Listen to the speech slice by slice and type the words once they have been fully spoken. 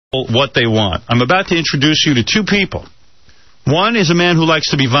what they want. I'm about to introduce you to two people. One is a man who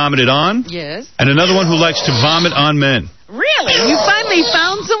likes to be vomited on. Yes. And another one who likes to vomit on men. Really? You finally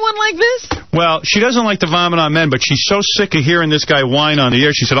found someone like this? Well, she doesn't like to vomit on men, but she's so sick of hearing this guy whine on the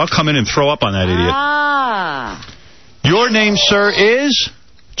air, she said, I'll come in and throw up on that idiot. Ah. Your name, sir, is?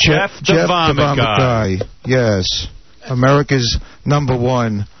 Jeff the Vomit Guy. Yes. America's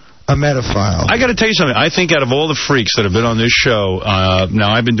 #1 emetophile. I got to tell you something. I think out of all the freaks that have been on this show,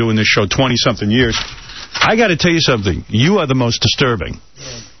 now I've been doing this show 20-something years, I got to tell you something. You are the most disturbing.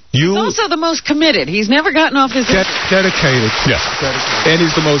 He's also the most committed. He's never gotten off his... Dedicated. Yeah. Dedicated. And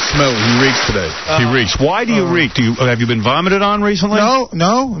he's the most smelly. He reeks today. He reeks. Why do you reek? Have you been vomited on recently? No.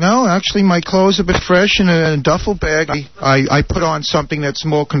 Actually, my clothes have been fresh in a duffel bag. I put on something that's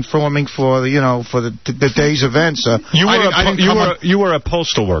more conforming for the day's events. You were a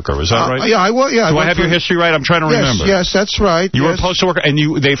postal worker, is that right? Yeah, I was. Yeah. Do I have your history right? I'm trying to remember. Yes, that's right. You were a postal worker, and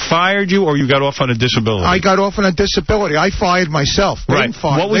they fired you, or you got off on a disability? I got off on a disability. I fired myself. Right.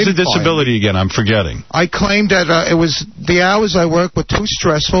 What was the disability again? I'm forgetting. I claimed that it was the hours I worked were too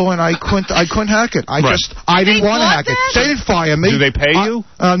stressful, and I couldn't hack it. I didn't want to hack it. They didn't fire me. Do they pay you?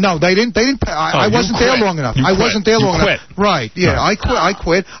 No, they didn't pay. I wasn't there long enough. I wasn't there long enough. Right. Yeah, I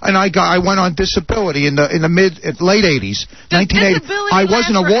quit, and I went on disability in the late 80s, 1980. I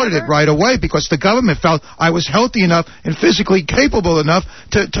wasn't awarded it right away because the government felt I was healthy enough and physically capable enough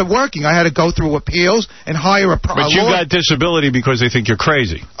to working. I had to go through appeals and hire a But you got disability because they think you're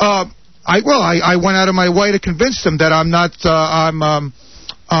crazy. I went out of my way to convince them that I'm not. How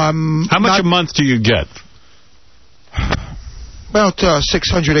much a month do you get? About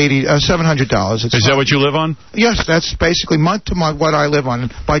 $700. Is that what you live on? Yes, that's basically month to month what I live on.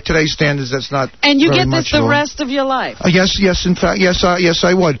 By today's standards, that's not. And you get this the rest of your life? Yes. In fact, yes,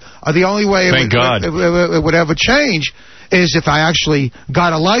 I would. The only way it would ever change is if I actually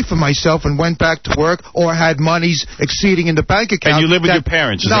got a life for myself and went back to work or had monies exceeding in the bank account. And you live with your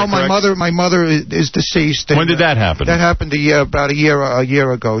parents, is that correct? No, my mother is deceased. When did that happen? That happened about a year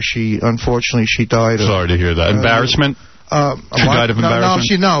ago. Unfortunately, she died. Sorry to hear that. Embarrassment? She died of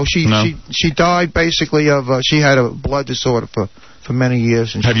embarrassment? She died basically of, she had a blood disorder for many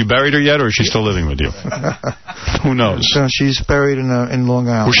years. And have you buried her yet, or is she still living with you? Who knows? She's buried in Long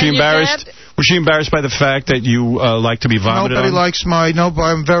Island. Was she embarrassed? Was she embarrassed by the fact that you like to be vomited on?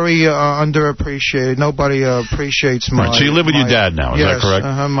 I'm very underappreciated. Nobody appreciates my... Right, so you live with your dad now, is that correct?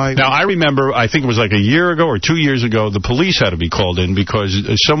 Now, I remember, I think it was like a year ago or 2 years ago, the police had to be called in because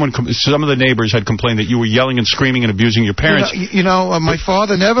some of the neighbors had complained that you were yelling and screaming and abusing your parents. My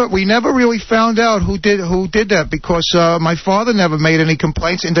father we never really found out who did that because my father never made any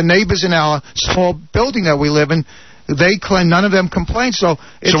complaints, and the neighbors in our small building that we live in, they claim none of them complained. So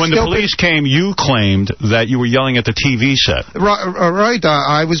when the police came, you claimed that you were yelling at the TV set. Right.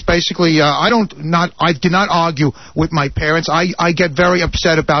 I was basically I did not argue with my parents. I get very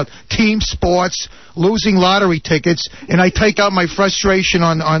upset about team sports, losing lottery tickets, and I take out my frustration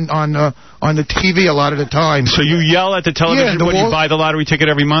on the TV a lot of the time. So you yell at the television when you buy the lottery ticket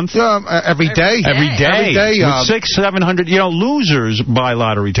every month? Every day. Every day. With 600, 700, losers buy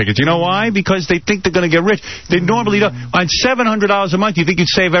lottery tickets. You know why? Because they think they're going to get rich. They normally don't. On $700 a month, you think you'd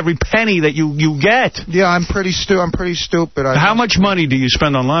save every penny that you get. Yeah, I'm pretty stupid. How much money do you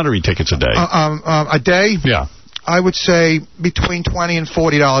spend on lottery tickets a day? A day? Yeah. I would say between $20 and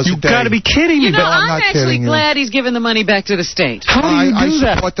 $40 a day. You've got to be kidding me. I'm actually glad he's giving the money back to the state. How do you do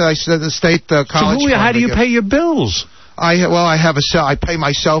that? I support the state college fund. How do you pay your bills? I pay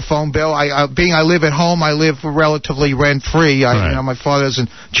my cell phone bill. I live at home. I live relatively rent free. My father doesn't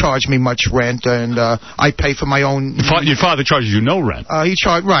charge me much rent, and I pay for my own. Your father charges you no rent.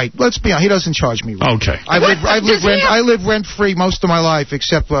 Right. Let's be honest. He doesn't charge me rent. Okay. I live rent free most of my life,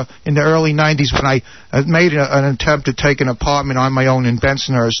 except in the early '90s when I made an attempt to take an apartment on my own in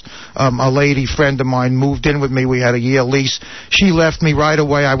Bensonhurst. A lady friend of mine moved in with me. We had a year lease. She left me right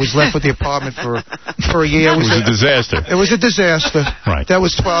away. I was left with the apartment for a year. It was a disaster. It was a disaster. Right. That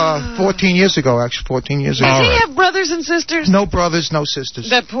was 14 years ago, actually. 14 years ago. Does he have brothers and sisters? No brothers, no sisters.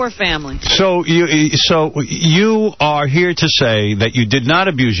 That poor family. So you are here to say that you did not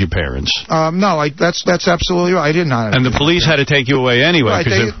abuse your parents. No, that's absolutely right. I did not. And the police had to take you away anyway.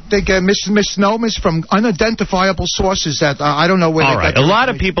 Right. They get misnomers from unidentifiable sources that I don't know where they got. A lot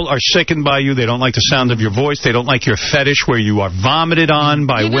of people are sickened by you. They don't like the sound of your voice. They don't like your fetish where you are vomited on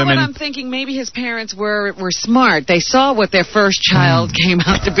by women. You know what I'm thinking? Maybe his parents were smart. They saw what their first child came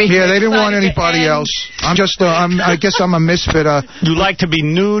out to be. Yeah, they didn't want anybody else. I'm just, I guess I'm a misfit. You like to be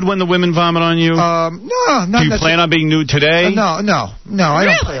nude when the women vomit on you? No. Do you plan on being nude today? No. I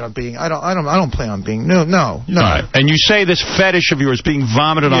don't plan on being. I don't plan on being nude. No. Right. And you say this fetish of yours being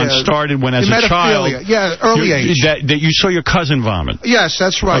vomited on started when, as a child, early age, that you saw your cousin vomit. Yes,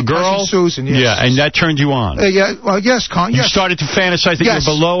 that's right. A girl, Susan. Yes. Yeah, and that turned you on. Yes. You started to fantasize that you were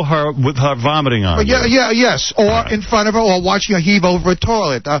below her with her vomiting on you. Yes. Or in front of her, or watching her heave over a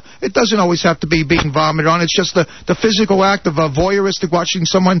toilet. It doesn't always have to be being vomited on. It's just the physical act of voyeuristic watching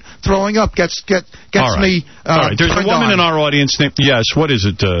someone throwing up gets me. All right. There's a woman in our audience named. Yes. What is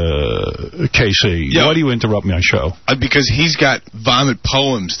it, KC? Yeah. Why do you interrupt me on show? Because he's got vomit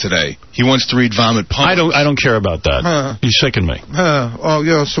poems today. He wants to read vomit poems. I don't care about that. You sicken me.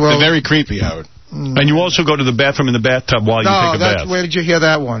 Yes. Well, they're very creepy, Howard. And you also go to the bathroom in the bathtub while you take a bath. Where did you hear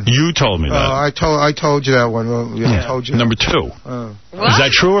that one? You told me that. I told you that one. I told you. Number 2. Is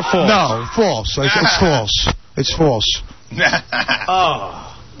that true or false? No, false. It's false. It's false.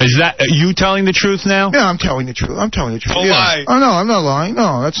 Is that you telling the truth now? Yeah, I'm telling the truth. Don't lie. Oh no, I'm not lying.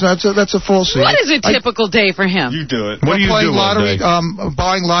 No, that's a false thing. What is a typical day for him? You do it. What do you do all day?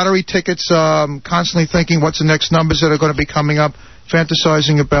 Buying lottery tickets, constantly thinking what's the next numbers that are going to be coming up.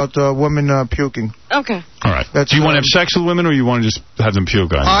 Fantasizing about women puking. Okay. All right. Do you want to have sex with women, or you want to just have them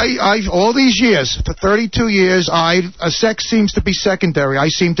puke on you? All these years, for 32 years, sex seems to be secondary. I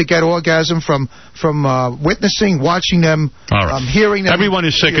seem to get orgasm from witnessing, watching them, hearing them. Everyone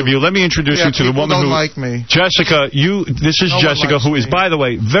is sick of you. Let me introduce you to the woman who like me. Jessica. This is Jessica, who is, by the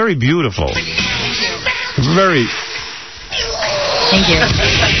way, very beautiful. Very. Thank you.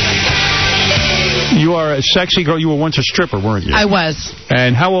 You are a sexy girl. You were once a stripper, weren't you? I was.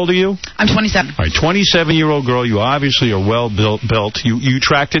 And how old are you? I'm 27. All right, 27-year-old girl. You obviously are well built. You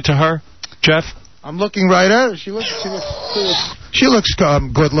attracted to her, Jeff? I'm looking right at her. She looks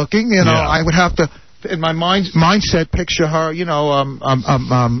good looking. You know, I would have to, in my mindset, picture her. You know,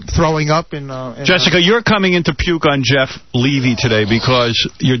 throwing up in. Jessica, you're coming in to puke on Jeff Levy today because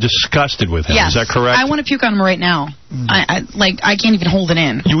you're disgusted with him. Yes. Is that correct? I want to puke on him right now. I can't even hold it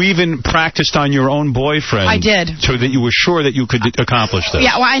in. You even practiced on your own boyfriend. I did. So that you were sure that you could accomplish this.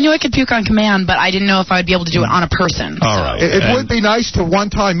 Yeah, well, I knew I could puke on command, but I didn't know if I would be able to do it on a person. All right. It would be nice to one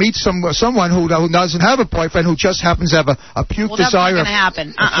time meet someone who doesn't have a boyfriend, who just happens to have a puke desire. Well,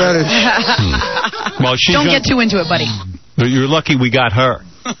 that's not going to happen. Well, don't get too into it, buddy. You're lucky we got her.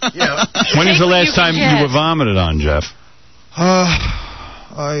 Yeah. When is the last time you were vomited on, Jeff?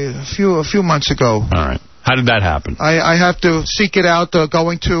 A few months ago. All right. How did that happen? I have to seek it out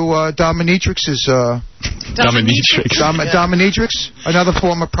going to Dominatrix's. Dominatrix? Another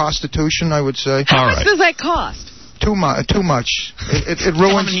form of prostitution, I would say. How much does that cost? Too much. It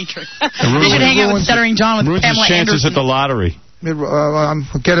ruins. You should hang out with Stuttering John with Pamela chances Anderson. at the lottery.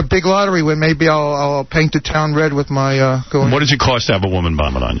 Get a big lottery when maybe I'll paint the town red with my going. What does it cost to have a woman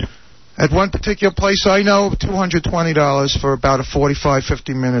vomit on you? At one particular place I know, $220 for about a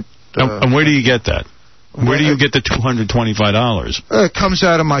 45-50 minute. And where do you get that? Where do you get the $225? It comes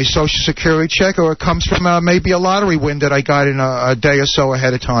out of my Social Security check, or it comes from maybe a lottery win that I got in a day or so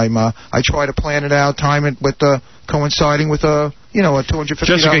ahead of time. I try to plan it out, time it with coinciding with a $250.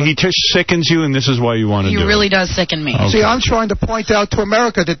 Jessica, he sickens you, and this is why you want to do it. He really does sicken me. Okay. See, I'm trying to point out to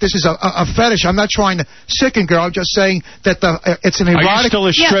America that this is a fetish. I'm not trying to sicken girl. I'm just saying that it's an erotic. Are you still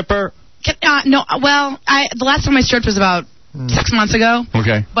a stripper? No. Well, the last time I stripped was about 6 months ago.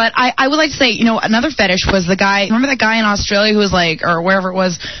 Okay. But I would like to say, another fetish was the guy. Remember that guy in Australia who was or wherever it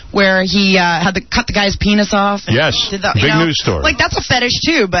was, where he had to cut the guy's penis off? Yes. Big news story. Like, that's a fetish,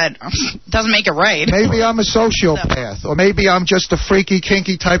 too, but doesn't make it right. Maybe I'm a sociopath, or maybe I'm just a freaky,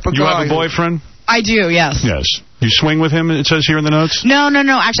 kinky type of guy. You have a boyfriend? I do, yes. Yes. You swing with him, it says here in the notes? No.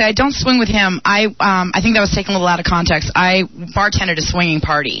 Actually, I don't swing with him. I think that was taken a little out of context. I bartended a swinging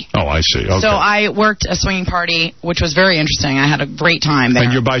party. Oh, I see. Okay. So I worked a swinging party, which was very interesting. I had a great time there.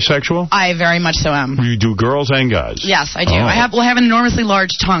 And you're bisexual? I very much so am. You do girls and guys? Yes, I do. I have an enormously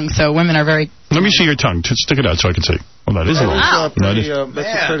large tongue, so women are very... Let me see your tongue. Stick it out so I can see. Well, that is a little...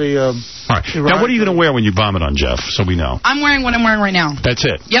 That's pretty... All right. Now, what are you going to wear when you vomit on Jeff, so we know? I'm wearing what I'm wearing right now. That's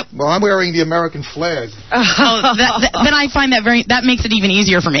it? Yep. Well, I'm wearing the American flag. Then I find that makes it even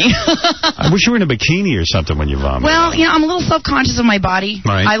easier for me. I wish you were in a bikini or something when you vomit. Well, I'm a little self-conscious of my body.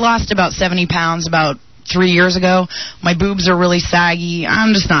 Right. I lost about 70 pounds about 3 years ago. My boobs are really saggy.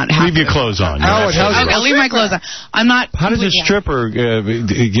 I'm just not happy. Leave your clothes on. Okay, leave my clothes on. I'm not. How does a stripper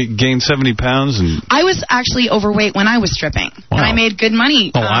gain 70 pounds? I was actually overweight when I was stripping. Wow. And I made good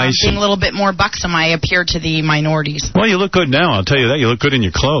money being a little bit more buxom. I appear to the minorities. Well, you look good now. I'll tell you that. You look good in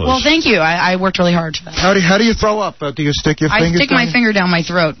your clothes. Well, thank you. I worked really hard for that. How do you throw up? Do you stick your fingers I stick my finger down my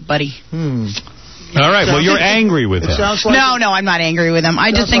throat, buddy. All right. Well, you're angry with him. Like no, I'm not angry with him.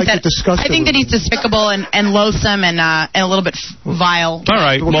 I just think that he's despicable and loathsome and a little bit vile. All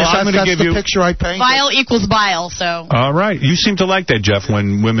right. Well, I'm going to give you the picture I painted. Vile equals bile. So. All right. You seem to like that, Jeff,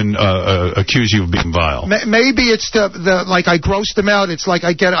 when women accuse you of being vile. Maybe it's the like I grossed them out. It's like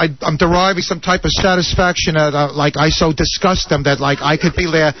I'm deriving some type of satisfaction at like I so disgust them that like I could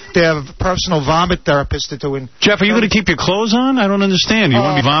be their personal vomit therapist to doing. Jeff, are you going to keep your clothes on? I don't understand. You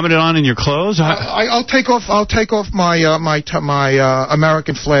want to be vomited on in your clothes? I'll take off my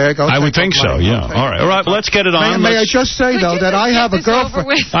American flag. I would think so. Yeah. All right. Well, let's get it on. May I just say though that I have a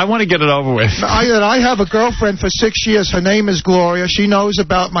girlfriend. I want to get it over with. I have a girlfriend for 6 years. Her name is Gloria. She knows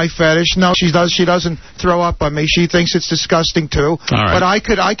about my fetish. No, she doesn't throw up on me. She thinks it's disgusting too. All right.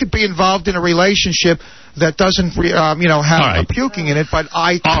 But I could be involved in a relationship that doesn't have puking in it, but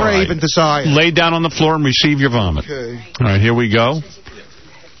I crave and desire. Lay down on the floor and receive your vomit. Okay. All right. Here we go.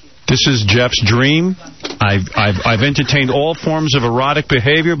 This is Jeff's dream. I've entertained all forms of erotic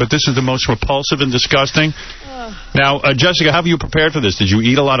behavior, but this is the most repulsive and disgusting. Now, Jessica, how have you prepared for this? Did you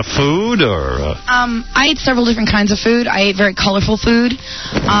eat a lot of food, or? I ate several different kinds of food. I ate very colorful food.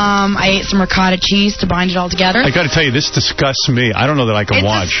 I ate some ricotta cheese to bind it all together. I got to tell you, this disgusts me. I don't know that I can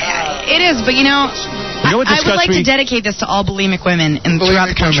watch. It is, but I would like to dedicate this to all bulimic women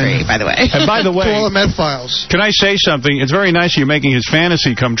throughout the country, by the way. And by the way, to all the med files. Can I say something? It's very nice you're making his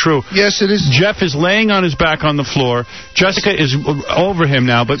fantasy come true. Yes, it is. Jeff is laying on his back on the floor. Jessica is over him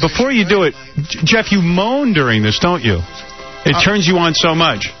now. But before you do it, Jeff, you moan during this, don't you? It turns you on so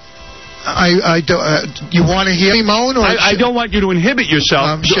much. I don't. You want to hear me moan, or I don't want you to inhibit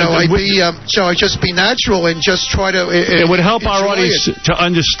yourself. Shall I just be natural and just try to? It would help our audience to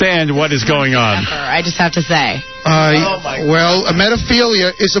understand what is going on. I just have to say. Well, metaphilia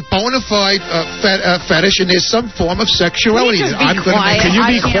is a bona fide fetish, and there's some form of sexuality. Can you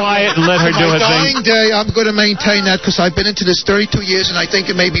be quiet and let her do her thing? On my dying day, I'm going to maintain that because I've been into this 32 years, and I think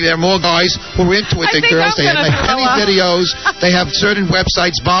maybe there are more guys who are into it than girls. They make penny videos. They have certain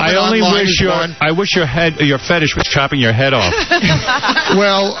websites. I wish your fetish was chopping your head off.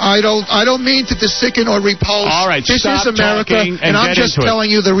 Well, I don't mean to sicken or repulse. All right, this is America, and I'm just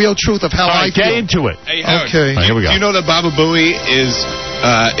telling you the real truth of how I feel. Get into it. Hey, okay. Here we go. Do you know that Baba Booey is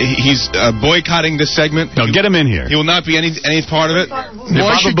he's boycotting this segment? No, get him in here. He will not be any part of it.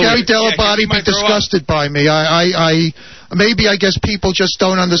 Why should Gary Delabate be disgusted by me? Maybe I guess people just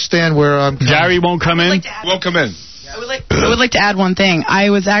don't understand where I'm coming. Gary won't come in? Won't come in. I would like to add one thing.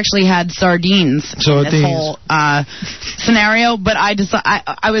 I actually had sardines in this whole scenario, but I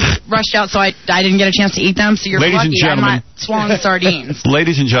was rushed out, so I didn't get a chance to eat them. So you're lucky I'm not swallowing sardines.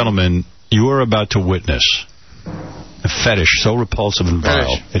 Ladies and gentlemen, you are about to witness a fetish so repulsive and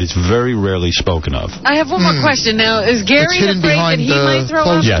vile. It is very rarely spoken of. I have one more question. Now, is Gary afraid that he might throw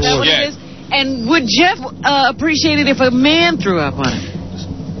up? Yes. Is that what it is? And would Jeff appreciate it if a man threw up on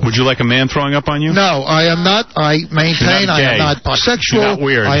him? Would you like a man throwing up on you? No, I am not. I maintain I am not bisexual. You're not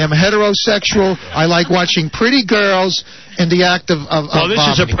weird. I am heterosexual. I like watching pretty girls in the act of well, this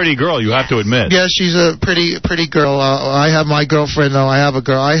vomiting. is a pretty girl, you have to admit. Yes, she's a pretty girl. I have my girlfriend, though. I have a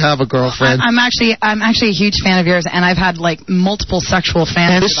girlfriend. I'm actually a huge fan of yours, and I've had like multiple sexual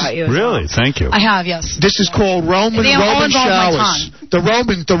fantasies about you. Really? Thank you. I have, yes. This is called Roman showers. The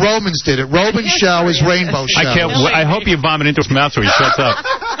Romans did it. Roman showers, rainbow showers. I hope you vomit into his mouth so he shuts up.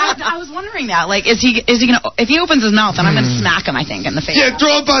 I was wondering that. Like, is he gonna? If he opens his mouth, then I'm gonna smack him. I think in the face. Yeah,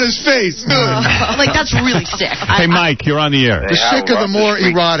 throw up on his face. Like that's really sick. Hey, Mike, you're on the air. The sicker, the more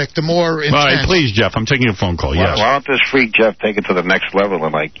erotic, the more intense. All right, please, Jeff. I'm taking a phone call. Yes. Why don't this freak Jeff take it to the next level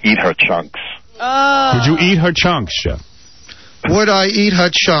and like eat her chunks? Would you eat her chunks, Jeff? Would I eat her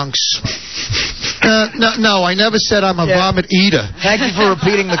chunks? No, I never said I'm a vomit eater. Thank you for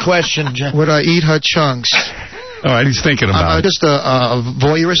repeating the question, Jeff. Would I eat her chunks? All right, he's thinking about it. Just a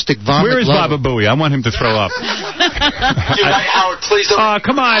voyeuristic vomit. Where is Baba Booey? I want him to throw up. Howard, please. Oh,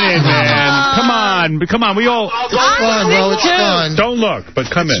 come on in, man. Come on. We all. It's fun. Well, it's fun. Don't look, but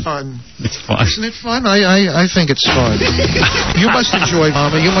come in. It's fun. Isn't it fun? I think it's fun. You must enjoy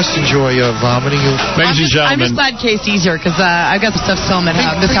vomiting. You must enjoy vomiting. Ladies and gentlemen. I'm just glad Casey's here because I've got some stuff to tell him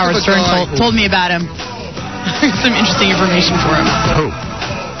that Miss Howard Stern told me about him. Some interesting information for him. Who?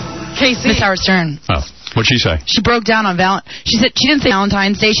 Casey. Miss Howard Stern. Oh. What'd she say? She broke down on she said she didn't say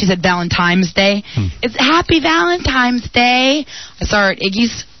Valentine's Day. She said Valentine's Day. It's Happy Valentine's Day. I saw her at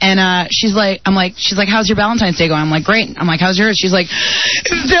Iggy's, and she's like, how's your Valentine's Day going? I'm like, great. I'm like, how's yours? She's like,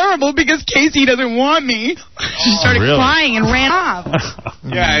 it's terrible because Casey doesn't want me. She started crying and ran off.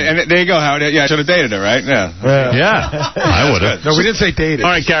 Yeah, and there you go, Howard. Yeah, I should have dated her, right? Yeah. I would have. No, we didn't say dated.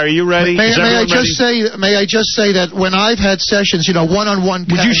 All right, Gary, you ready? May I just say that when I've had sessions, one-on-one.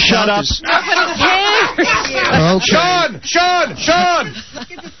 Would you shut up? Nobody cares. Okay. Sean!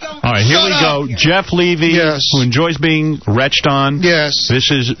 All right, here we go. Jeff Levy, who enjoys being retched on. Yes.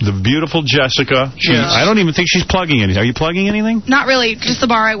 This is the beautiful Jessica. I don't even think she's plugging anything. Are you plugging anything? Not really. Just the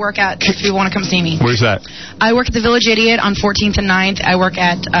bar I work at if you want to come see me. Where's that? I work at the Village Idiot on 14th and 9th. I work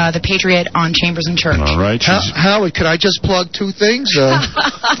at the Patriot on Chambers and Church. All right. Howard, could I just plug two things?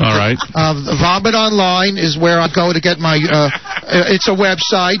 All right. Vomit Online is where I go to get my... it's a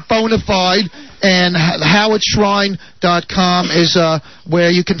website, bona fide. And howardshrine.com is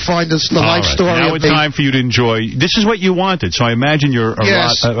where you can find the life story. Now it's time for you to enjoy. This is what you wanted, so I imagine you're I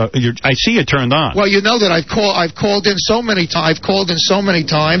see you turned on. Well, you know that I've called in so many times. I've called in so many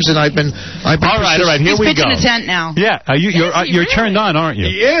times, and I've been. All right. Here we go. He's pitching a tent now. Yeah, you're turned on, aren't you?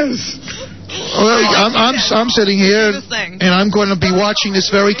 He is. Well, I'm sitting here, and I'm going to be watching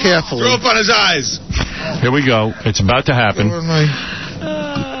this very carefully. Throw up on his eyes. Here we go. It's about to happen.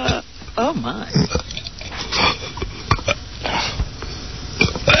 Oh, my.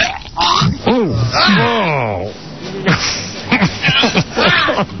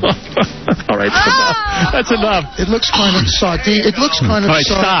 All right, that's enough. It looks kind of sardine. It looks kind of. All right,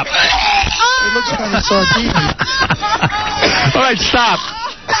 stop. It looks kind of sardine. All right, stop.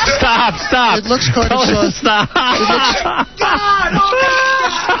 Stop. It looks kind of stop.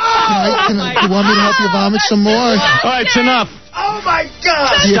 You want me to help you vomit some more? All right, it's enough. Oh, my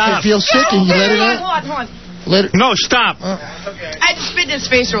God. If you feel sick and you let it out. Hold on. No, stop. I just spit in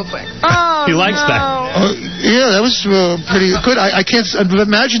his face real quick. He likes that. Yeah, that was pretty good. I can't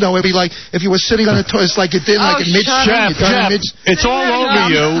imagine, though, it'd be like if you were sitting on the toilet, it's like it did, like in mid-stream. Jeff, it's all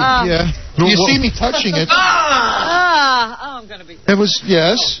over you. Yeah. You see me touching it. I'm going to be... It was,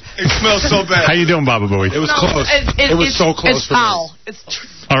 yes. It smells so bad. How you doing, Baba Booey? It was close. It was so close. It's foul.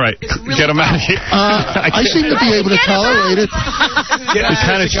 All right, get him out of here. I seem to be able to tolerate it. It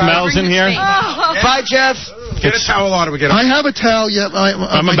kind of smells in here. Bye, Jeff. Get a towel on him. I have a towel. Yeah,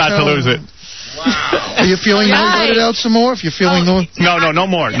 I'm about to lose it. Wow. Are you feeling no? Let it out some more if you're feeling no. No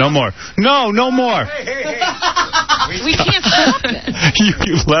more. No more. We can't stop it.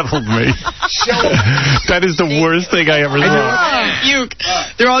 You leveled me. That is the worst thing I ever saw. Puke.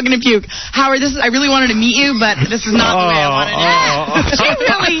 They're all going to puke. Howard, I really wanted to meet you, but this is not the way I wanted it.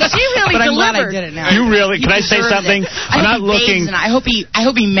 She really but I'm delivered. glad I did it now. You really? Can I say something? I'm not looking. I hope he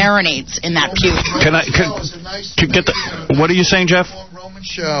marinates in that puke. What are you saying, Jeff? Roman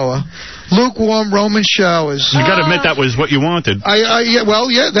shower. Lukewarm Roman showers. You got to admit that was what you wanted.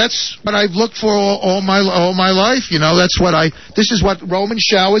 That's what I've looked for all my life. That's what this is what Roman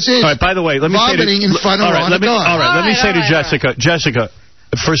showers is. All right, by the way, let me say to Jessica,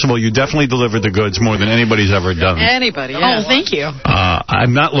 first of all, you definitely delivered the goods more than anybody's ever done. Anybody, yeah. Oh, thank you.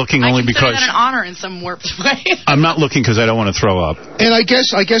 I'm not looking only because... I consider that an honor in some warped way. I'm not looking because I don't want to throw up. And I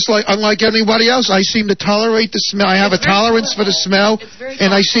guess like unlike anybody else, I seem to tolerate the smell. I have a tolerance for the smell,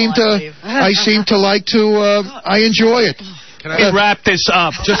 and I seem to like to, I enjoy it. Can I wrap this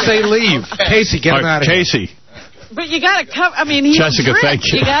up? Just say leave. Casey, get him out of here. Casey. But you got to come. I mean, Jessica, thank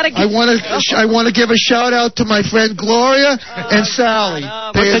you. I want to give a shout out to my friend Gloria and Sally.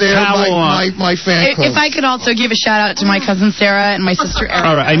 They're my fan club. If I could also give a shout out to my cousin Sarah and my sister Erica.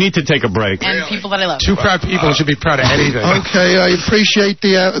 All right, I need to take a break. And people that I love. Two proud people should be proud of anything. Okay, I appreciate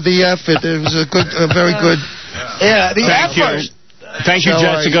the effort. It was a very good. Yeah, the effort. Thank you,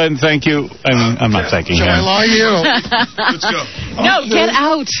 Jessica, and thank you. I'm not thanking you. Shall I lie here? Let's go. No, get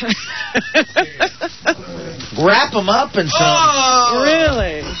out. Wrap them up and something. Oh,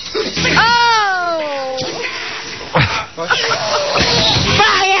 really? Oh!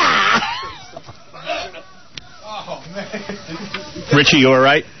 Fire! Richie, you all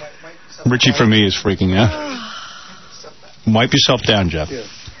right? Richie, for me, is freaking out. Wipe yourself down, Jeff.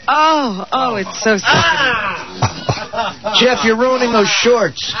 Oh, it's so sad. Jeff, you're ruining those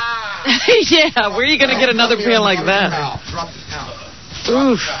shorts. Yeah, where are you going to get another pair like that?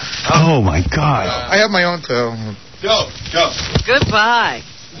 Oof. Oh, my God. I have my own towel. Go. Goodbye.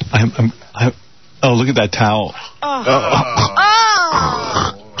 Oh, look at that towel.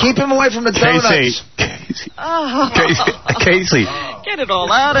 Oh. Keep him away from the donuts. Casey. Get it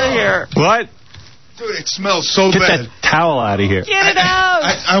all out of here. What? Dude, it smells so bad. Get that towel out of here. Get it out. I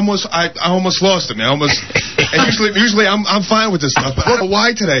I almost lost him. And usually I'm fine with this stuff, but I don't know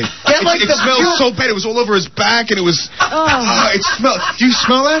why today. It smelled so bad. It was all over his back, and it was. It smelled. Do you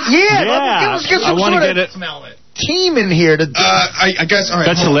smell that? Yeah. Let's get some I want to sort get of team in here to. I guess. All right.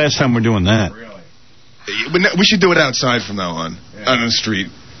 That's the last time we're doing that. Really? We should do it outside from now on the street.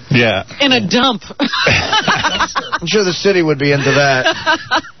 Yeah. In a dump. I'm sure the city would be into that.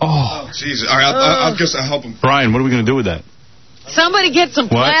 Oh, Jesus. All right, I'll help him. Brian, what are we going to do with that? Somebody get some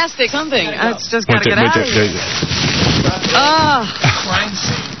plastic, something. It's just got to get out of here. Crime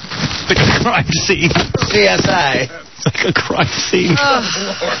scene. Like a crime scene. CSI. It's like a crime scene.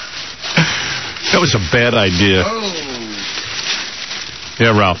 That was a bad idea.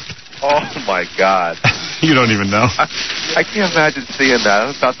 Yeah, Ralph. Oh, my God. You don't even know. I can't imagine seeing that.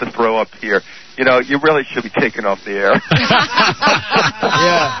 I'm about to throw up here. You know, you really should be taken off the air.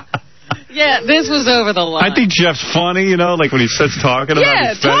 Yeah. Yeah, this was over the line. I think Jeff's funny, you know, like when he starts talking about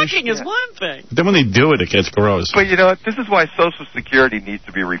his talking is one thing. Then when they do it, it gets gross. But, you know, this is why Social Security needs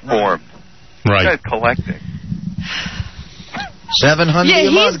to be reformed. Right. You guys collecting. $700 Yeah,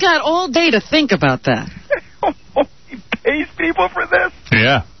 he's got all day to think about that. He pays people for this?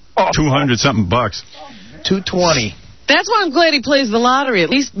 Yeah. 200-something bucks. $220. That's why I'm glad he plays the lottery. At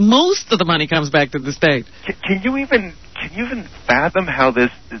least most of the money comes back to the state. Can you even fathom how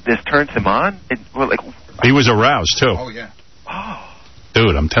this turns him on? He was aroused, too. Oh, yeah. Oh.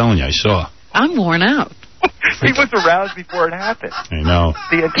 Dude, I'm telling you, I saw. I'm worn out. He was aroused before it happened. I know.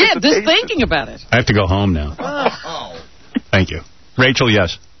 Yeah, just thinking about it. I have to go home now. Oh. Thank you. Rachel,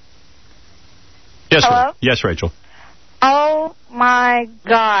 yes. Yes, Hello? Yes, Rachel. Oh, my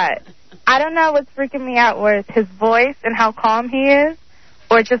God. I don't know what's freaking me out, where it's his voice and how calm he is,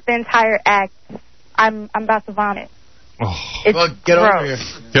 or just the entire act. I'm about to vomit. Oh. Well, get over here.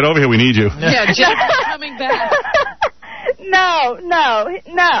 Get over here. We need you. Yeah, Jeff's coming back. No,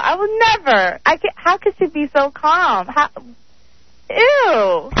 I will never. How could she be so calm?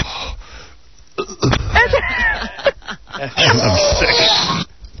 Ew. I'm sick.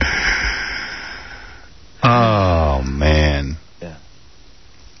 Oh, man. Yeah.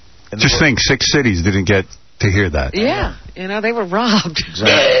 Just think, 6 cities didn't get to hear that. Yeah. You know, they were robbed.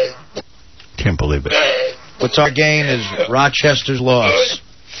 Exactly. Can't believe it. What's our gain is Rochester's loss.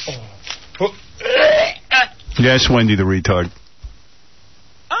 Yes, Wendy the retard.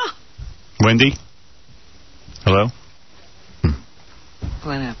 Oh. Wendy? Hello?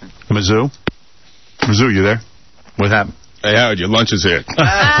 What happened? Mizzou? Mizzou, you there? What happened? Hey, Howard, your lunch is here.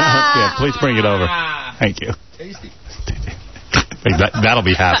 Yeah, please bring it over. Thank you. Tasty. That'll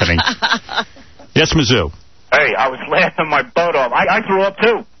be happening. Yes, Mizzou? Hey, I was laughing my butt off. I threw up,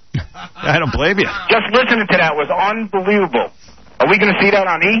 too. I don't blame you. Just listening to that was unbelievable. Are we going to see that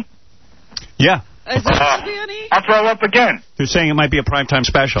on E? Yeah. Is that supposed to be on E? I'll throw up again. They're saying it might be a primetime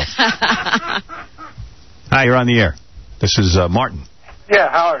special. Hi, you're on the air. This is Martin. Yeah,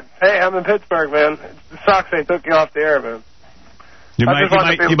 Howard. Hey, I'm in Pittsburgh, man. It sucks they took you off the air, man. You might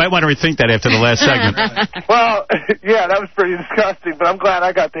want to rethink that after the last segment. Well, yeah, that was pretty disgusting, but I'm glad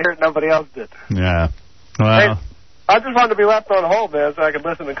I got to hear it. Nobody else did. Yeah. Well. Hey, I just wanted to be left on hold, man, so I could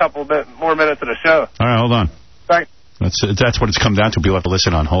listen to a couple more minutes of the show. All right, hold on. Thanks. That's what it's come down to. People have to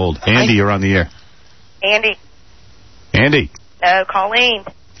listen on hold. Andy, you're on the air. Andy. Andy. No, Colleen.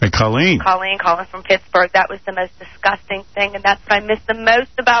 Hey, Colleen. Colleen calling from Pittsburgh. That was the most disgusting thing, and that's what I miss the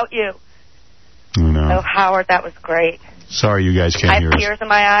most about you. No. Oh, Howard, that was great. Sorry you guys can't hear us. I have tears in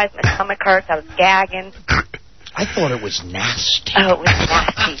my eyes. My stomach hurts. I was gagging. I thought it was nasty. Oh, it was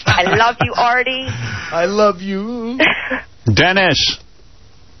nasty. I love you, Artie. I love you. Dennis.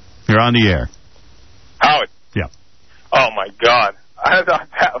 You're on the air. Howard. Yeah. Oh, my God. I thought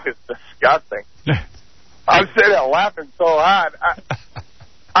that was disgusting. I'm sitting there laughing so hard.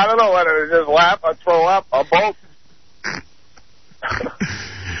 I don't know whether to just laugh or throw up or both.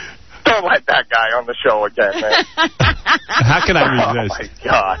 Don't let that guy on the show again, man. How can I resist? Oh,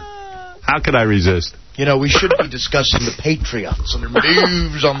 my God. How could I resist? You know, we should be discussing the Patriots and their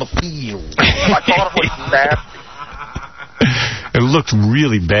moves on the field. I thought it was nasty. It looked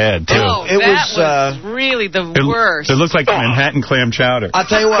really bad, too. Oh, it was really the worst. It looked like Manhattan clam chowder. I'll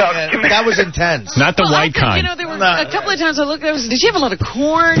tell you what, man, that was intense. Not the white kind. You know, there were a couple of times I looked at it. Did she have a lot of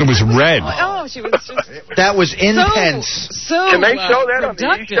corn? It was red. Oh, she was just... That was intense. Can they show that on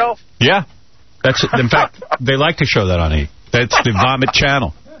the E! show? Yeah. In fact, they like to show that on E! That's the Vomit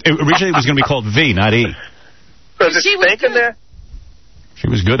channel. Originally, it was going to be called V, not E. Does it stink in there? She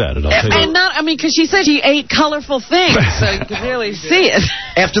was good at it, I'll tell you. And because she said she ate colorful things, so you could really see it.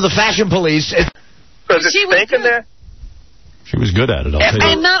 After the fashion police... Does it stink in there? She was good at it, I'll tell you.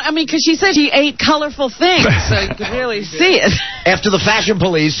 And not, I mean, because she said she ate colorful things, so you could really see it. After the fashion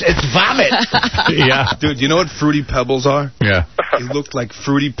police, it's vomit. Yeah. Dude, you know what Fruity Pebbles are? Yeah. They looked like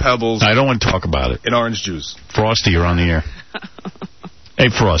Fruity Pebbles. I don't want to talk about it. In orange juice. Frosty, you're on the air. Hey,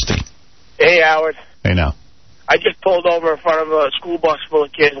 Frosty. Hey, Howard. Hey, now. I just pulled over in front of a school bus full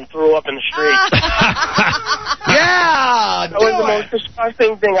of kids and threw up in the street. Yeah! That was the most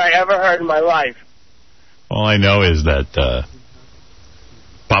disgusting thing I ever heard in my life. All I know is that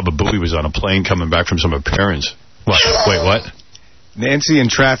Baba Booey was on a plane coming back from some appearance. What? Wait, what? Nancy in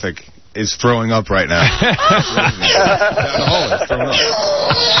traffic is throwing up right now.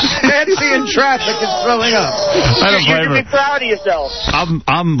 Nancy in traffic is throwing up. I don't blame You should be proud of yourself.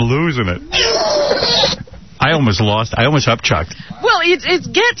 I'm losing it. I almost upchucked. Well, it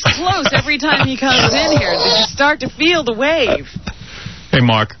gets close every time he comes in here. You start to feel the wave. Hey,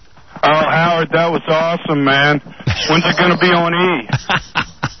 Mark. Oh, Howard, that was awesome, man. When's it going to be on E?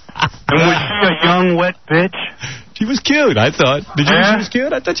 And was she a young, wet bitch? She was cute, I thought. Did you think she was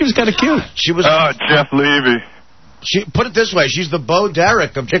cute? I thought she was kind of cute. She was. Jeff Levy. Put it this way, she's the Bo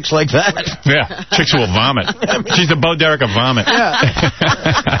Derek of chicks like that. Yeah, chicks will vomit. She's the Bo Derek of vomit. Yeah.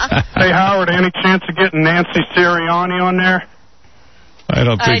 Hey, Howard, any chance of getting Nancy Sirianni on there? I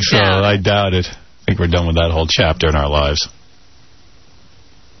don't think so. I doubt it. I think we're done with that whole chapter in our lives.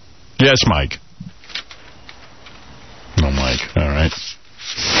 Yes, Mike. No, Mike. All right.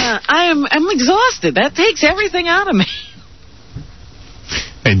 I'm exhausted. That takes everything out of me.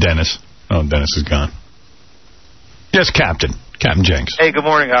 Hey, Dennis. Oh, Dennis is gone. Yes, Captain. Captain Jenks. Hey, good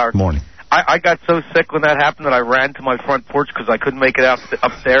morning, Howard. Morning. I got so sick when that happened that I ran to my front porch because I couldn't make it out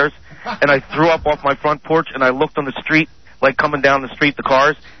upstairs. And I threw up off my front porch, and I looked on the street, like coming down the street, the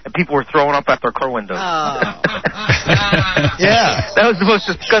cars, and people were throwing up at their car windows. Yeah. That was the most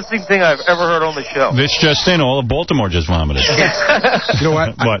disgusting thing I've ever heard on the show. This just in, all of Baltimore just vomited. You know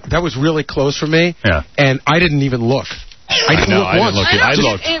what? That was really close for me. Yeah. And I didn't even look. I didn't look once. I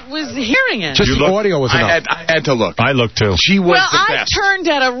looked. It was hearing it. Just the audio was enough. I had to look. I looked, too. She was the I best. turned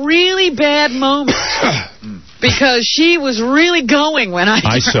at a really bad moment because she was really going when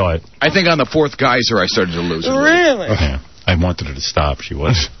I saw it. I think on the fourth geyser I started to lose it. Really? Yeah. I wanted her to stop. She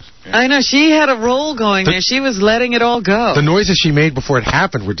was. I know. She had a roll going there. She was letting it all go. The noises she made before it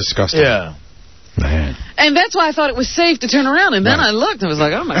happened were disgusting. Yeah. Man. And that's why I thought it was safe to turn around. And then I looked and was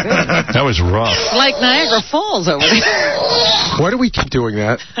like, oh, my goodness. That was rough. Like Niagara Falls over there. Why do we keep doing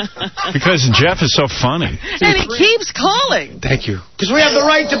that? Because Jeff is so funny. And he keeps calling. Thank you. Because we have the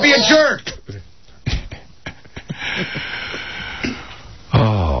right to be a jerk.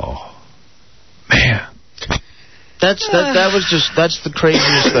 Oh, man. That's the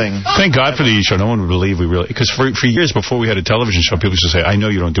craziest thing. Thank God for the E! Show. No one would believe we really... Because for years before we had a television show, people used to say, I know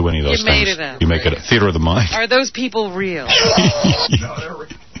you don't do any of those things. You made it up. You make it a theater of the mind. Are those people real?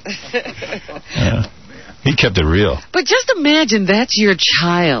 Yeah. He kept it real. But just imagine that's your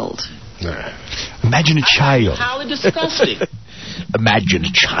child. Imagine a child. How disgusting. Imagine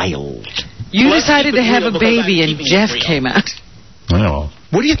a child. You decided to have a baby and Jeff came out. I know.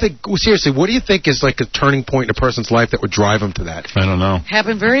 What do you think, seriously, what do you think is like a turning point in a person's life that would drive him to that? I don't know.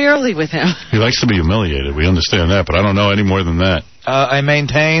 Happened very early with him. He likes to be humiliated. We understand that, but I don't know any more than that. I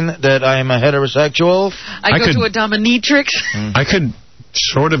maintain that I am a heterosexual. I go to a dominatrix. I could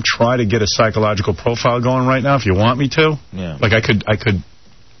sort of try to get a psychological profile going right now if you want me to. Yeah. Like I could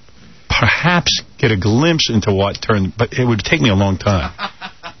perhaps get a glimpse into what turned, but it would take me a long time.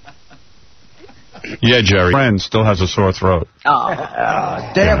 Yeah, Jerry. Friend still has a sore throat.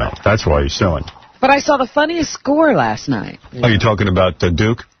 Damn it. That's why he's suing. But I saw the funniest score last night. Oh, you talking about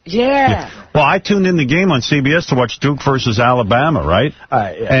Duke? Yeah. Well, I tuned in the game on CBS to watch Duke versus Alabama, right?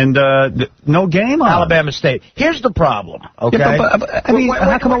 Yeah. And no game on Alabama State. Here's the problem, okay? Yeah, but, I mean,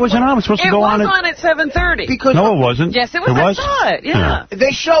 how come it wasn't on? It was supposed to go on. It was on at 7:30. Because no, it wasn't. Yes, it was. I saw it, yeah.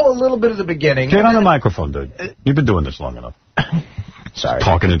 They show a little bit of the beginning. Get on the microphone, dude. You've been doing this long enough. Sorry.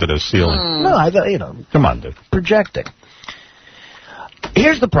 Talking into the ceiling. No, Come on, dude. Projecting.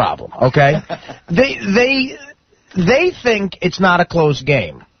 Here's the problem, okay? They think it's not a close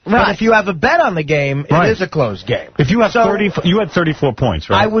game. Right. But if you have a bet on the game, it is a close game. If you have you had 34 points,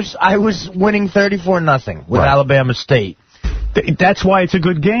 right? I was winning 34-0 with Alabama State. That's why it's a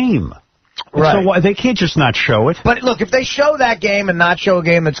good game. Right. So they can't just not show it. But look, if they show that game and not show a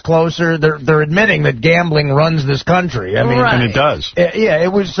game that's closer, they're admitting that gambling runs this country. I mean, and it does. Yeah,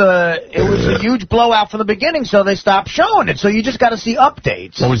 it was a huge blowout from the beginning, so they stopped showing it. So you just got to see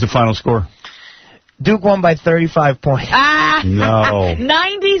updates. What was the final score? Duke won by 35 points. No.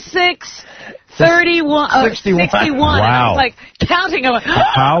 96-34. 31. 61. Wow. Like counting them.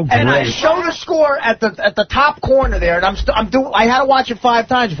 How great. And I showed a score at the top corner there, and I had to watch it 5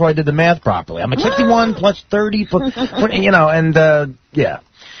 times before I did the math properly. I'm at 61 plus 30, yeah.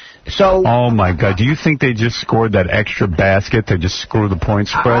 So. Oh my God! Do you think they just scored that extra basket to just screw the point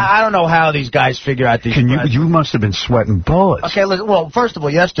spread? I don't know how these guys figure out these. You must have been sweating bullets. Okay, listen. Well, first of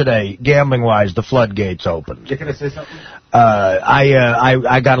all, yesterday, gambling-wise, the floodgates opened. You're gonna say something?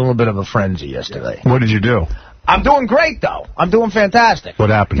 I got a little bit of a frenzy yesterday. What did you do? I'm doing great, though. I'm doing fantastic.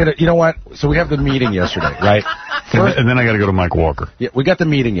 What happened? You know what? So we have the meeting yesterday, right? And then I got to go to Mike Walker. Yeah, we got the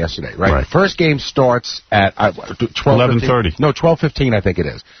meeting yesterday, right? First game starts at 11:30. No, 12:15, I think it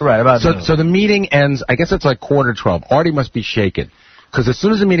is. Right, about so the meeting ends, I guess it's like 11:45. Artie must be shaken. Because as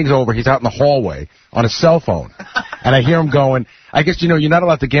soon as the meeting's over, he's out in the hallway on his cell phone. And I hear him going, I guess, you're not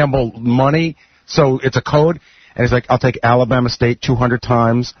allowed to gamble money, so it's a code. And he's like, I'll take Alabama State 200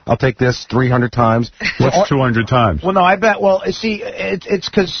 times. I'll take this 300 times. What's 200 times? Well, no, I bet. Well, see, it's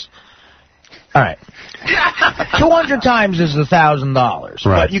because. All right. 200 times is $1,000.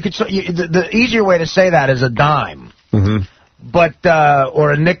 Right. But you could. The easier way to say that is a dime. Mm-hmm. But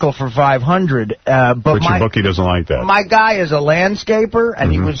or a nickel for 500. But your bookie doesn't like that. My guy is a landscaper,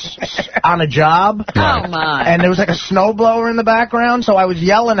 and he was on a job. Oh my! And there was like a snowblower in the background, so I was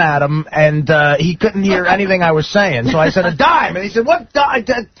yelling at him, and he couldn't hear anything I was saying. So I said a dime, and he said, "What?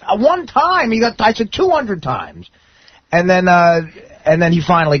 One time?" I said 200 times, and then he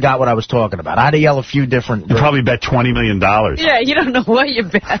finally got what I was talking about. I had to yell a few different. You probably bet $20 million. Yeah, you don't know what you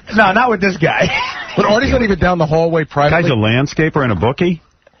bet. No, not with this guy. But Artie's not even down the hallway privately. Guy's a landscaper and a bookie?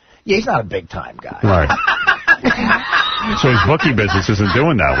 Yeah, he's not a big-time guy. Right. So his bookie business isn't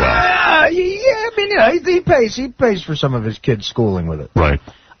doing that well. Yeah, I mean, he pays for some of his kids' schooling with it. Right.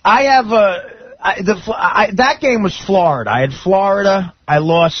 I have that game was Florida. I had Florida. I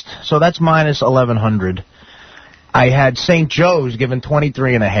lost, so that's minus 1,100. I had St. Joe's given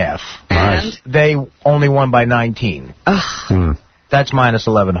 23.5. Nice. They only won by 19. That's minus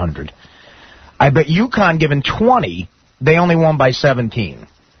 1,100. I bet UConn given 20. They only won by 17.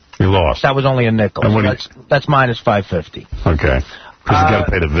 You lost. That was only a nickel. So that's minus 550. Okay. Because you got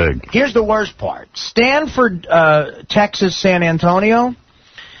to pay the VIG. Here's the worst part. Stanford, Texas, San Antonio.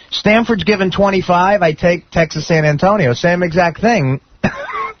 Stanford's given 25. I take Texas, San Antonio. Same exact thing.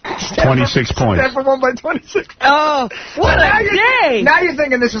 26 points. Stanford won by 26. Oh, what a day! Now you're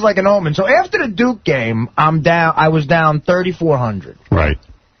thinking this is like an omen. So after the Duke game, I was down 3,400. Right.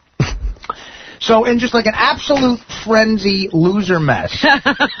 So in just like an absolute frenzy loser mess.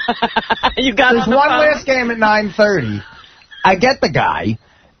 You got There's one last game at 9:30. I get the guy,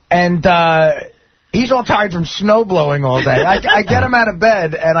 and he's all tired from snow blowing all day. I get him out of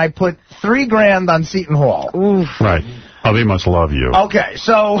bed, and I put $3,000 on Seton Hall. Oof. Right. Oh, they must love you. Okay,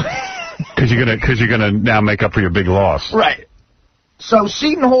 so because you're gonna now make up for your big loss. Right. So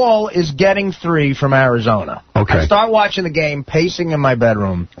Seton Hall is getting 3 from Arizona. Okay. I start watching the game, pacing in my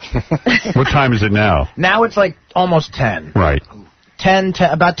bedroom. What time is it now? Now it's like almost 10. Right. 10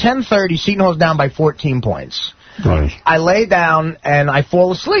 about 10:30. Seton Hall's down by 14 points. Right. I lay down and I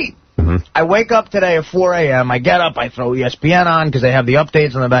fall asleep. I wake up today at 4 a.m. I get up, I throw ESPN on because they have the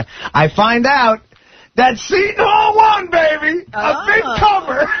updates on the back. I find out that Seton Hall won, baby! A big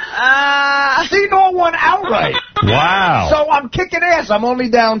cover! Seton Hall won outright. Wow. So I'm kicking ass. I'm only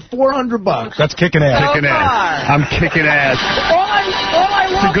down $400. That's kicking ass. Kicking ass. I'm kicking ass. All I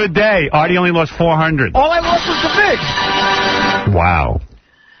lost, it's a good day. Artie only lost 400. All I lost was the VIG. Wow.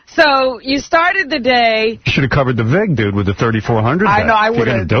 So you started the day. You should have covered the VIG, dude, with the 3,400. I know. I would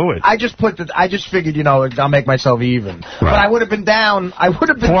have. Do it. I just figured, I'll make myself even. Right. But I would have been down. I would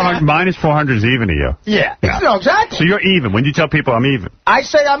have been 400, down. Minus 400 is even to you. Yeah. No, exactly. So you're even. When you tell people I'm even. I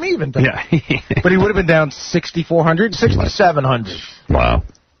say I'm even. Yeah. But he would have been down 6,400? 6,700. Wow.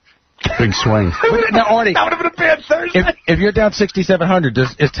 Big swing. Now, Artie, that would have been a bad Thursday. If you're down 6,700,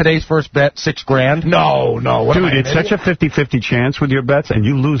 is today's first bet $6,000? No. Dude, it's such a 50-50 chance with your bets, and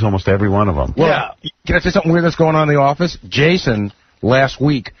you lose almost every one of them. Well, can I say something weird that's going on in the office? Jason, last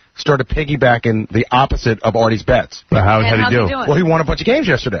week, started piggybacking the opposite of Artie's bets. How did he do? Well, he won a bunch of games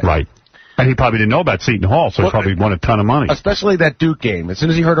yesterday. Right. And he probably didn't know about Seton Hall, so he probably won a ton of money. Especially that Duke game. As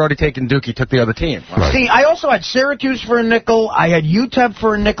soon as he heard Artie taking Duke, he took the other team. Right. See, I also had Syracuse for a nickel. I had UTEP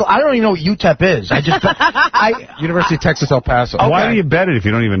for a nickel. I don't even know what UTEP is. University of Texas, El Paso. Okay. Why do you bet it if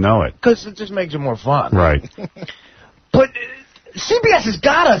you don't even know it? Because it just makes it more fun. Right. But CBS has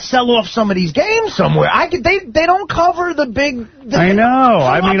got to sell off some of these games somewhere. They don't cover the big... I know.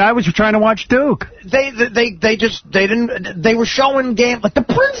 I mean, I was trying to watch Duke. They were showing games, like the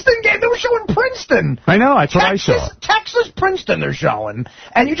Princeton game, they were showing Princeton. I know, that's what I saw. Texas Princeton they're showing.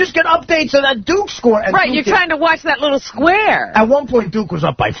 And you just get updates of that Duke score. And right, Duke you're trying to watch that little square. At one point, Duke was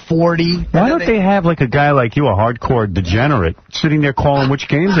up by 40. Why don't they have, like, a guy like you, a hardcore degenerate, sitting there calling which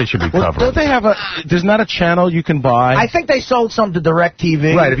games they should be covering? Don't they have there's not a channel you can buy? I think they sold some to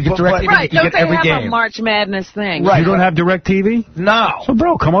DirecTV. Right, if you get DirecTV, you can get every game. Don't they have a March Madness thing? Right. You don't have DirecTV? No. So,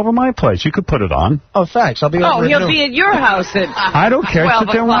 bro, come over my place. You could put it on. Oh, thanks. I'll be over he'll be at your house at I don't care. Sit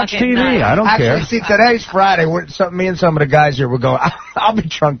there and watch TV. I don't care. Actually, see, today's Friday. Me and some of the guys here, we're going, I'll be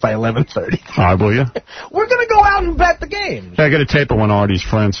drunk by 11:30. All right, will you? We're going to go out and bet the games. I got a tape of one of Artie's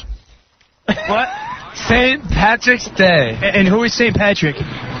friends. What? St. Patrick's Day. And who is St. Patrick?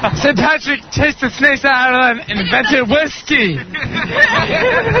 St. Patrick chased the snakes out of them and invented whiskey.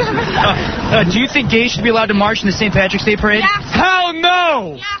 Do you think gays should be allowed to march in the St. Patrick's Day parade? Yes. Hell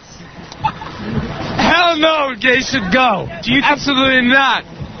no! Yes. Hell no, gays should go. Absolutely not.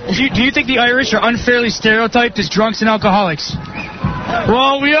 Do you think the Irish are unfairly stereotyped as drunks and alcoholics?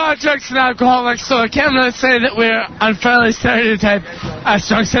 Well, we are drunks and alcoholics, so I can't really say that we're unfairly stereotyped as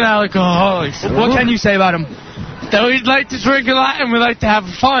drunks and alcoholics. What can you say about them? That we like to drink a lot and we like to have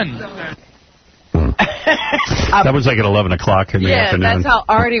fun. That was like at 11 o'clock in the afternoon. Yeah, that's how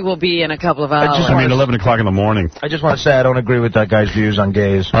Artie will be in a couple of hours. 11 o'clock in the morning. I just want to say I don't agree with that guy's views on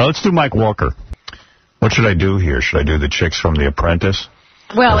gays. All right, let's do Mike Walker. What should I do here? Should I do the chicks from The Apprentice?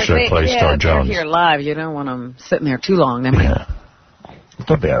 Well, or should I play Star Jones? They're here live. You don't want them sitting there too long. They might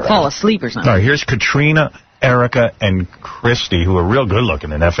fall asleep or something. All right, here's Katrina, Erica, and Christy, who are real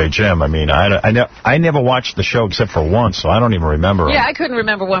good-looking in FHM. I mean, I never watched the show except for once, so I don't even remember them. Yeah, I couldn't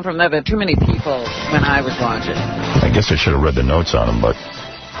remember one from there. Too many people when I was watching. I guess I should have read the notes on them, but...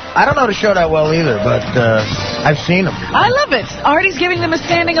 I don't know the show that well either, but I've seen them. I love it. Artie's giving them a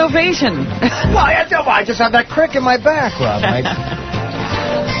standing ovation. Well, I just have that crick in my back, Rob.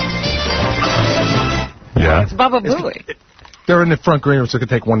 Yeah. It's Bubba Booey. They're in the front green room, so it could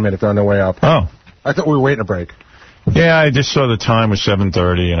take 1 minute. They're on their way up. Oh. I thought we were waiting a break. Yeah, I just saw the time was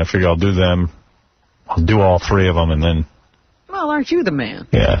 7:30, and I figured I'll do them. I'll do all three of them, and then... Well, aren't you the man?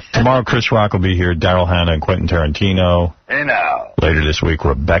 Yeah. Tomorrow, Chris Rock will be here, Daryl Hannah and Quentin Tarantino. Hey, now. Later this week,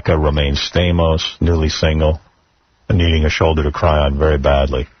 Rebecca Romaine Stamos, newly single, and needing a shoulder to cry on very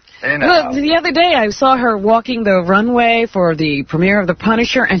badly. Hey, now. Well, the other day I saw her walking the runway for the premiere of The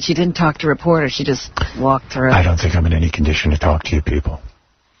Punisher, and she didn't talk to reporters. She just walked through. I don't think I'm in any condition to talk to you people.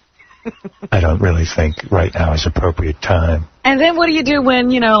 I don't really think right now is appropriate time. And then what do you do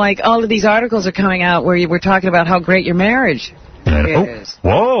when, like all of these articles are coming out where you were talking about how great your marriage is?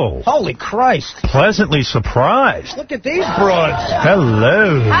 Whoa. Holy Christ. Pleasantly surprised. Look at these broads.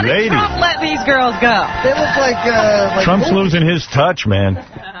 Hello, How ladies. did Trump let these girls go? They look like Trump's losing his touch, man.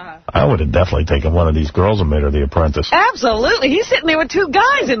 I would have definitely taken one of these girls and made her The Apprentice. Absolutely. He's sitting there with two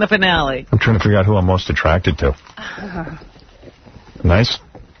guys in the finale. I'm trying to figure out who I'm most attracted to. Nice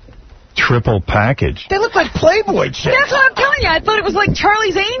triple package. They look like Playboy chicks. That's what I'm telling you. I thought it was like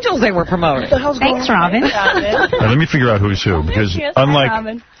Charlie's Angels they were promoting. Thanks, Robin. Now, let me figure out who's who, because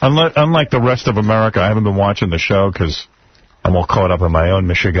unlike the rest of America, I haven't been watching the show because I'm all caught up in my own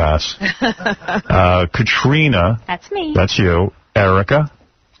mishigas. Katrina. That's me. That's you. Erica.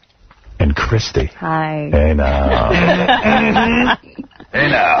 And Christy. Hi. Hey, now. Hey,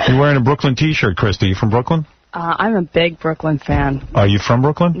 now. You're wearing a Brooklyn T-shirt, Christy. You from Brooklyn? I'm a big Brooklyn fan. Are you from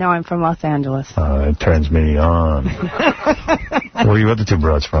Brooklyn? No, I'm from Los Angeles. It turns me on. Where are you other two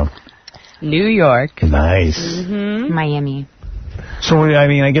broads from? New York. Nice. Mm-hmm. Miami. So, I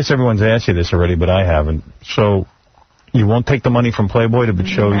mean, I guess everyone's asked you this already, but I haven't. So, you won't take the money from Playboy to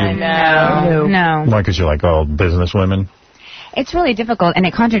show you? No. Why, because you're like, business women? It's really difficult, and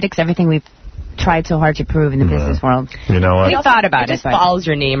it contradicts everything we've tried so hard to prove in the business world. You know what? We thought about it. It just follows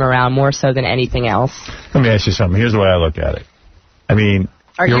your name around more so than anything else. Let me ask you something. Here's the way I look at it. I mean...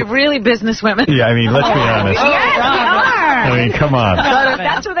 Are you really business women? Yeah, I mean, let's be honest. Yes, we are. I mean, come on.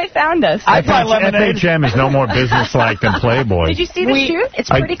 That's where they found us. FHM is no more business-like than Playboy. Did you see the shoot? It's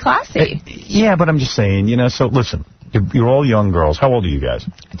pretty classy. Yeah, but I'm just saying, so listen, you're all young girls. How old are you guys?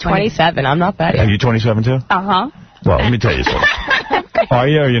 27. I'm not that young. Are you 27 too? Uh-huh. Well, let me tell you something. Are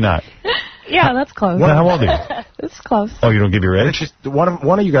you or you're not? Yeah, that's close. How old are you? It's close. Oh, you don't give your age?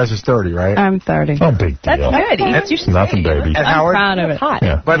 One of you guys is 30, right? I'm 30. Oh, big deal. That's good. Nothing, baby. And Howard? I'm proud of it.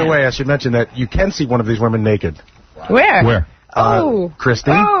 Yeah. By the way, I should mention that you can see one of these women naked. Where? Where? Christy.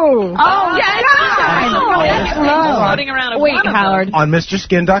 Oh, yeah, Wait, Howard. On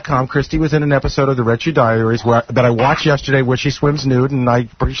MrSkin.com, Christy was in an episode of the Red Shoe Diaries that I watched yesterday where she swims nude, and I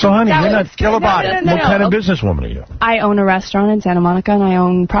appreciate. So, honey, you're not kill about it. What kind of businesswoman are you? I own a restaurant in Santa Monica, and I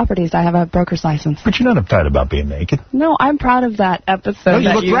own properties. I have a broker's license. But you're not uptight about being naked. No, I'm proud of that episode. No, you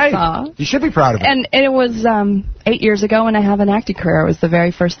look great. Saw. You should be proud of it. And it was 8 years ago, and I have an acting career. It was the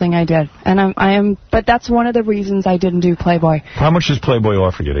very first thing I did, and I am. But that's one of the reasons I didn't do Playboy. How much does Playboy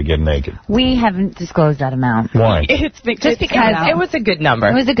offer you to get naked? We haven't disclosed that amount. Why? Just because it was a good number.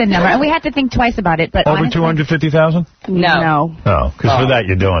 It was a good number, and we had to think twice about it. But over 250,000? No. Oh, because for that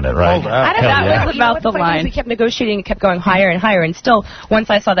you're doing it, right? I don't know. That was about the line. We kept negotiating and kept going higher and higher, and still, once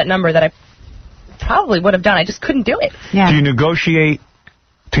I saw that number that I probably would have done, I just couldn't do it. Yeah. Do you negotiate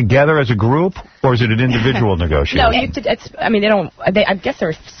together as a group, or is it an individual negotiation? No, they don't. I guess there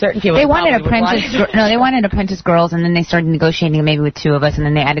are certain people. They wanted apprentice. No, they wanted apprentice girls, and then they started negotiating maybe with 2 of us, and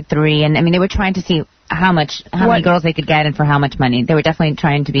then they added 3, and I mean they were trying to see how many girls they could get and for how much money. They were definitely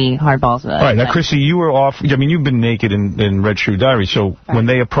trying to be hardballs with us. All right, now Chrissy, you were off. I mean, you've been naked in Red Shoe Diary. So when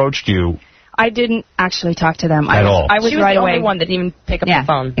they approached you, I didn't actually talk to them at all. I was she right was the away. only One that didn't even pick up the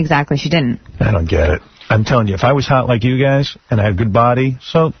phone. Exactly, she didn't. I don't get it. I'm telling you, if I was hot like you guys and I had a good body,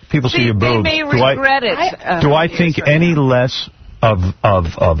 so people see your boobs. They may regret it. Do I think any less of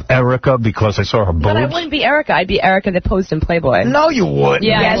Erica because I saw her boobs? But I wouldn't be Erica. I'd be Erica that posed in Playboy. No, you wouldn't.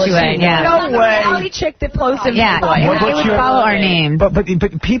 Yeah, yes, you would. Yeah. No way. The naughty chick that posed in Playboy. They would follow our name. But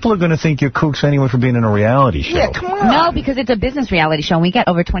people are going to think you're kooks anyway for being in a reality show. Yeah, come on. No, because it's a business reality show, and we get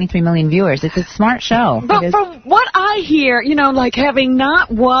over 23 million viewers. It's a smart show. But from what I hear, like having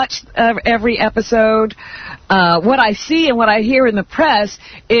not watched every episode, what I see and what I hear in the press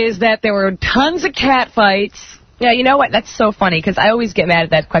is that there were tons of cat fights. Yeah, you know what? That's so funny, because I always get mad at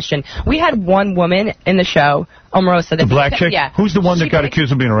that question. We had one woman in the show, Omarosa. The black chick? Yeah. Who's the one that got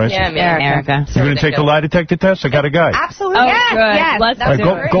accused of being a racist? Yeah, Erica. You going to take the lie detector test? I got a guy. Absolutely. Oh, yes. Let's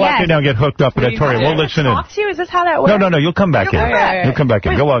do it. Go out there now and get hooked up with that Torian. We'll listen in. Talk to you? Is this how that works? No. You'll come back in. You'll come back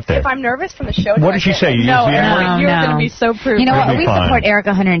in. Go out there. If I'm nervous from the show... What did she say? You No, use you're going to be so proof. You know what? We support Erica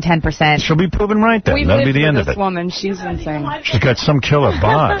 110%. She'll be proven right then. That'll be the end of it. This woman, she's insane. She's got some killer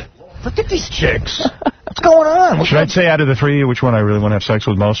bod. Look at these chicks. What's going on? Should I say out of the 3 of you which one I really want to have sex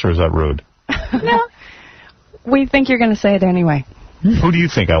with most, or is that rude? No. We think you're going to say it anyway. Who do you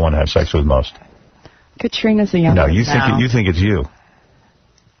think I want to have sex with most? Katrina's the youngest. No, you think it's you.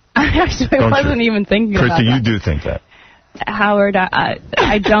 I actually wasn't even thinking about that. Christy, you do think that. Howard,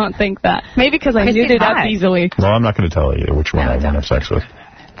 I don't think that. Maybe because I muted it up easily. Well, I'm not going to tell you which one I want to have sex with.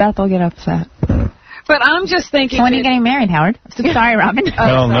 Beth will get upset. But I'm just thinking... So when are you getting married, Howard? Sorry, Robin.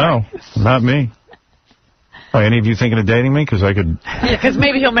 Hell no. Not me. Are any of you thinking of dating me? Because I could... Yeah, because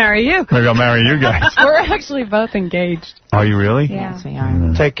maybe he'll marry you. Maybe I'll marry you guys. We're actually both engaged. Are you really? Yes, we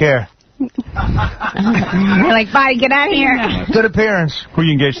are. Take care. We're like, bye, get out of here. Good appearance. Who are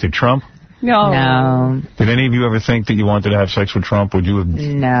you engaged to, Trump? No. Did any of you ever think that you wanted to have sex with Trump? Would you have...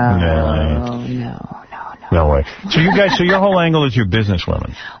 No way. So you guys, your whole angle is you're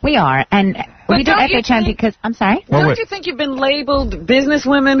businesswomen. We are, and we do FHM because... I'm sorry? Don't you think you've been labeled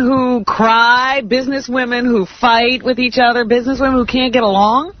businesswomen who cry, businesswomen who fight with each other, businesswomen who can't get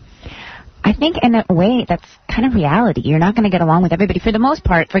along? I think in a way that's kind of reality. You're not going to get along with everybody. For the most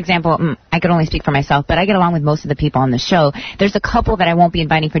part, for example, I could only speak for myself, but I get along with most of the people on the show. There's a couple that I won't be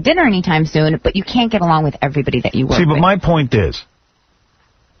inviting for dinner anytime soon, but you can't get along with everybody that you work with. See, but my point is,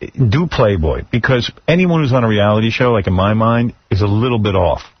 do Playboy, because anyone who's on a reality show, like in my mind, is a little bit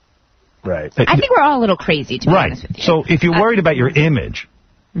off. Right. I think we're all a little crazy, to be honest with you. So if you're worried about your image,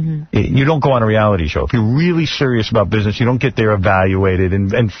 you don't go on a reality show. If you're really serious about business, you don't get there evaluated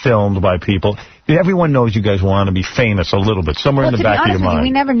and filmed by people. Everyone knows you guys want to be famous a little bit, somewhere in the back of your mind. We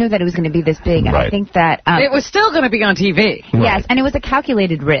never knew that it was going to be this big, and I think that... it was still going to be on TV. Yes, and it was a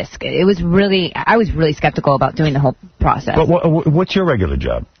calculated risk. I was really skeptical about doing the whole process. But what's your regular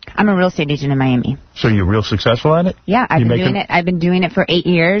job? I'm a real estate agent in Miami. So you're real successful at it? Yeah, I've been doing it for 8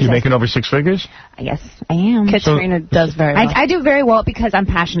 years. You're making over 6 figures? Yes, I am. Katrina does very well. I do very well because I'm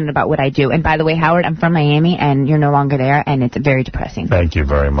passionate about what I do. And by the way, Howard, I'm from Miami, and you're no longer there, and it's very depressing. Thank you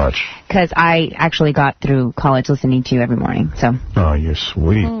very much. Because I actually got through college listening to you every morning. So. Oh, you're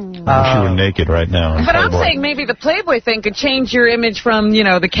sweet. I wish you were naked right now. But I'm saying maybe the Playboy thing could change your image from,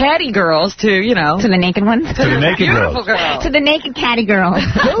 the catty girls to, To the naked ones? To the naked beautiful girls. To the naked catty girls.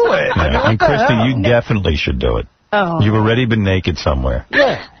 Do it. And Christy, you definitely should do it. Oh. You've already been naked somewhere.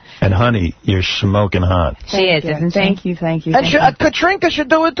 Yeah. And, honey, you're smoking hot. She is, isn't she? Thank you. And Katrinka should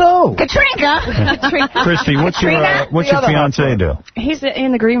do it, too. Katrinka? Christy, what's your fiancé do? He's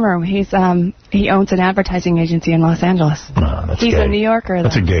in the green room. He owns an advertising agency in Los Angeles. He's a New Yorker, though.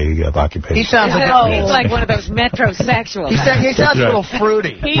 That's a gay occupation. He sounds he's like one of those metrosexuals. He sounds a little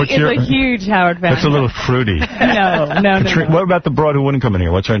fruity. He is a huge Howard fan. That's a little fruity. No. What about the broad who wouldn't come in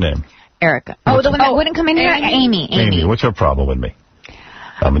here? What's her name? Erica. Oh, the one that wouldn't come in here? Amy. What's her problem with me?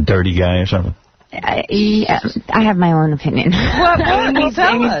 I'm a dirty guy or something? I have my own opinion.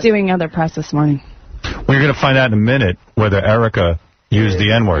 Amy's doing other press this morning. We're going to find out in a minute whether Erica used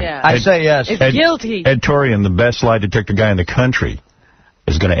the N-word. Yeah. I say yes. It's guilty. Ed Torian, the best lie detector guy in the country,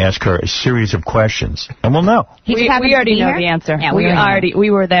 is going to ask her a series of questions, and we'll know. We already know the answer. Yeah,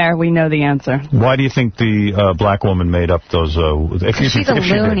 we were there. We know the answer. Why do you think the black woman made up those? She's a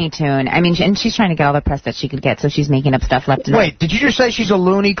Looney Tune. I mean, and she's trying to get all the press that she could get, so she's making up stuff left and right. Wait, did you just say she's a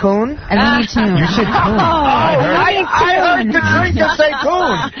Looney Coon? A Looney Tune. You said coon. I heard Katrinka say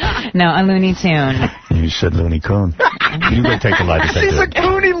coon. No, a Looney Tune. You said Looney Coon. You go take a lie detector. She's a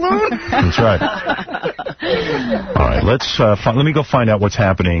Cooney Loon. That's right. All right, let me go find out what's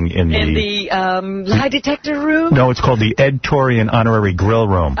happening in the lie detector room. No, it's called the Ed Torian Honorary Grill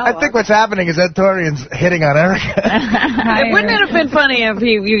Room. I think what's happening is Ed Torian's hitting on Erica. Wouldn't it have been funny if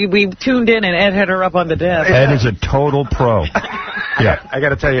we tuned in and Ed had her up on the desk? Ed is a total pro. Yeah, I got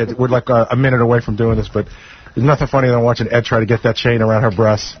to tell you, we're like a minute away from doing this, but there's nothing funnier than watching Ed try to get that chain around her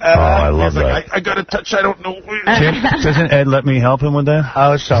breasts. I love that. Like, I got to touch, I don't know. Doesn't Ed let me help him with that?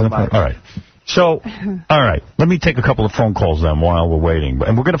 Oh, so much. All right. So, all right, let me take a couple of phone calls then while we're waiting.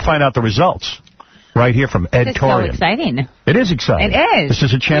 And we're going to find out the results right here from Ed Torian. It's so exciting. It is exciting. It is. This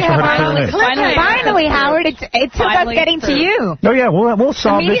is a chance for her to fill in. Finally, Howard, it took us getting to you. Oh, yeah, we'll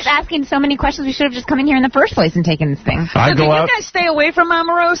solve this. He's asking so many questions. We should have just come in here in the first place and taken this thing. So do you guys stay away from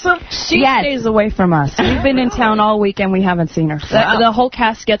Omarosa? She stays away from us. We've been in town all week and we haven't seen her. The whole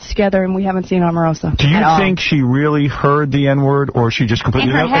cast gets together and we haven't seen Omarosa. Do you think she really heard the N-word, or she just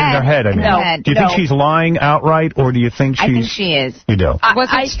completely... In her head. I mean. No. Do you think she's lying outright, or do you think she's... I think she is. You do? Was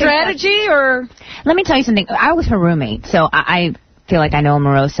it strategy, or... Let me tell you something. I was her roommate, so I feel like I know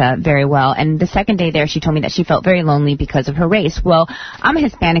Omarosa very well. And the second day there, she told me that she felt very lonely because of her race. Well, I'm a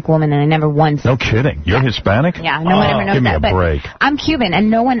Hispanic woman, and I never once... No kidding. You're Hispanic? Yeah, no one ever knows that. Give me a break. I'm Cuban, and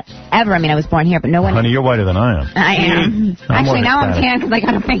no one ever... I mean, I was born here, but no one... Honey, you're whiter than I am. I am. Actually, now I'm tan because I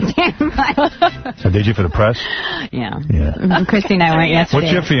got a fake tan. So did you for the press? Yeah. Christy and I went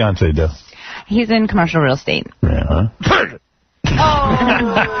yesterday. What's your fiancé do? He's in commercial real estate. Yeah,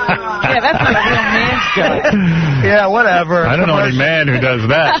 yeah, that's not a real man's job. Yeah, whatever. I don't know any man who does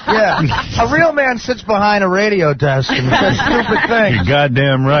that. Yeah, a real man sits behind a radio desk and says stupid things. You're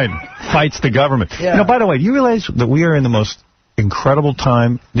goddamn right. Fights the government. Yeah. No, by the way, do you realize that we are in the most incredible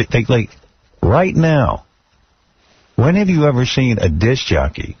time? Like, right now, when have you ever seen a disc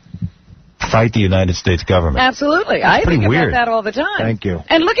jockey fight the United States government? Absolutely. That's I think weird. about that all the time. Thank you.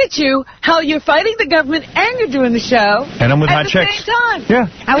 And look at you, how you're fighting the government and you're doing the show. And I'm with at my chicks. At the same time.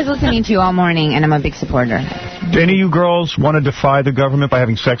 Yeah. I was listening to you all morning, and I'm a big supporter. Do any of you girls want to defy the government by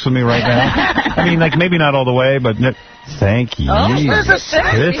having sex with me right now? I mean, like, maybe not all the way, but... Thank you. Oh, there's a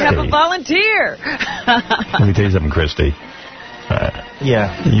sex. We have a volunteer. Let me tell you something, Christy.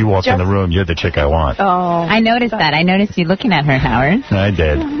 Yeah. You walk in the room, you're the chick I want. Oh. I noticed that. I noticed you looking at her, Howard. I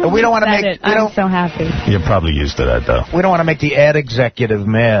did. We don't want to make... I'm so happy. You're probably used to that, though. We don't want to make the ad executive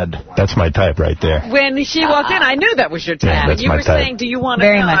mad. That's my type right there. When she walked in, I knew that was your type. Yeah, that's you my were type. saying, do you want to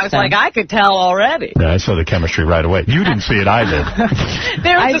Very know? much I was so. like, I could tell already. Yeah, I saw the chemistry right away. You didn't see it, I did.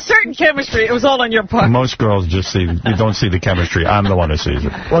 There was a certain chemistry. It was all on your part. Most girls just see, you don't see the chemistry. I'm the one who sees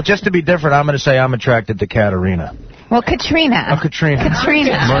it. Well, just to be different, I'm going to say I'm attracted to Katerina. Well, Katrina. Oh, Katrina.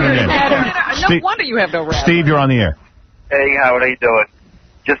 No wonder you have no rap. Steve, you're on the air. Hey, Howard, how you doing?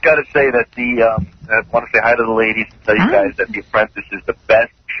 Just got to say that I want to say hi to the ladies and tell you guys that The Apprentice is the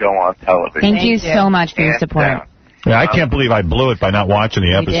best show on television. Thank you so much for your support. Yeah, I can't believe I blew it by not watching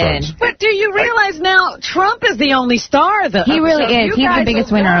the episodes. But do you realize now Trump is the only star? He really is. He's the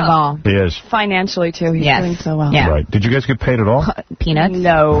biggest winner of all. He is. Financially, too. He's doing so well. Yeah. Right. Did you guys get paid at all? Peanuts?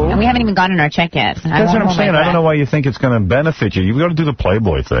 No. And we haven't even gotten our check yet. That's what I'm saying. I don't know why you think it's going to benefit you. You've got to do the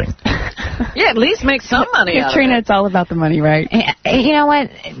Playboy thing. Yeah, at least make some money out of Katrina, it. it's all about the money, right? You know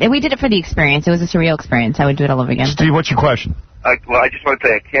what? We did it for the experience. It was a surreal experience. I would do it all over again. Steve, what's your question? Well, I just want to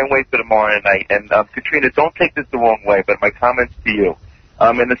say I can't wait for tomorrow night. And, Katrina, don't take this the wrong way, but my comments to you.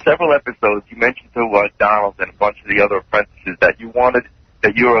 In the several episodes, you mentioned to Donald and a bunch of the other apprentices that you were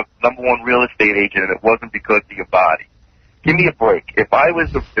a #1 real estate agent, and it wasn't because of your body. Give me a break. If I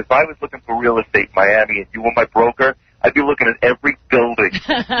was looking for real estate in Miami and you were my broker, I'd be looking at every building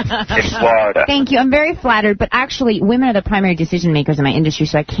in Florida. Thank you. I'm very flattered, but actually, women are the primary decision makers in my industry,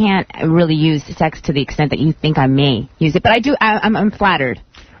 so I can't really use sex to the extent that you think I may use it. But I do. I'm flattered.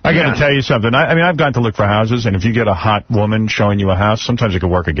 I got to tell you something. I mean, I've gone to look for houses, and if you get a hot woman showing you a house, sometimes it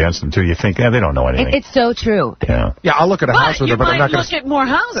can work against them, too. You think, they don't know anything. It's so true. Yeah. Yeah, I'll look at a house with her, but I'm not going to... look at more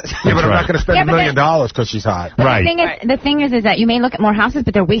houses. Yeah, but I'm not going to spend $1 million because she's hot. Right. The thing is that you may look at more houses,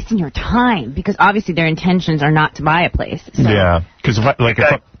 but they're wasting your time, because obviously their intentions are not to buy a place. So. Yeah, because if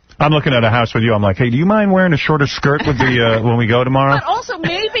I'm looking at a house with you, I'm like, hey, do you mind wearing a shorter skirt with the when we go tomorrow? But also,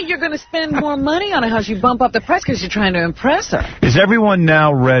 maybe you're going to spend more money on a house. You bump up the price because you're trying to impress her. Is everyone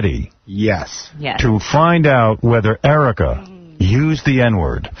now ready? Yes. To find out whether Erica used the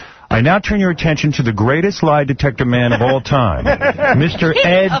N-word? I now turn your attention to the greatest lie detector man of all time, Mr.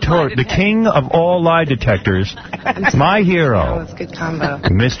 Ed Torian, the king of all lie detectors, my hero. That's a good combo.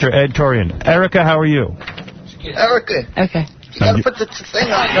 Mr. Ed Torian. Erica, how are you? Erica. Okay. You gotta put the thing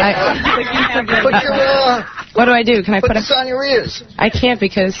on. Put your, what do I do? Can I put this on your ears? I can't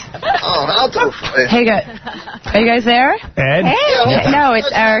because... Oh, I'll do it for you. Hey, are you guys there? Ed? Hey. No, it's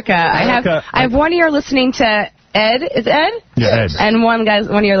Erica. I have one ear listening to Ed. Is it Ed? Yeah, Ed. And one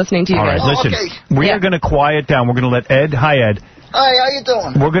ear listening to you guys. All right, listen. We are going to quiet down. We're going to let Ed... Hi, Ed. Hi, how you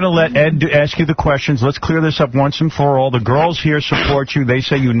doing? We're going to let Ed ask you the questions. Let's clear this up once and for all. The girls here support you. They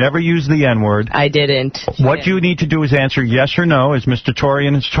say you never use the N-word. I didn't. What you need to do is answer yes or no, as Mr.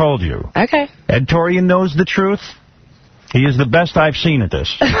 Torian has told you. Okay. Ed Torian knows the truth. He is the best I've seen at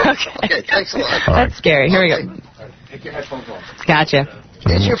this. Okay, thanks a lot. That's scary. Here we go. Take your headphones off. Gotcha.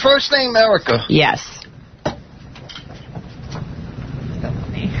 Is your first name Erica? Yes.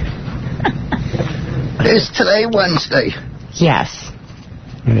 Is today Wednesday? Yes.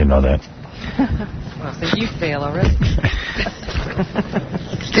 I didn't know that. Well, so you fail already.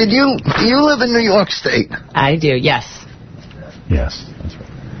 Do you live in New York State? I do, yes. Yes, that's right.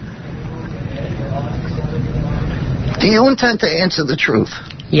 Do you intend to answer the truth?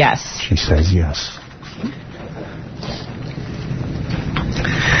 Yes. She says yes.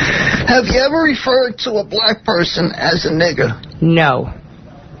 Have you ever referred to a black person as a nigger? No.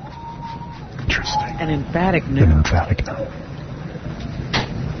 Interesting. An emphatic no. An emphatic no.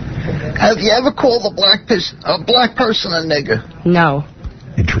 Have you ever called a black person a nigger? No.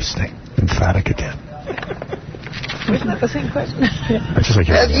 Interesting. Emphatic again. Isn't that the same question?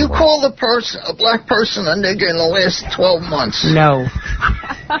 Have you called a black person a nigger in the last 12 months? No.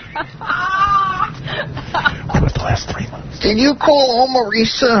 What about the last 3 months? Did you call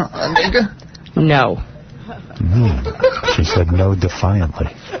Omarisa a nigger? No. She said no defiantly.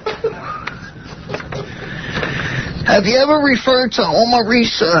 Have you ever referred to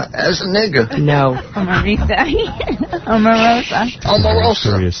Omarisa as a nigger? No. Omarisa. Omarosa.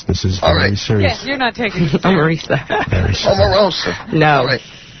 Omarosa. This is very serious. Yes, you're not taking it. Omarisa. Very serious. Omarosa. No. All right.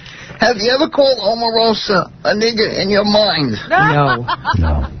 Have you ever called Omarosa a nigger in your mind? No.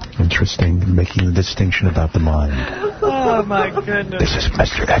 No. Interesting. Making the distinction about the mind. Oh, my goodness. This is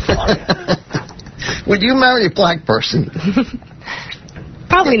Mr. Eckler. Would you marry a black person?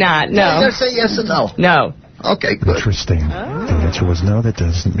 Probably not. No. You gotta say yes or no. No. Okay, good. Interesting. The answer was no. That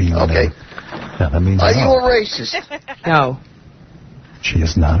doesn't mean okay. No, that means Are no. you a racist? No. She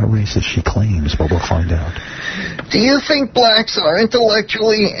is not a racist, she claims, but we'll find out. Do you think blacks are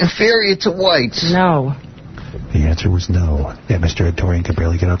intellectually inferior to whites? No. The answer was no. Yeah, Mr. Ed Torian could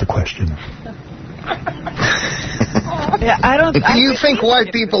barely get out the question. Yeah, I don't. Do you think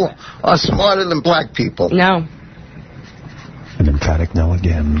white people are smarter than black people? No. An emphatic no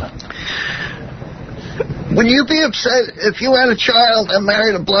again. Would you be upset if you had a child and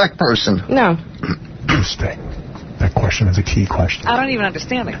married a black person? No. Interesting. That question is a key question. I don't even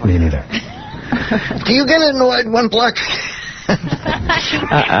understand it. Me neither. Do you get annoyed when black...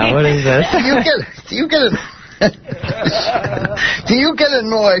 What is this? Do you get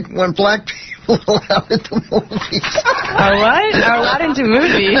annoyed when black people are allowed into movies? Are what? Are allowed into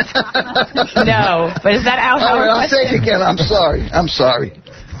movies? No. But is that how I'll say it again. I'm sorry. I'm sorry.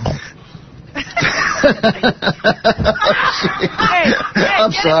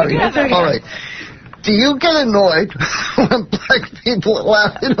 All right. Do you get annoyed when black people are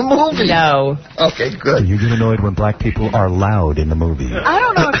loud in the movie? No. Okay, good. Do you get annoyed when black people are loud in the movie? I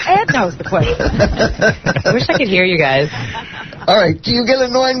don't know if Ed knows the question. I wish I could hear you guys. All right. Do you get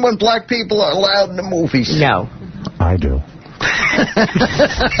annoyed when black people are loud in the movies? No. I do.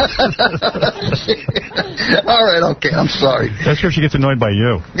 All right, okay, I'm sorry. That's sure she gets annoyed by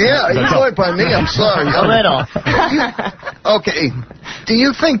you. Yeah, you're annoyed by me, I'm sorry. A little. Okay, do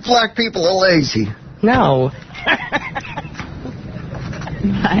you think black people are lazy? No.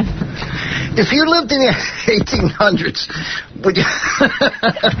 If you lived in the 1800s, would you...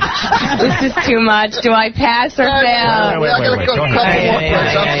 This is too much. Do I pass or fail? Wait. Go ahead.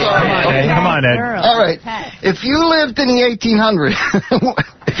 Come on, Ed. All right. If you lived in the 1800s,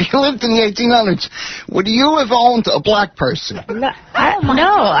 would you have owned a black person? No,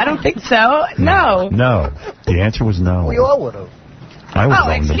 I don't think so. No. No. The answer was no. We all would have. I would have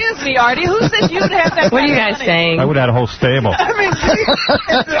owned them. Excuse me, Artie. Who said you'd have that? What are you guys saying? I would have had a whole stable. I mean,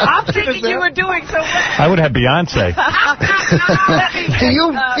 I'm thinking you were doing so well. I would have Beyonce. Do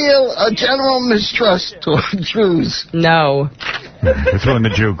you feel a general mistrust toward Jews? No. We're throwing the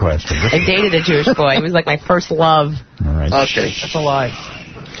Jew question. I dated a Jewish boy. He was like my first love. All right. Okay. That's a lie.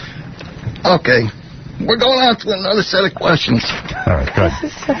 Okay. We're going on to another set of questions. All right, good.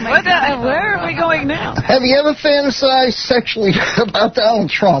 Where are we going now? Have you ever fantasized sexually about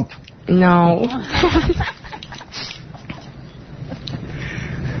Donald Trump? No.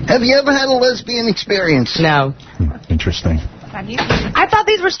 Have you ever had a lesbian experience? No. Interesting. I thought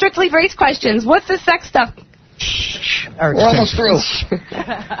these were strictly race questions. What's the sex stuff? We're almost through.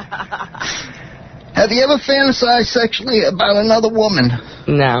 Have you ever fantasized sexually about another woman?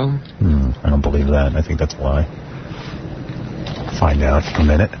 No. I don't believe that. I think that's a lie. Find out in a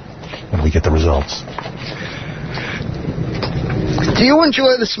minute when we get the results. Do you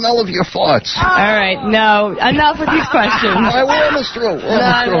enjoy the smell of your farts? All right, no. Enough with these questions. All right, we're almost through.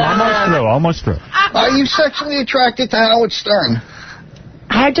 Almost through. Are you sexually attracted to Howard Stern?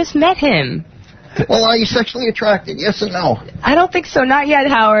 I just met him. Well, are you sexually attracted, yes or no? I don't think so. Not yet,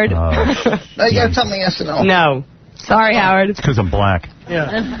 Howard. Now you gotta tell me yes or no. No. Sorry, Howard. It's because I'm black. Yeah.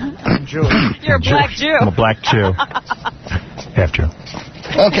 I'm Jewish. You're a black Jew. I'm a black Jew. Half Jew.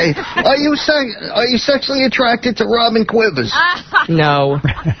 Okay. Are you sexually attracted to Robin Quivers? No.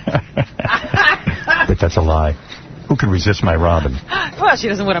 But that's a lie. Who can resist my Robin? Well, she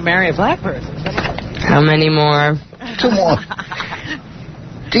doesn't want to marry a black person. How many more? 2 more.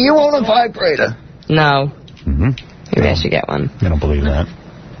 Do you own a vibrator? No. Mm-hmm. Maybe I should get one. I don't believe that.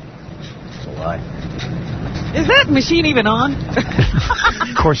 That's a lie. Is that machine even on?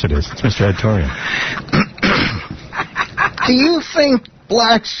 Of course it is. It's Mr. Ed Torian. Do you think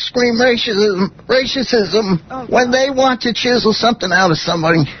blacks scream racism when they want to chisel something out of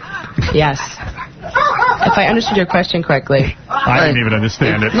somebody? Yes. If I understood your question correctly. I didn't even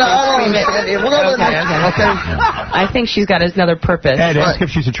understand it. No, I don't understand it. Okay. I think she's got another purpose. Ed, ask if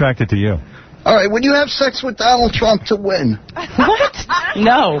she's attracted to you. All right, would you have sex with Donald Trump to win? What?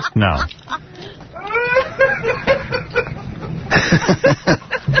 No. No.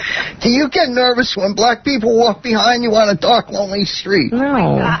 Do you get nervous when black people walk behind you on a dark, lonely street? No.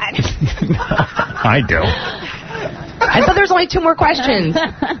 Oh, my God. I do. I thought there was only 2 more questions.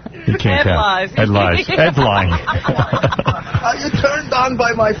 You can't Ed tell. lies. Ed lies. Ed's lying. Are you turned on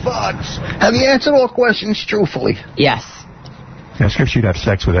by my farts? Have you answered all questions truthfully? Yes. Ask her if she'd have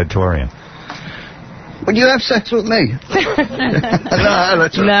sex with Ed Torian. Would you have sex with me? No,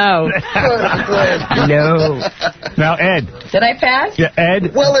 that's right. No. No. Now, Ed. Did I pass? Yeah,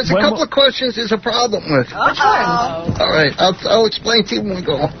 Ed. Well, there's a couple of questions there's a problem with. Which one? All right, I'll explain to you when we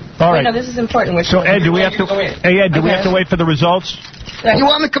go. All right. Wait, no, this is important. So, Ed, do we have to? Hey, Ed, do we have to wait for the results? You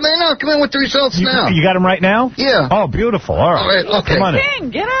want me to come in? I'll come in with the results now. You got them right now? Yeah. Oh, beautiful. All right. All right, okay. Come on in. King,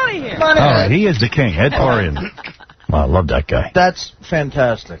 get out of here. Come on in. All right, he is the king, Ed Torian. Wow, I love that guy. That's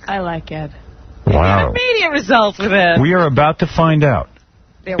fantastic. I like Ed. Wow. Media results with it. We are about to find out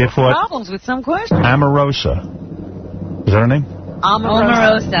There were if what problems with some questions. Amorosa, is that her name?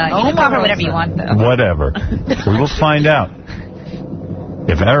 Omarosa. You can call her whatever you want, though. Whatever. We will find out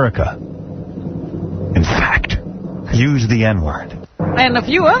if Erica, in fact, used the N-word. And a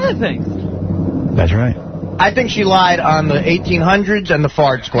few other things. That's right. I think she lied on the 1800s and the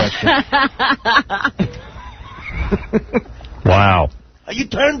farts question. Wow. Are you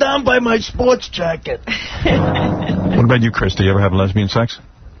turned on by my sports jacket? What about you, Chris? Do you ever have lesbian sex?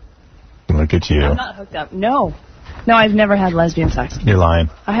 Look at you. I'm not hooked up. No. No, I've never had lesbian sex. You're lying.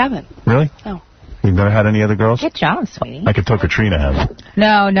 I haven't. Really? No. You've never had any other girls? Good job, sweetie. I could tell Katrina has.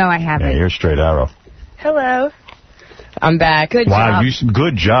 No, I haven't. Yeah, you're a straight arrow. Hello. I'm back. Good job.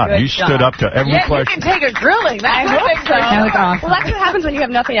 Good job. Good you job. stood up to every question. You can take a grilling. I hope so. That was awesome. Well, that's what happens when you have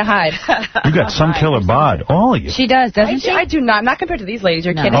nothing to hide. You got some killer bod. All of you. She does, doesn't she? I do not. Not compared to these ladies.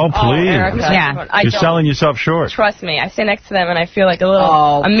 You're kidding. Oh, please. Erica. Yeah. You're selling yourself short. Trust me. I sit next to them and I feel like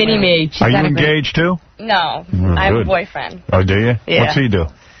a mini-me. Are you engaged, too? No. Oh, I have a good. boyfriend. Oh, do you? Yeah. What's he do?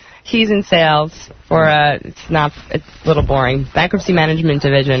 He's in sales for it's a little boring. Bankruptcy management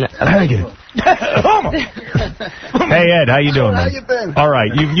division. Hey, Ed, how you doing, man? How you been? All right,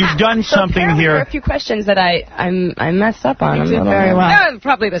 you've done something here. There are a few questions that I messed up on. Very well.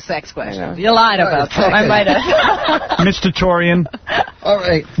 Probably the sex question. You lied about that. I might have. Mr. Torian. All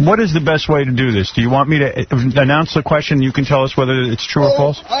right. What is the best way to do this? Do you want me to announce the question? You can tell us whether it's true or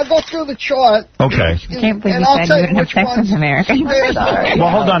false? I'll go through the chart. Okay. I can't believe you said you wouldn't have sex with America. Well,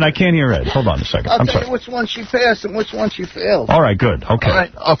 hold on. I can't hear Ed. Hold on a second. I'll I'm tell sorry. you which one she passed and which one she failed. All right, good. Okay. All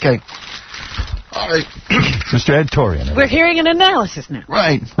right. Okay. All right. Mr. Ed Torian. We're hearing an analysis now.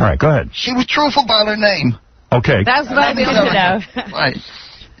 Right. All right, go ahead. She was truthful about her name. Okay. That's what I need to know. Right.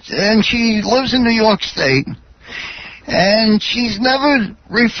 And she lives in New York State. And she's never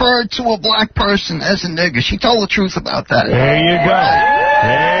referred to a black person as a nigger. She told the truth about that. There you go.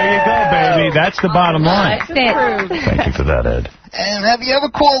 There you go, baby. That's the bottom line. Thank you for that, Ed. And have you ever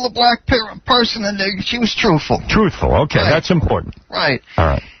called a black person a nigger? She was truthful. Truthful. Okay, Right. that's important. Right. All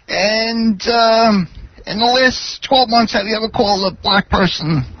right. And in the last 12 months, have you ever called a black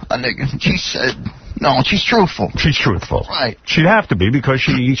person a nigger? She said, no, she's truthful. She's truthful. Right. She'd have to be because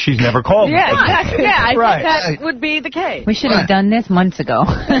she's never called me. Yeah, exactly. Yeah, I Right. think that would be the case. We should have done this months ago.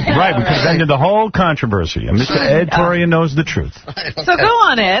 Right, we could have ended the whole controversy. And Mr. Ed Torian knows the truth. So go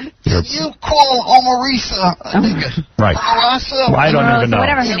on, Ed. You call Omarisa a nigger. Right. Omarisa? Well, I don't even know.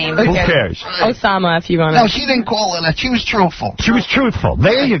 Whatever her name Who is. cares? Osama, if you want No, to. she didn't call her that. She was truthful. She was truthful.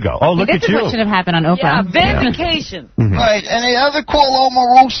 There you go. Oh, look This at is you. what should have happened on Oprah. Yeah, vindication. Mhm. Right. And you ever call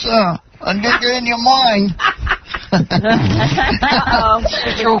Omarosa a nigger in your mind?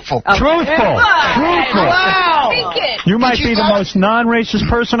 Truthful. Truthful. Truthful. Wow. You might be the most non-racist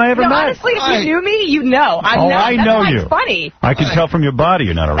person I ever No, met. honestly, if you knew me, you know. I know you. That's funny. I can tell from your body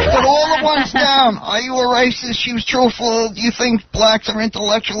you're not a Put racist. all the ones down. Are you a racist? She was truthful. Do you think blacks are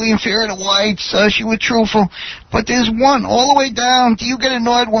intellectually inferior to whites? She was truthful. But there's one all the way down. Do you get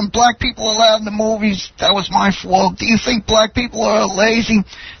annoyed when black people are allowed in the movies? That was my fault. Do you think black people are lazy?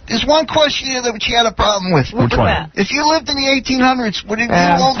 There's one question here that she had a problem with. Which one? If you lived in the 1800s, would you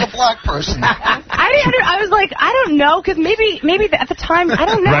own a black person? I was like, I don't know, because maybe at the time, I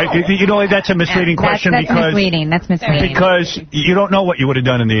don't know. Right? You know, that's a misleading question That's because misleading. That's misleading. because you don't know what you would have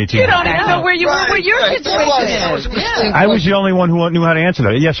done in the 1800s. You don't even know where you were, where your situation is. Yeah. I was the only one who knew how to answer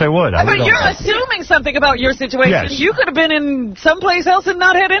that. Yes, I would. But you're assuming something about your situation. Yes. You could have been in someplace else and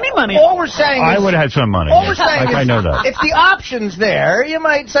not had any money. All we're saying I is, would have had some money. all we're saying I is, know that. if the option's there, you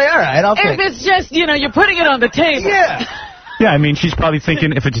might say, all right, I'll take If it's just, you're putting it on the table. Yeah. Yeah, I mean, she's probably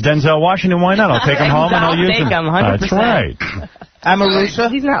thinking, if it's Denzel Washington, why not? I'll take him home and I'll use him. 100%. That's right. Amarusa?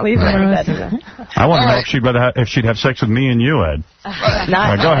 He's not leaving. I want to know if she'd have sex with me and you, Ed. All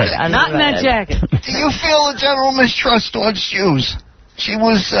right, go ahead. Not in that jacket. Do you feel a general mistrust towards Jews? She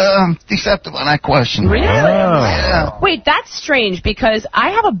was deceptive on that question. Really? Yeah. Wait, that's strange because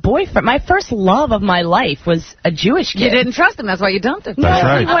I have a boyfriend. My first love of my life was a Jewish kid. You didn't trust him. That's why you dumped him. That's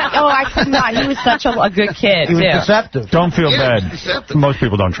right. I could not. He was such a good kid, He was too. deceptive. Don't feel bad. Most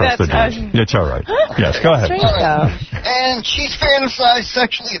people don't trust the Jews. It's all right. Yes, go ahead. Strange, though. And she's fantasized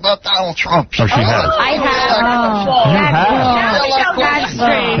sexually about Donald Trump. Oh, she has. I have. That's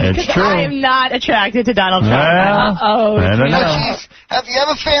strange. It's Because true. I am not attracted to Donald Trump. Well, I don't know. Have you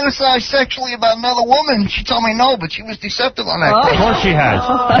ever fantasized sexually about another woman? She told me no, but she was deceptive on that. Of course she has.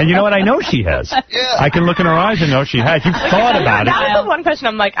 And you know what? I know she has. Yeah. I can look in her eyes and know she has. You've thought about it. That was the one question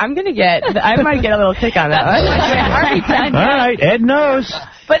I'm like, I might get a little kick on that one. All right, Ed knows.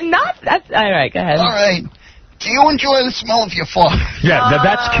 But not, that's, all right, go ahead. All right. Do you enjoy the smell of your fart? Yeah,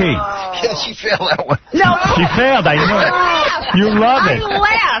 that's key. Yeah, she failed that one. No. She failed. I knew it. You love it. I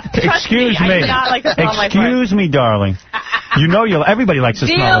laughed. Trust Excuse me. I me. do not like the smell of my fart. Excuse me, darling. You know everybody likes the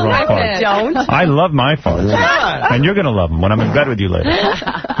smell of their own fart. Don't. I love my farts. And you're going to love them when I'm in bed with you later.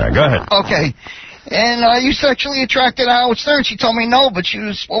 All right, go ahead. Okay. And are you sexually attracted to Howard Stern? She told me no, but she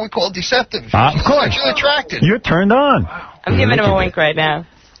was what we call deceptive. Of course. Sexually attracted. You're turned on. I'm giving him a wink right now.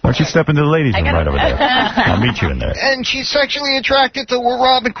 Why don't you step into the ladies' room right over there? I'll meet you in there. And she's sexually attracted to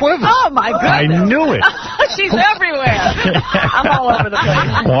Robin Quivers. Oh, my goodness. I knew it. She's everywhere. I'm all over the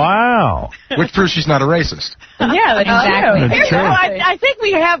place. Wow. Which proves she's not a racist. Yeah, exactly. That's true. I think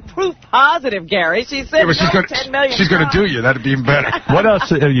we have proof positive, Gary. She said Yeah, but 10 million she's going to do you. That'd be even better. What else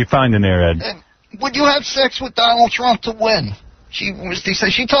are you finding there, Ed? Would you have sex with Donald Trump to win? She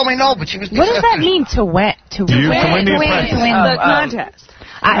told me no, but she was deceptive. What does that mean, to win? To win the impression. the contest.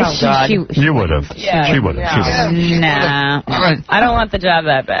 You would have. Yeah. She would have. Nah. I don't want the job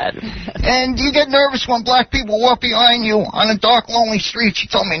that bad. And do you get nervous when black people walk behind you on a dark, lonely street? She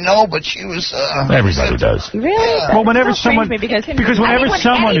told me no, but she was... Everybody does. Really? Well, whenever someone... Because whenever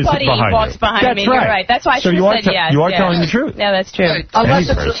someone is behind walks behind me, right. you're right. That's why I should have said yes. You are telling the truth. Yeah, that's true. Right.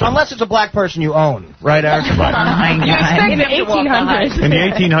 Unless it's a black person you own, right, Eric? Right. In the 1800s. In the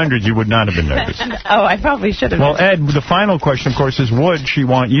 1800s, you would not have been nervous. Oh, I probably should have. Well, Ed, the final question, of course, is would she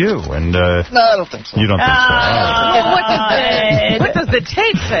want you? And no, I don't think so. You don't think so? What does the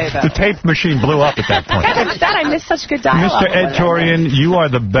tape say, though? The tape machine blew up at that point. I missed such good dialogue. Mr. Ed Torian, you are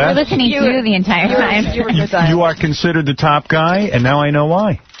the best. We're listening to you the entire time. You are considered the top guy, and now I know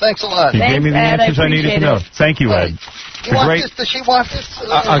why. Thanks a lot. You gave me the answers I needed to know. Thank you, Ed. You want this? Does she want this?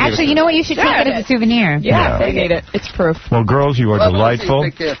 Actually, you know what? You should take it as a souvenir. Yeah, they need it. It's proof. Well, girls, you are delightful.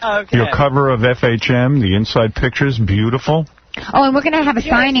 Okay. Your cover of FHM, the inside pictures, beautiful. Oh, and we're going to have a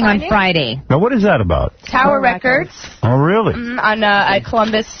signing on Friday. Now, what is that about? Tower Records. Oh, really? On at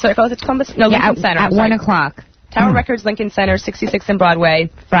Columbus Circle. Is it Columbus? No, Lincoln Center. At 1 o'clock. Tower Records, Lincoln Center, 66 and Broadway.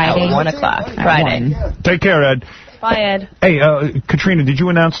 Friday. At 1 o'clock. Friday. Take care, Ed. Bye, Ed. Hey, Katrina, did you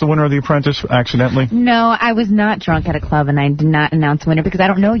announce the winner of The Apprentice accidentally? No, I was not drunk at a club, and I did not announce the winner because I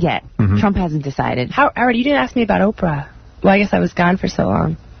don't know yet. Trump hasn't decided. Artie, you didn't ask me about Oprah. Well, I guess I was gone for so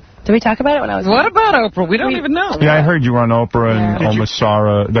long. Did we talk about it when I was What about Oprah? We don't even know. Yeah, I heard you were on Oprah and almost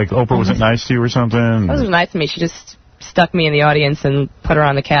Sarah. Like, Oprah wasn't nice to you or something? It wasn't nice to me. She just stuck me in the audience and put her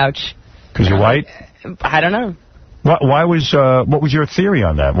on the couch. Because you're white? I don't know. What was your theory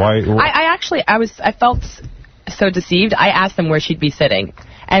on that? Why? I felt so deceived. I asked them where she'd be sitting.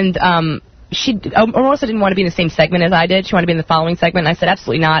 And Omarosa didn't want to be in the same segment as I did. She wanted to be in the following segment. And I said,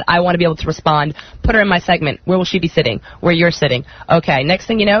 absolutely not. I want to be able to respond. Put her in my segment. Where will she be sitting? Where you're sitting. Okay, next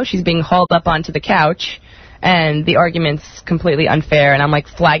thing you know, she's being hauled up onto the couch. And the argument's completely unfair, and I'm like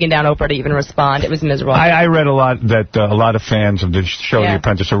flagging down Oprah to even respond. It was miserable. I read a lot that a lot of fans of the show The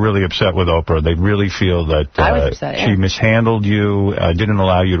Apprentice are really upset with Oprah. They really feel that she mishandled you, didn't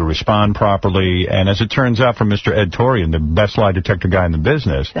allow you to respond properly, and as it turns out, from Mr. Ed Torian, the best lie detector guy in the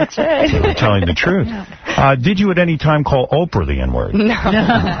business, that's right. They were telling the truth. Did you at any time call Oprah the N-word?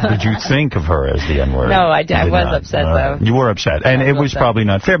 No. Did you think of her as the N-word? No, I was upset, though. You were upset, and it was probably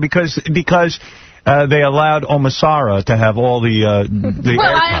not fair because they allowed Omasara to have all the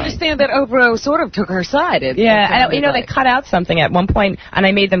well, I understand that Oprah sort of took her side. They cut out something at one point, and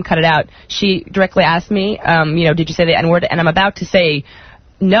I made them cut it out. She directly asked me, did you say the N-word? And I'm about to say,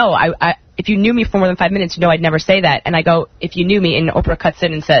 no, if you knew me for more than 5 minutes, you know I'd never say that. And I go, if you knew me, and Oprah cuts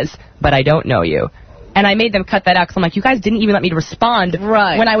in and says, but I don't know you. And I made them cut that out because I'm like, you guys didn't even let me respond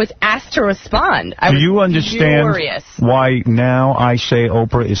when I was asked to respond. Do you understand why now I say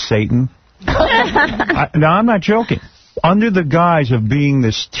Oprah is Satan? Now, I'm not joking. Under the guise of being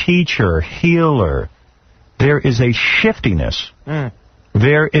this teacher, healer, there is a shiftiness.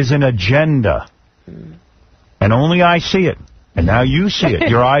 There is an agenda. And only I see it. And now you see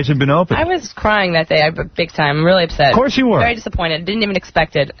it. Your eyes have been opened. I was crying that day, big time. I'm really upset. Of course you were. Very disappointed. Didn't even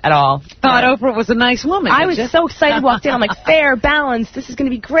expect it at all. Thought Oprah was a nice woman. I was so excited. Walked in. I'm like, fair, balanced. This is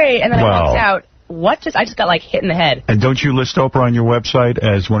going to be great. And then I walked out. I just got like hit in the head. And don't you list Oprah on your website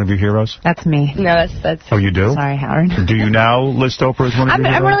as one of your heroes? That's me. No, that's. Oh, you do? Sorry, Howard. Do you now list Oprah as one of your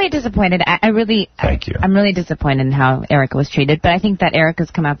heroes? I'm really disappointed. Thank you. I'm really disappointed in how Erica was treated, but I think that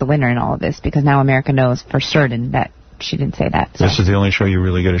Erica's come out the winner in all of this because now America knows for certain that she didn't say that. So. This is the only show you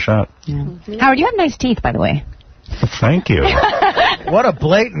really get a shot. Yeah. Howard, you have nice teeth, by the way. Thank you. What a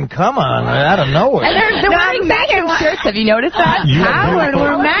blatant come on out of nowhere. And they're wearing matching shirts. Have you noticed that? Howard,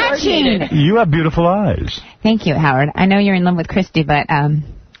 we're matching. You have beautiful eyes. Thank you, Howard. I know you're in love with Christy, but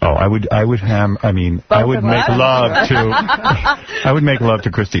Oh, I would make love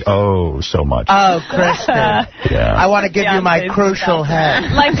to Christy so much. Oh, Christy. Yeah. I want to give you my crucial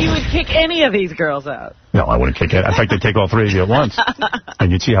head. Like you would kick any of these girls out. No, I wouldn't kick it. In fact, I'd take all three of you at once.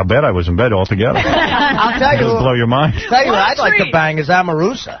 And you'd see how bad I was in bed altogether. I'll tell you. It would blow your mind. Tell you what I'd like to bang is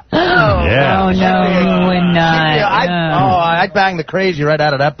Amarusa. Oh, yeah. Oh, no, you would not. I'd bang the crazy right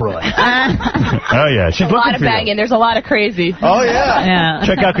out of that broad. Oh, yeah. She's a lot of banging. There's a lot of crazy. Oh, yeah.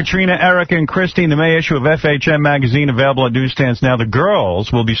 Check out Katrina, Erica, and Christy in the May issue of FHM magazine, available at newsstands now. The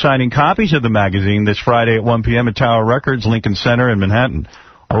girls will be signing copies of the magazine this Friday at 1 p.m. at Tower Records, Lincoln Center in Manhattan.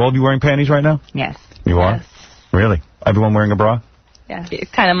 Are all of you wearing panties right now? Yes. You are? Really? Everyone wearing a bra? Yeah.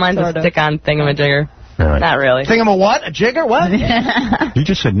 It's kind of mine's a stick-on thingamajigger. Right. Not really. Thingam a what? A jigger? What? You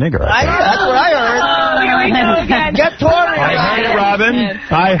just said nigger. That's what I heard. Oh, here we go again. Get Torian. I heard it, Robin.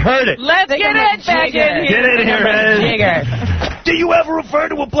 I hered it. Let's get Ed back in here. Get in here, Ed. Jigger. Do you ever refer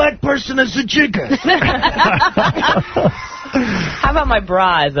to a black person as a jigger? How How about my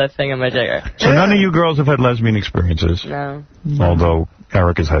bra as a thingamajigger? So none of you girls have had lesbian experiences? No. Although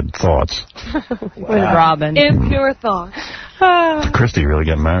Eric has had thoughts. With Robin. Impure thoughts. Christy, really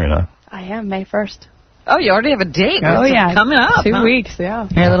getting married, huh? I am, May 1st. Oh, you already have a date. Oh, yeah. Coming up. 2 weeks, yeah.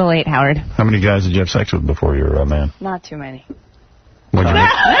 You're a little late, Howard. How many guys did you have sex with before you were a man? Not too many. When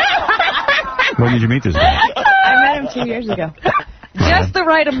did you meet this guy? I met him 2 years ago. Just the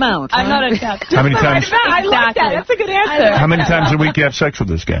right amount. I'm not a tap. How many times? I like that. That's a good answer. How many times a week do you have sex with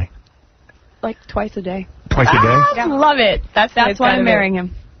this guy? Like twice a day. Twice a day? Yeah. Love it. That's why I'm marrying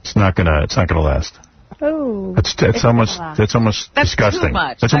him. It's not gonna last. Oh. It's almost disgusting. Too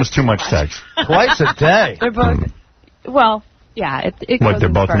much. That's almost too much sex. Twice a day. They're both. Well, yeah. It What? goes They're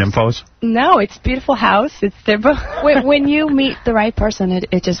in both first. nymphos? No, it's a beautiful house. They're both. when you meet the right person,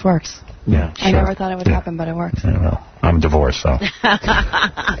 it just works. Yeah. I never thought it would happen, but it works. Yeah, well, I'm divorced, so.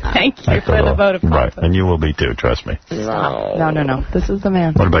 Thank you for the vote of confidence. Right, and you will be too. Trust me. No. This is the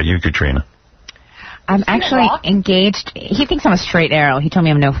man. What about you, Katrina? I'm actually engaged. He thinks I'm a straight arrow. He told me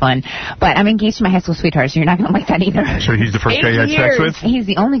I'm no fun. But I'm engaged to my high school sweetheart, so you're not going to like that either. So he's the first guy you had sex with? He's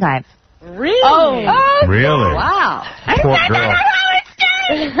the only guy. Really? Oh. Really? Wow. Poor girl.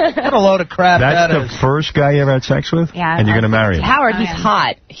 What a load of crap That's that the first guy you ever had sex with? Yeah. And you're going to marry him? Howard, he's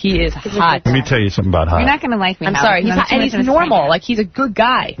hot. He is hot. Let me tell you something about You're hot. not going to like me. I'm Howard, sorry. He's because hot, and he's normal. Like, he's a good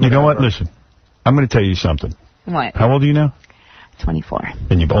guy. You know what? Listen, I'm going to tell you something. What? How old are you now? 24.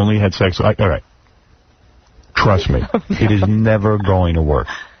 And you've only had sex. All right. Trust me. It is never going to work.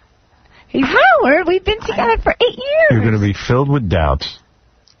 Howard, we've been together for 8 years. You're going to be filled with doubts.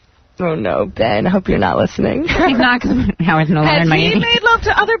 Oh, no, Ben. I hope you're not listening. He's not, because Howard's no longer in my Has he made love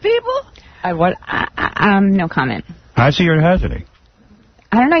to other people? No comment. Has he or hasn't he?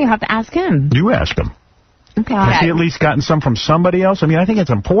 I don't know. You have to ask him. You ask him. Okay. Has he at least gotten some from somebody else? I mean, I think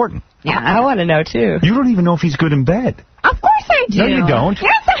it's important. Yeah, I want to know, too. You don't even know if he's good in bed. Of course I do. No, you don't.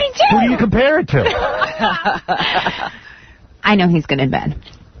 Yes, I do. Who do you compare it to? I know he's good in bed.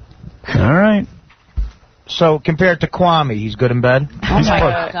 All right. So, compared to Kwame, he's good in bed? Oh,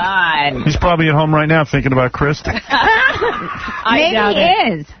 my God. He's probably at home right now thinking about Chris. Maybe he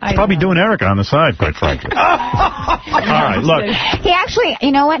is. He's probably doing Erica on the side, quite frankly. All right, look. He actually,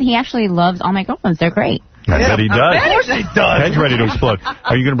 you know what? He actually loves all my girlfriends. They're great. I bet he does. Of course he does. Head's ready to explode.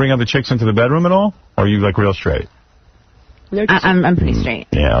 Are you going to bring other chicks into the bedroom at all? Or are you, like, real straight? I'm pretty straight.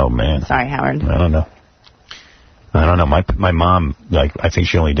 Yeah, oh, man. Sorry, Howard. I don't know. My mom, like, I think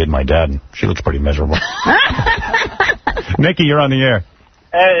she only did my dad, and she looks pretty miserable. Nikki, you're on the air.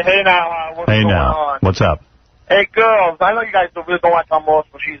 Hey now, what's going on? What's up? Hey girls, I know you guys really don't like I'm lost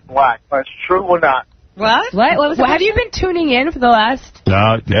when she's black, but it's true or not? What? What have you been tuning in for the last?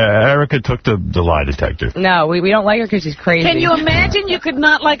 No, Erica took the lie detector. No, we don't like her because she's crazy. Can you imagine you could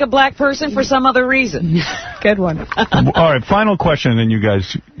not like a black person for some other reason? Good one. All right, final question, and then you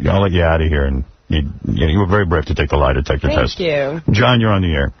guys, I'll let you out of here. And you were very brave to take the lie detector test. Thank you. John, you're on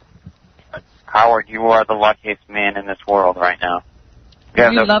the air. Howard, you are the luckiest man in this world right now. You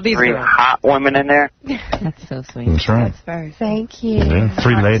have those 3 hot women in there. That's so sweet. That's right. That's very. Thank you. Yeah,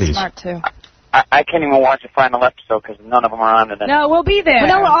 3 ladies. Smart, too. I can't even watch the final episode because none of them are on today. No, we'll be there.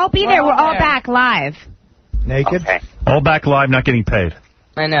 No, we'll all be there. We're all back live. Naked? Okay. All back live, not getting paid.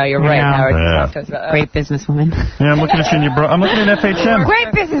 I know, you're right, Howard. Yeah. Great businesswoman. Yeah, I'm looking at you in your bra. I'm looking at FHM. Great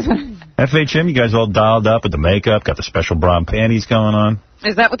businesswoman. FHM, you guys all dialed up with the makeup, got the special bra and panties going on.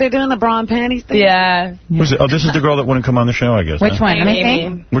 Is that what they're doing, the bra and panties thing? Yeah. Who's it? Oh, this is the girl that wouldn't come on the show, I guess. Which one? Let me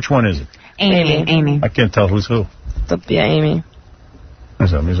Amy. think. Which one is it? Amy. I can't tell who's who. Yeah, Amy.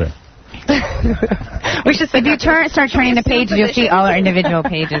 Who's that? Who's that? We should. If you start turning the pages, you'll see all our individual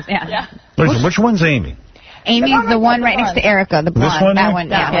pages. Yeah. Listen, which one's Amy? Amy's the one right next to Erica, the blonde. This one? That one.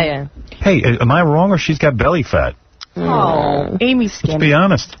 Yeah. Hey, am I wrong or she's got belly fat? Oh, Amy's skinny. Let's be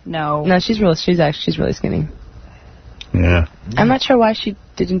honest. No, she's really skinny. Yeah. I'm not sure why she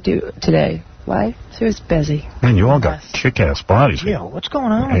didn't do it today. Why? She was busy. Man, you all got kick-ass bodies. Yeah, what's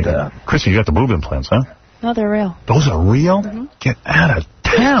going on with that? Chrissy, you got the boob implants, huh? No, they're real. Those are real? Get out of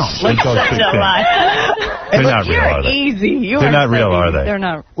town. Like such a lie. They're not real, are they? Easy. They're not real, are they? They're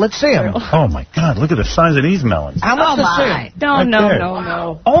not. Let's see them. Oh, my God. Look at the size of these melons. How much to see?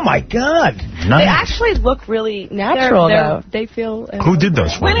 No. Oh, my God. Nice. They actually look really natural, though. They feel. Who did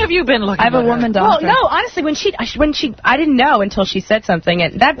those for When you? have you been looking I have a woman doctor. Well, no, honestly, when she, I didn't know until she said something,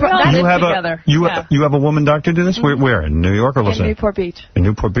 and that brought You us have together. you have a woman doctor do this? Where? In New York or Los In Angeles? Newport Beach. In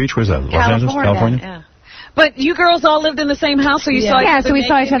Newport Beach? Where's that? Los Angeles? California? Yeah. But you girls all lived in the same house, so you saw each other. Yeah, so we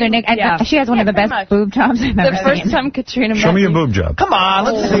saw each other naked. She has one of the best boob jobs I've ever seen. The first time Katrina met Show me your boob job. Come on,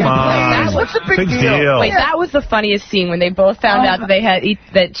 let's see. What's the big deal? Wait, that was the funniest scene when they both found out that they had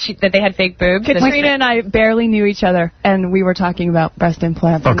that they had fake boobs. Katrina and I barely knew each other, and we were talking about breast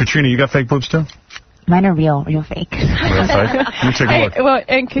implants. Oh, Katrina, you got fake boobs too? Mine are real fake. Real fake? Let me take a look. Well,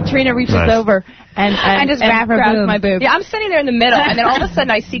 and Katrina reaches over and just grabs my boob. Yeah, I'm sitting there in the middle, and then all of a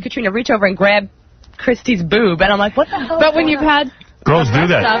sudden I see Katrina reach over and grab Christy's boob, and I'm like, what the hell? But when you've had... Girls do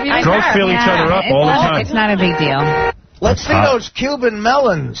that. Girls feel each other up all the time. It's not a big deal. Let's see those Cuban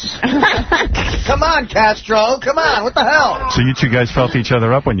melons. Come on, Castro. Come on. What the hell? So you two guys felt each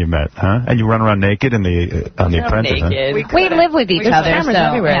other up when you met, huh? And you run around naked on The Apprentice, huh? We live with each other, cameras so...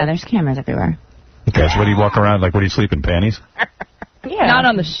 everywhere. Yeah, there's cameras everywhere. Okay, so what do you walk around, like, what do you sleep in, panties? Yeah. Not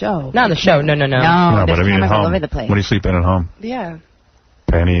on the show. Not on the show, no. No, but I mean at home. all over the place. What do you sleep in at home? Yeah.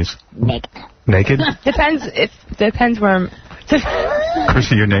 Panties? Naked. Naked? Depends where I'm...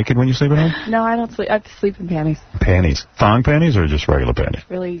 Christy, you're naked when you sleep at home? No, I don't sleep. I sleep in panties. Panties. Thong panties or just regular panties?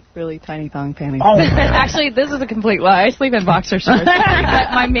 Really, really tiny thong panties. Oh, actually, this is a complete lie. I sleep in boxer shorts.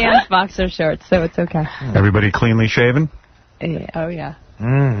 My man's boxer shorts, so it's okay. Everybody cleanly shaven? Yeah, oh, yeah.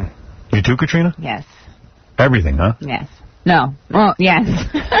 You too, Katrina? Yes. Everything, huh? Yes. No. Well, yes. You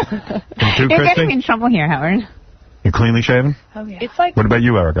too, You're Christy? getting me in trouble here, Howard. You cleanly shaven? Oh, yeah. It's like... What about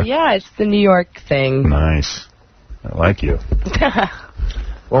you, Erica? Yeah, it's the New York thing. Nice. I like you.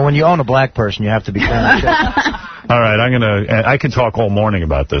 Well, when you own a black person, you have to be kind of All right, I can talk all morning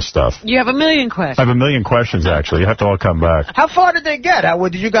about this stuff. You have a million questions. I have a million questions, actually. You have to all come back. How far did they get?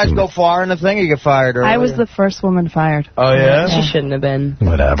 Did you guys go far in the thing or you get fired earlier? I was the first woman fired. Oh, yeah? She shouldn't have been.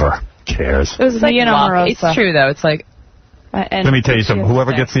 Whatever. Cares. It was me and Omarosa. It's true, though. It's like... Let me tell you something.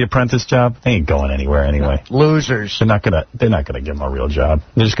 Whoever gets the Apprentice job, they ain't going anywhere anyway. Losers. They're not gonna give them a real job.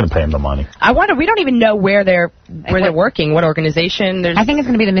 They're just gonna pay them the money. I wonder. We don't even know where they're working. What organization? I think it's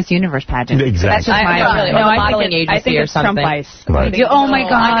gonna be the Miss Universe pageant. Exactly. That's just my opinion. No, modeling agency I think or it's something. Trump Ice. Right. Oh my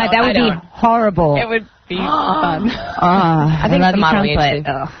God, that would be horrible. It would be fun. I think it's the modeling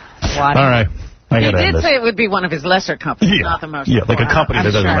agency. All right. He did say it would be one of his lesser companies, not the most important. Like a company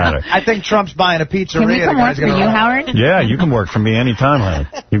that doesn't matter. I think Trump's buying a pizzeria. Can we come work for you, Howard? Yeah, you can work for me anytime, honey.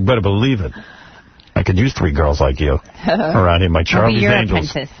 You better believe it. I could use 3 girls like you around here. My Charlie's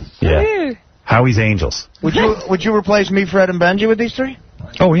Angels. Apprentice. Yeah. Howie's Angels. Would you replace me, Fred, and Benji with these 3?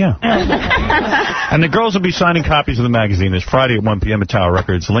 Oh, yeah. And the girls will be signing copies of the magazine. It's Friday at 1 p.m. at Tower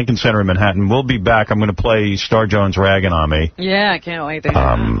Records, Lincoln Center in Manhattan. We'll be back. I'm going to play Star Jones Ragging on Me. Yeah, I can't wait to hear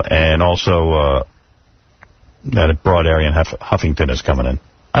that. And also... that broad area in Huffington is coming in.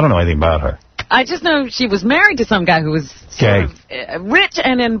 I don't know anything about her. I just know she was married to some guy who was gay, rich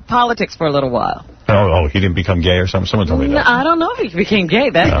and in politics for a little while. Oh, he didn't become gay or something? Someone told me that. I don't know if he became gay.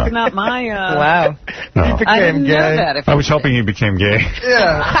 That's not my... Wow. No. He became I didn't gay. know that. I was hoping he became gay.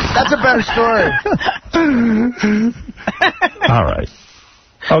 Yeah, that's a better story. All right.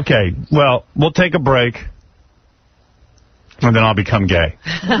 Okay, well, we'll take a break. And then I'll become gay.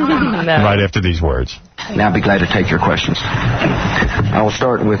 Right after these words. Now I'll be glad to take your questions. I will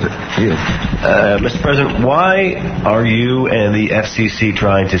start with you. Mr. President, why are you and the FCC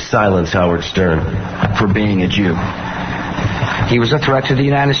trying to silence Howard Stern? For being a Jew. He was a threat to the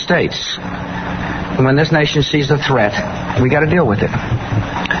United States. And when this nation sees a threat, we got to deal with it.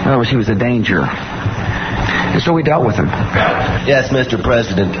 In other words, he was a danger. And so we dealt with him. Yes, Mr.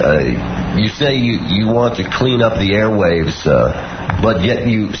 President, you say you want to clean up the airwaves, but yet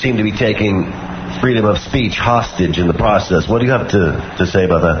you seem to be taking freedom of speech hostage in the process. What do you have to say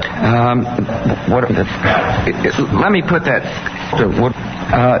about that? Let me put that.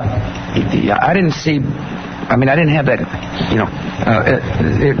 I didn't see. I mean, I didn't have that.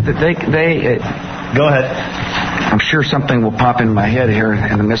 Go ahead. I'm sure something will pop in my head here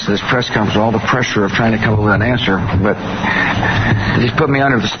in the midst of this press conference, all the pressure of trying to come up with an answer. But he's put me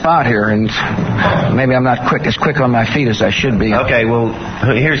under the spot here, and maybe I'm not as quick on my feet as I should be. Okay, well,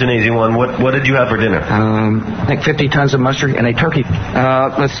 here's an easy one. What did you have for dinner? I think 50 tons of mustard and a turkey.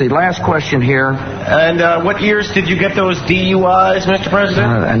 Let's see, last question here. And what years did you get those DUIs, Mr.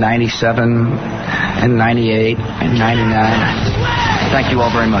 President? 97 and 98 and 99. Thank you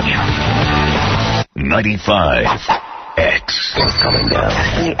all very much. 95 X coming down.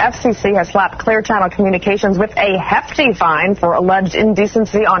 The FCC has slapped Clear Channel Communications with a hefty fine for alleged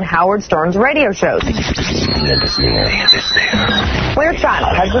indecency on Howard Stern's radio shows. Clear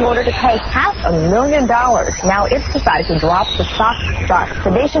Channel has been ordered to pay $500,000. Now it's decided to drop the stock.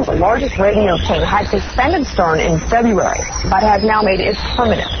 The nation's largest radio chain had suspended Stern in February, but has now made it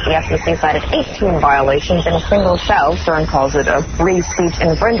permanent. The FCC cited 18 violations in a single show. Stern calls it a free speech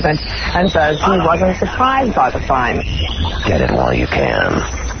infringement and says he wasn't surprised by the fine. Get it while you can.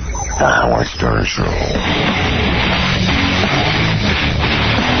 The Howard Stern Show.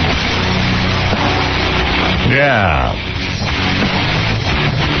 Yeah.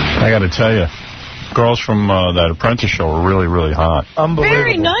 I got to tell you, girls from that Apprentice show were really, really hot. Unbelievable.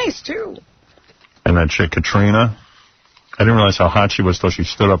 Very nice, too. And that chick, Katrina, I didn't realize how hot she was till she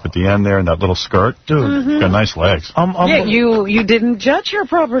stood up at the end there in that little skirt. Dude. Got nice legs. Yeah, you didn't judge her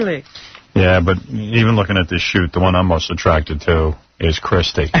properly. Yeah, but even looking at this shoot, the one I'm most attracted to is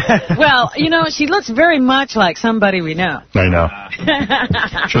Christy. Well, you know, she looks very much like somebody we know. I know.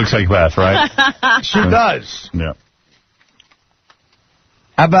 She looks like Beth, right? She does. Yeah.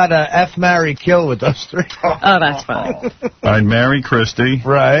 How about F, marry, kill with those three? Oh, that's fine. I'd marry Christy.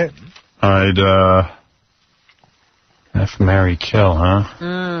 Right. I'd, F, marry, kill, huh?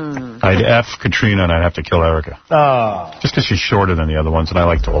 I'd F Katrina and I'd have to kill Erica. Oh. Just because she's shorter than the other ones and I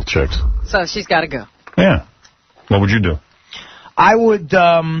like tall chicks. So she's got to go. Yeah. What would you do? I would,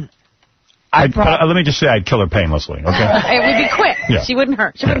 let me just say I'd kill her painlessly, okay? It would be quick. Yeah. She wouldn't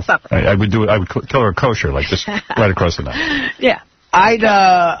hurt. She wouldn't suffer. I would do it. I would kill her kosher, like just right across the neck. Yeah.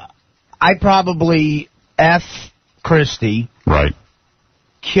 I'd probably F Christy. Right.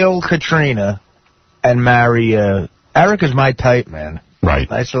 Kill Katrina and marry, Erica's my type, man. Right.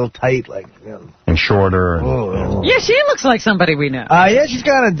 Nice little tight, like, you know. And shorter. And, Yeah, she looks like somebody we know. Yeah, she's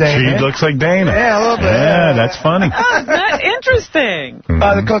kind of Dana. She looks like Dana. Yeah, a little bit. Yeah, that's funny. Oh, that's interesting.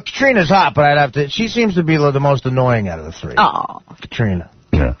 Katrina's hot, but I'd have to, she seems to be the most annoying out of the three. Oh. Katrina.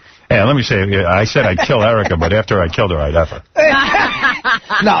 Yeah. Yeah, let me say, I said I'd kill Erica, but after I killed her, I'd F her.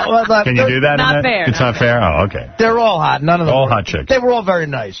 No. Can you do that? Not fair. It's not fair? Oh, okay. They're all hot. None of them. All hot chicks. They were all very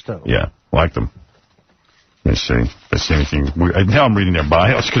nice, too. Yeah, like them. Let's see. Let's see anything. Now I'm reading their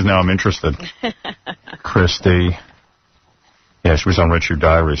bios because now I'm interested. Christy. Yeah, she was on Red Shoe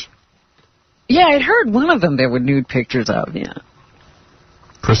Diaries. Yeah, I'd heard one of them there were nude pictures of, yeah.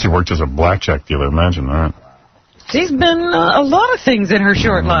 Christy worked as a blackjack dealer. Imagine that. She's been a lot of things in her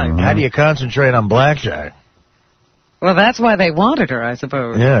short life. How do you concentrate on blackjack? Well, that's why they wanted her, I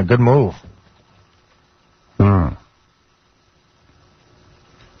suppose. Yeah, good move.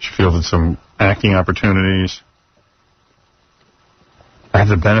 She fielded some acting opportunities. I have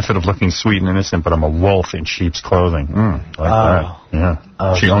the benefit of looking sweet and innocent, but I'm a wolf in sheep's clothing. Like that.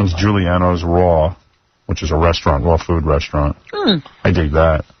 Yeah. She owns Giuliano's Raw, which is a restaurant, raw food restaurant. I dig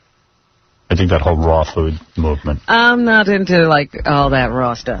that. I dig that whole raw food movement. I'm not into, like, all that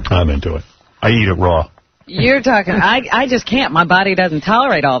raw stuff. I'm into it. I eat it raw. You're talking, I just can't. My body doesn't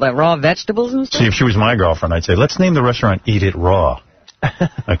tolerate all that raw vegetables and stuff. See, if she was my girlfriend, I'd say, let's name the restaurant Eat It Raw.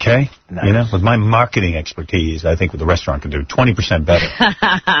 Okay? Nice. You know, with my marketing expertise, I think the restaurant could do 20% better.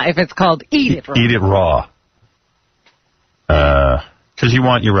 If it's called Eat It Raw. Eat It Raw. Because you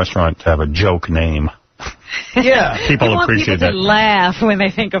want your restaurant to have a joke name. Yeah. People appreciate that. You want people to laugh when they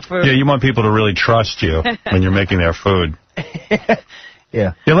think of food. Yeah, you want people to really trust you when you're making their food.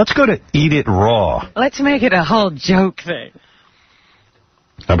 Yeah. Yeah, let's go to Eat It Raw. Let's make it a whole joke thing.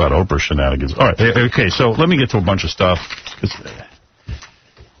 How about Oprah shenanigans? All right, okay, so let me get to a bunch of stuff.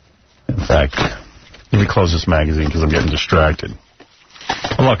 In fact, let me close this magazine because I'm getting distracted.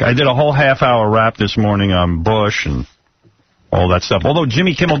 Look, I did a whole half-hour rap this morning on Bush and all that stuff. Although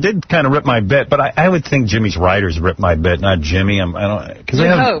Jimmy Kimmel did kind of rip my bit, but I would think Jimmy's writers ripped my bit, not Jimmy. I don't.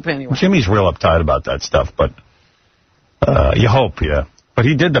 You hope, anyway. Jimmy's real uptight about that stuff, but you hope, yeah. But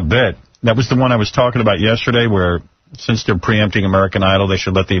he did the bit. That was the one I was talking about yesterday, where since they're preempting American Idol, they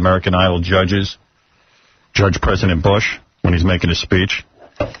should let the American Idol judges judge President Bush when he's making a speech.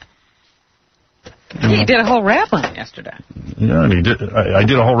 He did a whole rap on it yesterday. Yeah, and I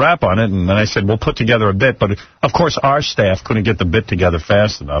did a whole rap on it, and then I said, we'll put together a bit. But, of course, our staff couldn't get the bit together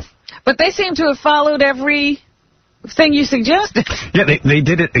fast enough. But they seem to have followed every thing you suggested. Yeah, they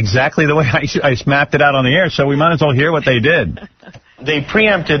did it exactly the way I mapped it out on the air, so we might as well hear what they did. They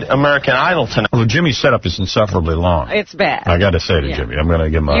preempted American Idol tonight. Well, Jimmy's setup is insufferably long. It's bad. I got to say to Jimmy, I'm going to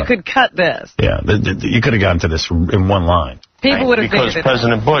give him a... You could cut this. Yeah, you could have gotten to this in one line. People would have because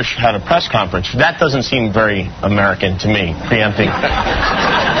President Bush had a press conference. That doesn't seem very American to me, preempting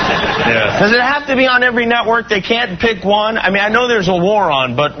Does it have to be on every network? They can't pick one? I mean, I know there's a war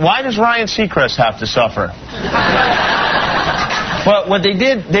on, but why does Ryan Seacrest have to suffer? Well, what they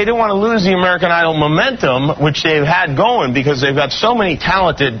did, they didn't want to lose the American Idol momentum, which they've had going because they've got so many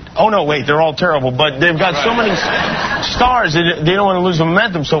talented, oh no, wait, they're all terrible, but they've got so many stars, they don't want to lose the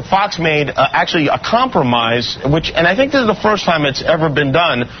momentum, so Fox made actually a compromise, and I think this is the first time it's ever been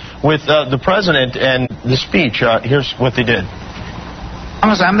done with the president and the speech. Here's what they did. As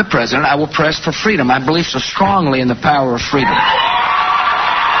long as I'm the president, I will press for freedom. I believe so strongly in the power of freedom.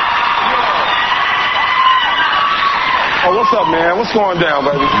 Oh, what's up, man? What's going down,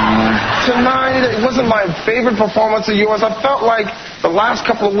 baby? Tonight, it wasn't my favorite performance of yours. I felt like the last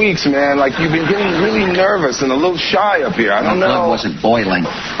couple of weeks, man, like you've been getting really nervous and a little shy up here. I don't know. My blood wasn't boiling.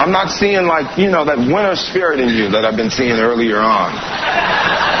 I'm not seeing, like, you know, that winter spirit in you that I've been seeing earlier on.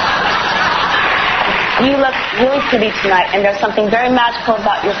 You look really pretty tonight, and there's something very magical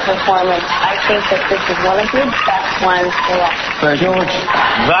about your performance. I think that this is one of your best ones yet. George,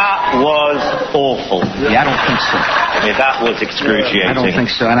 that was awful. Yeah, I don't think so. Yeah, that was excruciating. I don't think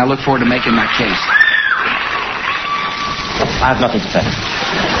so, and I look forward to making my case. I have nothing to say.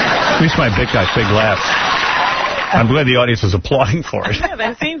 At least my big laugh. I'm glad the audience was applauding for it. Yeah,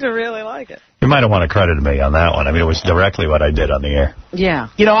 they seem to really like it. You might have wanted to credit me on that one. I mean, it was directly what I did on the air. Yeah.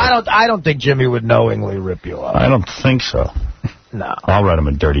 You know, I don't think Jimmy would knowingly rip you up. I don't think so. No. I'll write him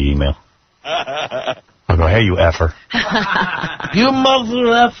a dirty email. I'll go, hey, you effer. You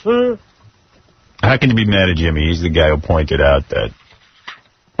mother effer. How can you be mad at Jimmy? He's the guy who pointed out that...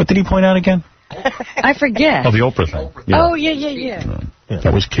 What did he point out again? I forget. Oh, the Oprah thing. Yeah. Oh, yeah.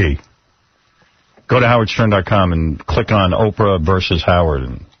 That was key. Go to howardstern.com and click on Oprah versus Howard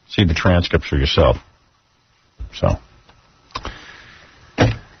and see the transcripts for yourself. So.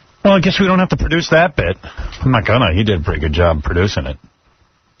 Well, I guess we don't have to produce that bit. I'm not gonna. He did a pretty good job producing it.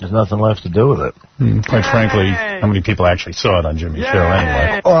 There's nothing left to do with it. Quite frankly, how many people actually saw it on Jimmy's show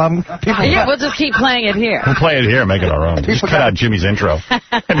anyway? Well, yeah, we'll just keep playing it here. We'll play it here, make it our own. Just cut out Jimmy's intro.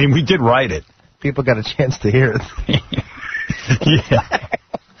 I mean, we did write it. People got a chance to hear it. Yeah.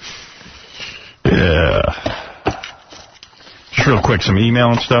 Yeah. Just real quick, some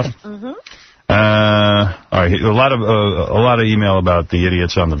email and stuff. Mm-hmm. All right, a lot of email about the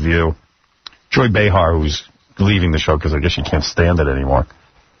idiots on The View. Joy Behar, who's leaving the show because I guess she can't stand it anymore.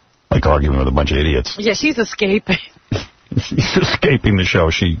 Like arguing with a bunch of idiots. Yeah, she's escaping. She's escaping the show.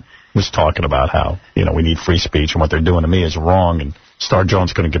 She was talking about how, you know, we need free speech and what they're doing to me is wrong, and Star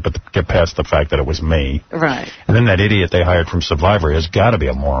Jones couldn't get past the fact that it was me. Right. And then that idiot they hired from Survivor has got to be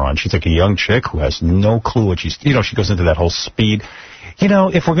a moron. She's like a young chick who has no clue what she's... You know, she goes into that whole speed... You know,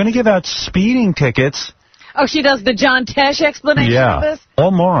 if we're going to give out speeding tickets... Oh, she does the John Tesh explanation of this?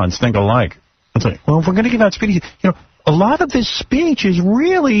 All morons think alike. It's like, well, if we're going to give out speeding... You know, a lot of this speech is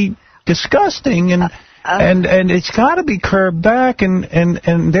really disgusting, and it's got to be curbed back, and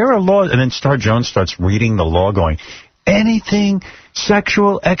there are laws... And then Star Jones starts reading the law going... Anything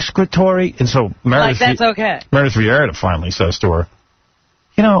sexual, excretory, and so Meredith... Like, that's okay. Meredith Vieira finally says to her,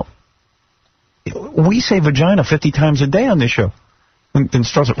 you know, we say vagina 50 times a day on this show. And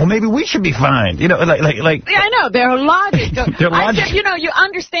Star's like, well, maybe we should be fined. You know, like. Yeah, I know. They're logical. They're logical. You know, you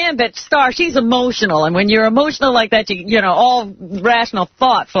understand that Star, she's emotional, and when you're emotional like that, you know, all rational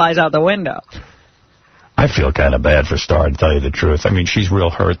thought flies out the window. I feel kind of bad for Star, to tell you the truth. I mean, she's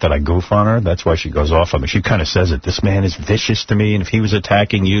real hurt that I goof on her. That's why she goes off on me. She kind of says it. This man is vicious to me, and if he was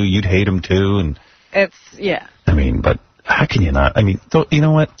attacking you, you'd hate him too. And it's, yeah. I mean, but how can you not? I mean, you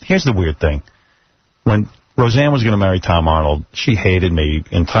know what? Here's the weird thing. When Roseanne was going to marry Tom Arnold, she hated me,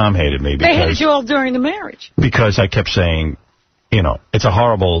 and Tom hated me. They hated you all during the marriage. Because I kept saying, you know, it's a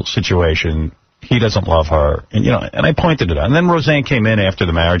horrible situation. He doesn't love her. And, you know, and I pointed it out. And then Roseanne came in after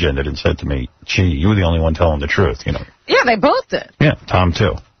the marriage ended and said to me, gee, you were the only one telling the truth, you know. Yeah, they both did. Yeah, Tom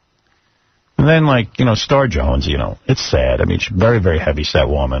too. And then, like, you know, Star Jones, you know, it's sad. I mean, she's a very, very heavy-set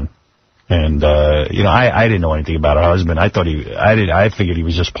woman. And, you know, I didn't know anything about her husband. I figured he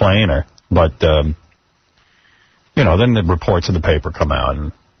was just playing her. But, you know, then the reports in the paper come out.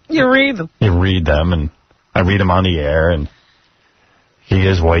 And you read them. You read them, and I read them on the air, and he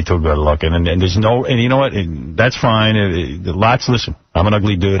is way too good looking, and there's no, and you know what, that's fine. Listen, I'm an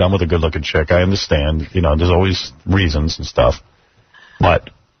ugly dude, I'm with a good looking chick, I understand, you know, there's always reasons and stuff, but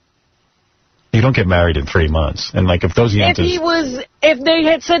you don't get married in 3 months, and like if those Yankees... If they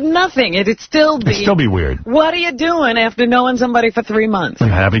had said nothing, it'd still be weird. What are you doing after knowing somebody for 3 months? And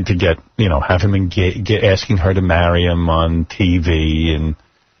having to get, you know, have him asking her to marry him on TV, and...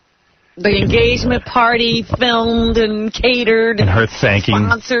 The engagement party filmed and catered. And her thanking.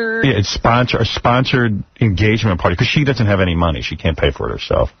 Sponsored. Yeah, it's a sponsored engagement party, because she doesn't have any money. She can't pay for it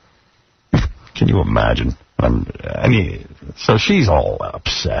herself. Can you imagine? I mean, so she's all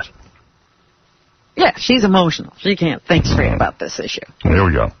upset. Yeah, she's emotional. She can't think straight about this issue. Here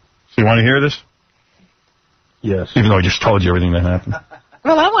we go. So you want to hear this? Yes. Even though I just told you everything that happened.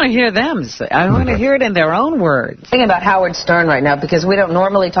 Well, I want to hear them say. I want to hear it in their own words. Thinking about Howard Stern right now, because we don't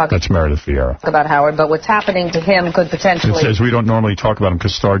normally talk That's Meredith Vieira. about Howard, but what's happening to him could potentially... It says we don't normally talk about him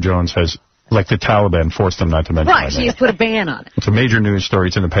because Star Jones has, like the Taliban, forced him not to mention Right, she's put a ban on it. It's a major news story.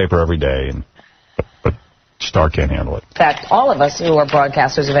 It's in the paper every day, but Star can't handle it. In fact, all of us who are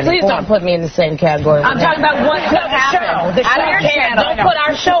broadcasters of any Please form... don't put me in the same category. I'm talking about what could happen. The show. Don't put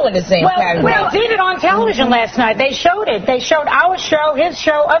our show in the same category. Well, they did it on television last night. They showed it. They showed our show, his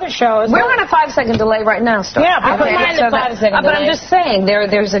show, other shows. We're on a 5-second delay right now, Star. Yeah, but I'm just saying,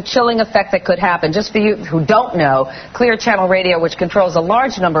 there's a chilling effect that could happen. Just for you who don't know, Clear Channel Radio, which controls a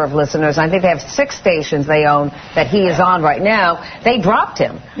large number of listeners, I think they have 6 stations they own that he is on right now, they dropped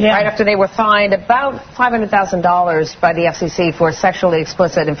him right after they were fined about $500,000 by the FCC for sexually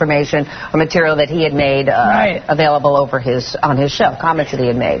explicit information or material that he had made available on his show, comments that he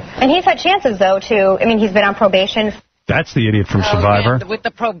had made. And he's had chances, though, he's been on probation. That's the idiot from Survivor. Yeah, with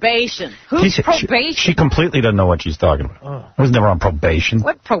the probation. Who's probation? She completely doesn't know what she's talking about. I was never on probation.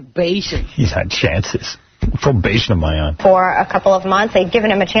 What probation? He's had chances. What probation am I on? For a couple of months. They've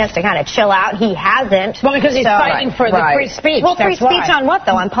given him a chance to kind of chill out. He hasn't. Well, because he's fighting for the free speech. Well, free speech on what,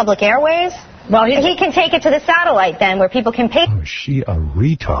 though? On public airways? Well, he can take it to the satellite then, where people can pay. Oh, is she a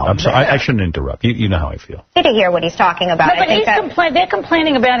retard? I'm sorry, I shouldn't interrupt. You know how I feel. To hear what he's talking about. No, but they're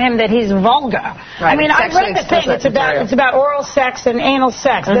complaining about him that he's vulgar. Right. I mean, I read the thing. It's about oral sex and anal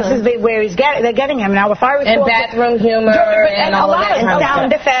sex. This is where they're getting him now. If I recall, and bathroom humor and all of that. And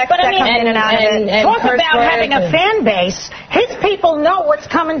sound effects that come in and out of it. Talk about having a fan base. His people know what's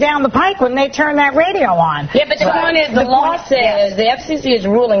coming down the pike when they turn that radio on. Yeah, but the point is, the law says, the FCC is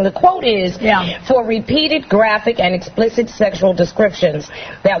ruling, the quote is, for repeated graphic and explicit sexual descriptions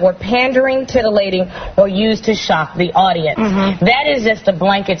that were pandering, tittillating, or used to shock the audience. That is just a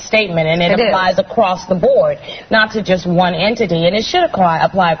blanket statement, and it applies across the board, not to just one entity, and it should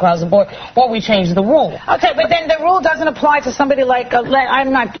apply across the board, or we change the rule. Okay, but then the rule doesn't apply to somebody like,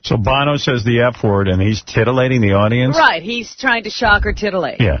 I'm not... So Bono says the F word, and he's titillating the audience? Right, he's trying to shock or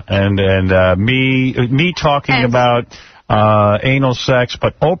titillate. Yeah, and me talking about... anal sex,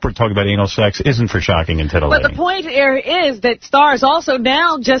 but Oprah talking about anal sex isn't for shocking and titillating. But the point here is that Stars also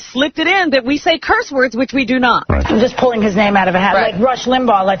now just slipped it in that we say curse words, which we do not. Right. I'm just pulling his name out of a hat, like Rush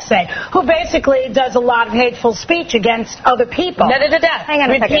Limbaugh, let's say, who basically does a lot of hateful speech against other people. Hang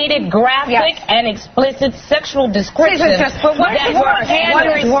on a second. Repeated graphic and explicit sexual descriptions. But what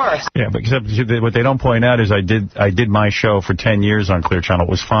is worse? Yeah, but except what they don't point out is I did my show for 10 years on Clear Channel.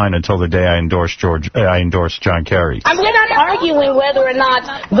 It was fine until the day I endorsed John Kerry. We're not arguing whether or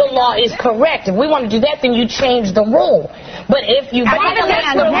not the law is correct. If we want to do that, then you change the rule. But if you... Who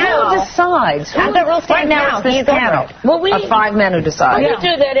decides? The rule stands now. It's this panel of 5 men who decide. We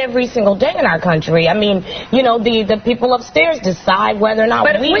do that every single day in our country. I mean, the people upstairs decide whether or not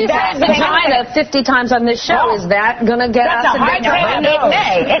but we... But if we say vagina 50 times on this show, is that going to get us in danger?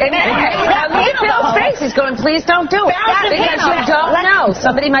 It may. Phil's face is going, please don't do it. Because you don't know.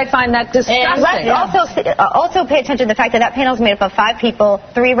 Somebody might find that disgusting. Also pay attention to the fact that panel is made up of 5 people,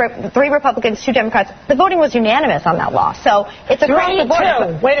 3 Republicans, 2 Democrats. The voting was unanimous on that law. So it's across the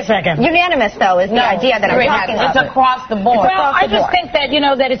board. Wait a second. Unanimous, though, is the idea that I'm talking about. It's across the board. Well, I just think that,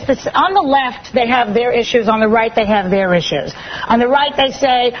 that it's on the left, they have their issues. On the right, they have their issues. On the right, they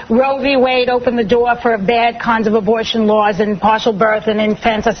say Roe v. Wade opened the door for bad kinds of abortion laws and partial birth and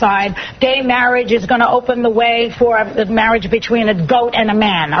infanticide. Gay marriage is going to open the way for the marriage between a goat and a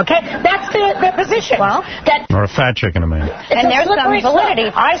man. Okay? That's their position. Well, or a fat chicken, a man. And there's some validity.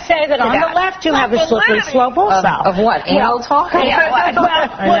 I say that on the left you have a slippery slope also. Of what? Anal talk? Start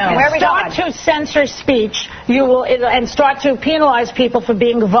to censor speech, and start to penalize people for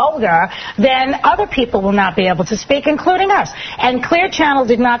being vulgar, then other people will not be able to speak, including us. And Clear Channel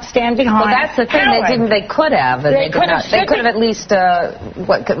did not stand behind. Well, that's the thing. They could have. They could have at least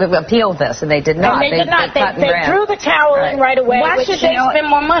appealed this, and they did not. They did not. They threw the towel in right away. Why should they spend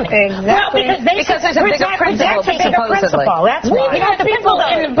more money? Exactly. Well, because there's a bigger principle, supposedly. That's why. The people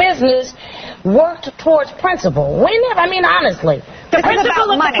in the business worked towards principle. Honestly, The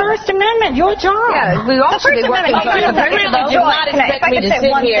principle of the First Amendment, your job. Yeah, we all should be working for You really do not expect me to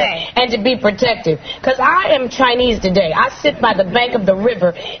sit here and to be protective. Because I am Chinese today. I sit by the bank of the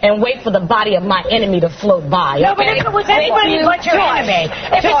river and wait for the body of my enemy to float by. No, but if it was anybody but your enemy.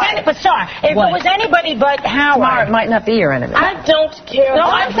 If it was anybody but Howard. Smart might not be your enemy. I don't care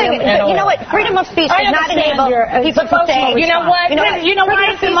about him at all. You know what? Freedom of speech does not enable people to say. You know what? You know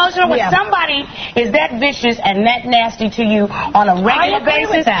why it's emotional? When somebody is that vicious and that nasty to you on a regular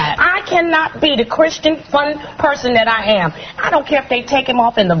basis, I cannot be the Christian fun person that I am. I don't care if they take him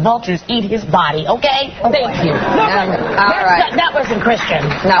off and the vultures eat his body, okay? Thank you. All right. That wasn't Christian.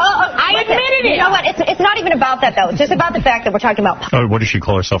 No. I admitted it. You know what? It's not even about that, though. It's just about the fact that we're talking about... Oh, what does she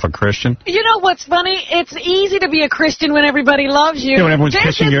call herself, a Christian? You know what's funny? It's easy to be a Christian when everybody loves you. Yeah, when everyone's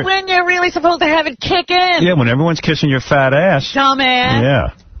kissing your... when you're really supposed to have it kick in. Yeah, when everyone's kissing your fat ass. Dumbass. Yeah.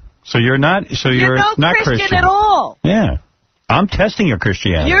 So you're not not Christian at all. Yeah. I'm testing your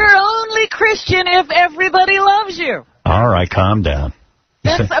Christianity. You're only Christian if everybody loves you. All right, calm down.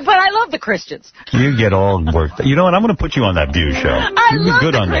 But I love the Christians. You get all worked. You know what? I'm going to put you on that View show. I love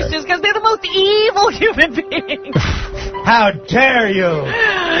good the on Christians because they're the most evil human beings. How dare you?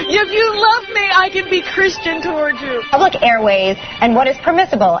 If you love me, I can be Christian towards you. Public airways and what is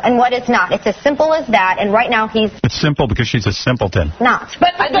permissible and what is not. It's as simple as that. And right now he's... It's simple because she's a simpleton. Not.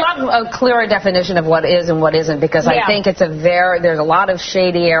 But I'd love a clearer definition of what is and what isn't, because I think it's there's a lot of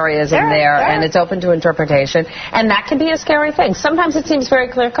shady areas in there, and it's open to interpretation. And that can be a scary thing. Sometimes it seems very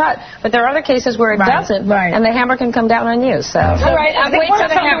clear-cut, but there are other cases where it doesn't, and the hammer can come down on you. So. All right, I wait for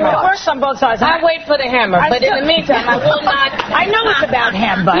the hammer. It works on both sides. I wait for the hammer, but in the meantime, I will not... I know it's about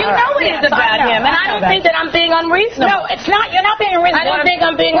him, but... You know it is about him, and I don't think that I'm being unreasonable. No, it's not. You're not being unreasonable. I don't think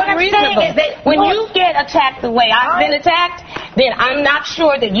I'm being unreasonable. When you get attacked the way I've been attacked, then I'm not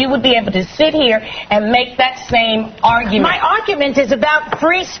sure that you would be able to sit here and make that same argument. My argument is about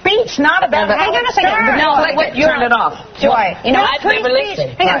free speech, not about... Hang on a second. No, turn it off. Joy. You know, I've never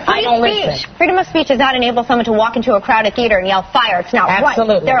listened. I don't listen. Freedom of speech does not enable someone to walk into a crowded theater and yell fire. It's not right.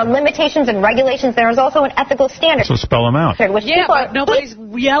 There are limitations and regulations. There is also an ethical standard. So spell them out. Which but nobody's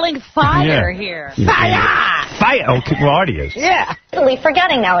yelling fire here. Fire! Fire! Okay, well, Artie is. Yeah.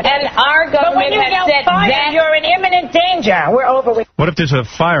 Forgetting nowadays. And our government has said that you're in imminent danger. We're over with. What if there's a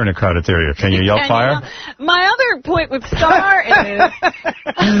fire in a crowded theater? Can you yell fire? My other point with Star is...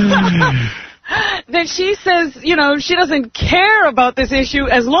 that she says, she doesn't care about this issue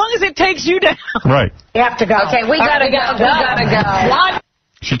as long as it takes you down. Right. You have to go. Okay, we gotta go. We gotta go.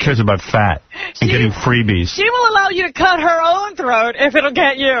 She cares about fat and getting freebies. She will allow you to cut her own throat if it'll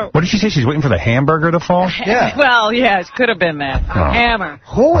get you. What did she say? She's waiting for the hamburger to fall? Yeah. Well, it could have been that. Hammer.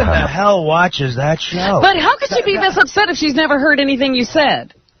 Who in the hell watches that show? But how could she be this upset if she's never heard anything you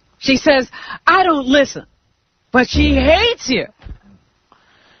said? She says, I don't listen. But she hates you.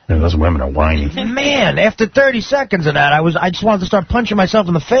 Yeah, those women are whiny. Man, after 30 seconds of that, I just wanted to start punching myself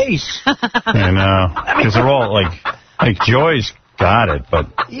in the face. I know. Because they're all like Joy's got it, but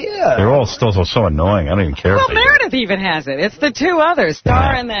they're all still so annoying. I don't even care. Well, Meredith even has it. It's the two others,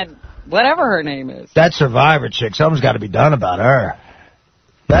 Star and that whatever her name is. That Survivor chick, something's got to be done about her.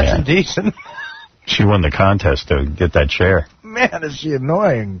 That's indecent. She won the contest to get that chair. Man, is she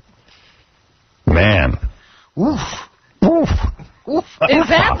annoying. Man. Oof. Oof. Oof. Is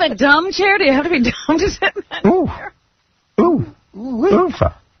that the dumb chair? Do you have to be dumb to sit in that chair? Ooh. Oof.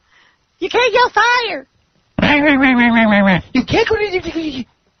 You can't yell fire. You can't.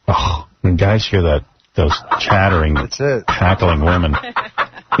 Oh, when guys hear those chattering, cackling women,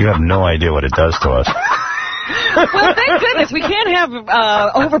 you have no idea what it does to us. Well, thank goodness we can't have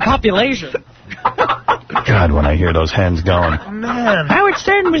overpopulation. God, when I hear those hens going, man, Howard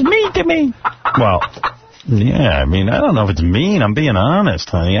Stern was mean to me. Well, yeah, I mean, I don't know if it's mean. I'm being honest,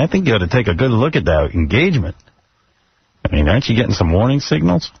 honey. I think you ought to take a good look at that engagement. I mean, aren't you getting some warning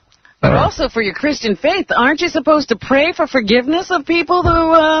signals? But also for your Christian faith, aren't you supposed to pray for forgiveness of people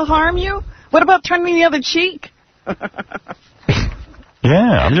who harm you? What about turning the other cheek?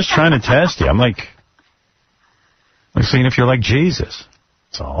 Yeah, I'm just trying to test you. I'm seeing if you're like Jesus.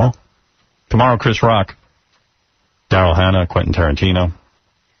 That's all. Tomorrow, Chris Rock, Daryl Hannah, Quentin Tarantino.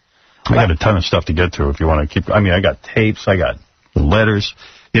 I got a ton of stuff to get through if you want to keep... I mean, I got tapes, I got letters.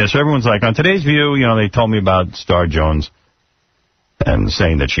 Yeah, so everyone's like, on today's View, they told me about Star Jones and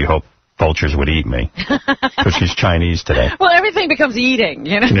saying that she hoped vultures would eat me because she's Chinese today. Well, everything becomes eating,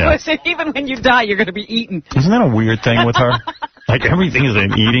 Yeah. Even when you die, you're going to be eaten. Isn't that a weird thing with her? Like, everything is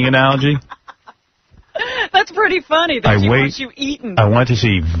an eating analogy? That's pretty funny that she wants you eaten. I want to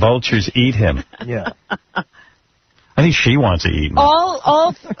see vultures eat him. Yeah. I think she wants to eat me.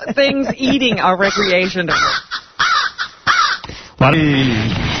 All things eating are recreation to her. Hey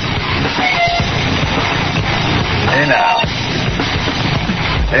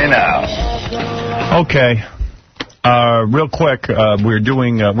now. Okay. Real quick, we're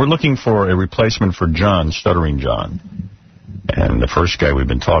looking for a replacement for John, Stuttering John. And the first guy we've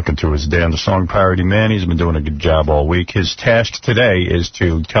been talking to is Dan, the song parody man. He's been doing a good job all week. His task today is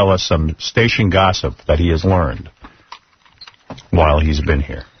to tell us some station gossip that he has learned while he's been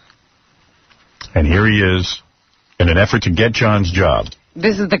here. And here he is in an effort to get John's job.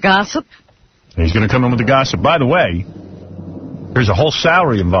 This is the gossip? And he's going to come in with the gossip. By the way, there's a whole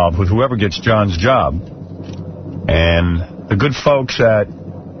salary involved with whoever gets John's job. And the good folks at...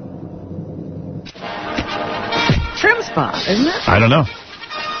 Trim Spa, isn't it? I don't know.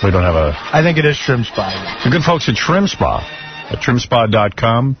 We don't have a... I think it is Trim Spa. The good folks at Trim Spa, at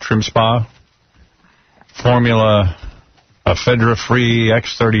trimspa.com, Trim Spa, Formula, Fedra Free,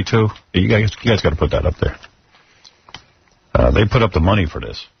 X32. You guys got to put that up there. They put up the money for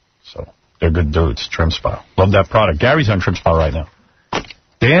this, so they're good dudes. Trim Spa. Love that product. Gary's on Trim Spa right now.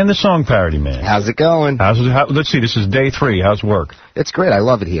 Dan, the song parody man. How's it going? Let's see, this is day 3. How's work? It's great. I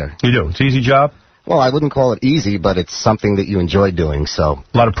love it here. You do? It's an easy job? Well, I wouldn't call it easy, but it's something that you enjoy doing, so...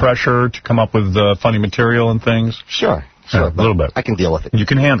 A lot of pressure to come up with funny material and things? Sure. Yeah, a little bit. I can deal with it. You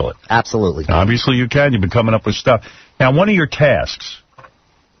can handle it? Absolutely. Obviously you can. You've been coming up with stuff. Now, one of your tasks...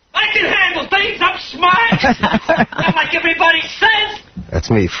 I can handle things. I'm smart. Not like everybody says. That's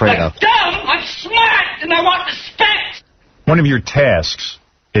me, Fredo. I'm dumb. I'm smart, and I want respect. One of your tasks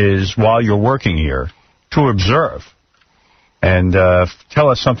is, while you're working here, to observe and tell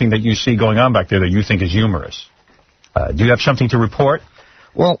us something that you see going on back there that you think is humorous. Do you have something to report?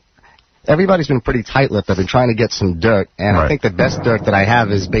 Well, everybody's been pretty tight-lipped. I've been trying to get some dirt, and I think the best dirt that I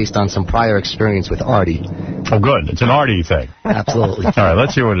have is based on some prior experience with Artie. Oh, good. It's an Artie thing. Absolutely. All right,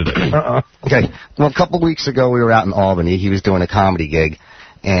 let's hear what it is. Okay. Well, a couple weeks ago, we were out in Albany. He was doing a comedy gig,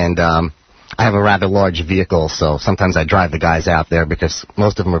 and I have a rather large vehicle, so sometimes I drive the guys out there because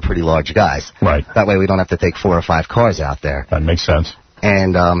most of them are pretty large guys. Right. That way we don't have to take 4 or 5 cars out there. That makes sense.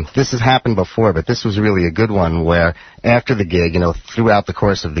 And this has happened before, but this was really a good one where after the gig, throughout the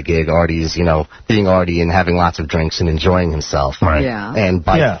course of the gig, Artie's, being Artie and having lots of drinks and enjoying himself. Right. Yeah. And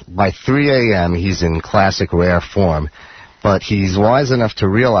by 3 a.m., he's in classic rare form. But he's wise enough to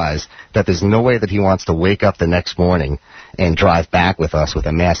realize that there's no way that he wants to wake up the next morning and drive back with us with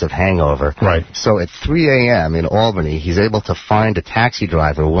a massive hangover. Right. So at 3 a.m. in Albany, he's able to find a taxi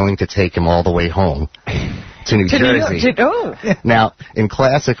driver willing to take him all the way home to New Jersey. Now, in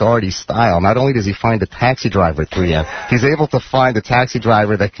classic Artie style, not only does he find a taxi driver at 3 a.m., he's able to find a taxi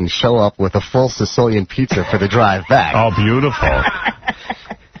driver that can show up with a full Sicilian pizza for the drive back. Oh, beautiful.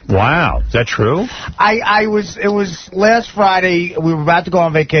 Wow. Is that true? It was last Friday. We were about to go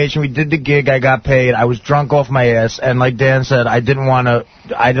on vacation. We did the gig. I got paid. I was drunk off my ass. And like Dan said, I didn't want to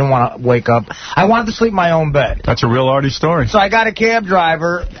wake up. I wanted to sleep in my own bed. That's a real Artie story. So I got a cab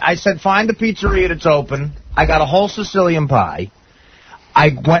driver. I said, find a pizzeria that's open. I got a whole Sicilian pie. I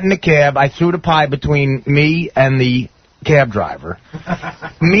went in the cab. I threw the pie between me and the cab driver.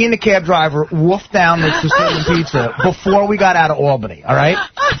 Me and the cab driver wolfed down the Sicilian pizza before we got out of Albany, all right?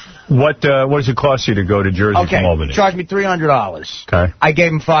 What does it cost you to go to Jersey from Albany? Charged me $300. Okay. I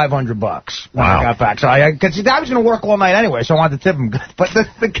gave him $500 when I got back. So because I was going to work all night anyway, so I wanted to tip him good. But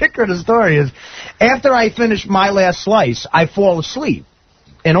the kicker of the story is, after I finished my last slice, I fall asleep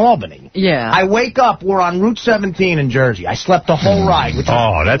in Albany. Yeah. I wake up, we're on Route 17 in Jersey. I slept the whole ride. Which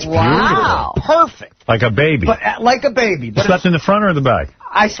that's beautiful. Perfect. Like a baby. But like a baby. But you slept in the front or the back?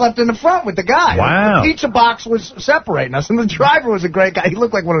 I slept in the front with the guy. Wow. The pizza box was separating us, and the driver was a great guy. He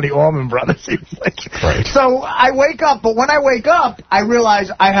looked like one of the Allman Brothers. He was like, right. So I wake up, but when I wake up, I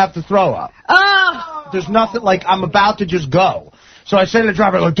realize I have to throw up. There's nothing, like, I'm about to just go. So I say to the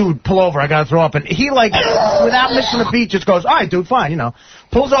driver, like, dude, pull over, I got to throw up. And he, like, without missing a beat, just goes, all right, dude, fine,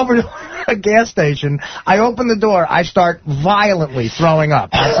 Pulls over to a gas station. I open the door. I start violently throwing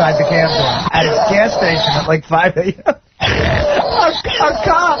up outside the cab door at a gas station at, like, 5 a.m. A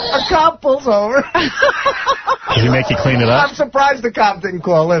cop pulls over. Did he make you clean it up? I'm surprised the cop didn't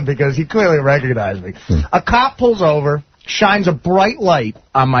call in because he clearly recognized me. A cop pulls over, shines a bright light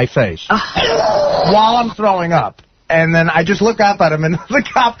on my face while I'm throwing up. And then I just look up at him, and the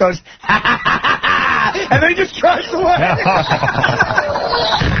cop goes, ha, ha, ha, ha, ha, and then he just drives away.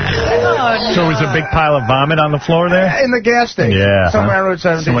 So it was a big pile of vomit on the floor there? In the gas station. Yeah. Somewhere on Route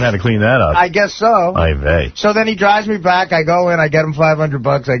 17. Someone had to clean that up. I guess so. Ay-vey. So then he drives me back. I go in. I get him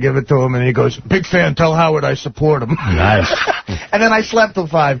 $500. I give it to him, and he goes, big fan. Tell Howard I support him. Nice. And then I slept till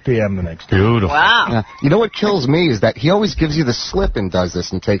 5 p.m. the next day. Beautiful. Wow. Yeah. You know what kills me is that he always gives you the slip and does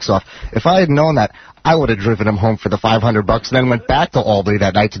this and takes off. If I had known that, I would have driven him home for the $500 and then went back to Albany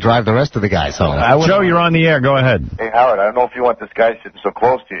that night to drive the rest of the guys home. Joe, you're on the air. Go ahead. Hey, Howard, I don't know if you want this guy sitting so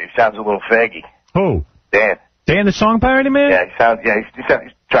close to you. He sounds a little faggy. Who? Dan. Dan, the song parody man? Yeah,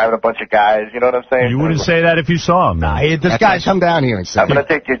 he's driving a bunch of guys. You know what I'm saying? You wouldn't say that if you saw him. Nah, this guy's come down here and say, I'm going to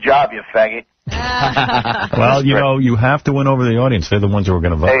take your job, you faggot. Well, you know, you have to win over the audience. They're the ones who are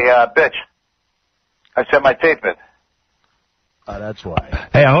going to vote. Hey, bitch. I sent my tape in. That's why.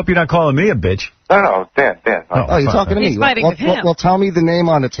 Hey, I hope you're not calling me a bitch. No, Dan. Oh, you're talking to me. He's fighting with him. Well, tell me the name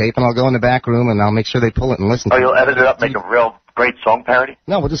on the tape, and I'll go in the back room, and I'll make sure they pull it and listen to it. Oh, you'll edit it up, make a real great song parody?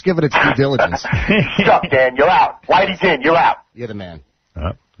 No, we'll just give it its due diligence. Suck, Dan. You're out. Whitey's in. You're out. You're the man.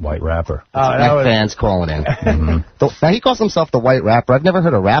 White rapper. My fans calling in. Now, he calls himself the White Rapper. I've never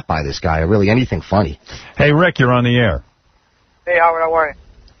heard a rap by this guy, or really anything funny. Hey, Rick, you're on the air. Hey, Howard, how are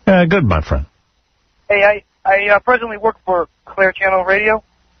you? Good, my friend. Hey, I presently work for Clear Channel Radio.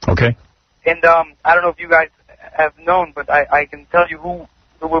 Okay. And I don't know if you guys have known, but I can tell you who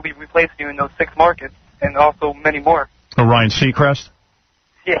will be replacing you in those 6 markets, and also many more. Ryan Seacrest?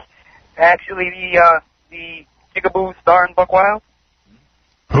 Yeah. Actually, the Jigaboo Star and Buck Wild.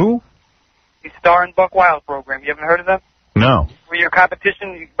 Who? The Star and Buck Wild program. You haven't heard of them? No. Were your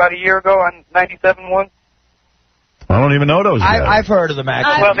competition about a year ago on 97.1? I don't even know those guys. I've heard of them,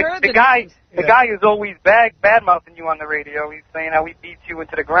 actually. Well, the guy is always bad-mouthing you on the radio. He's saying how he beats you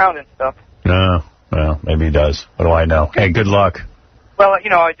into the ground and stuff. No. Well, maybe he does. What do I know? Hey, good luck. Well,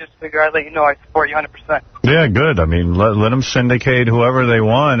 I just figure I'd let you know I support you 100%. Yeah, good. I mean, let them syndicate whoever they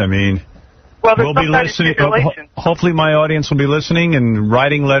want. I mean, we'll be listening. Hopefully my audience will be listening and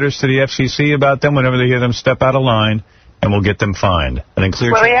writing letters to the FCC about them whenever they hear them step out of line, and we'll get them fined. And then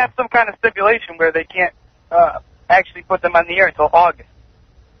clear. Well, they have some kind of stipulation where they can't actually put them on the air until August.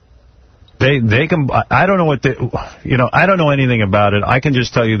 They can. I don't know what I don't know anything about it. I can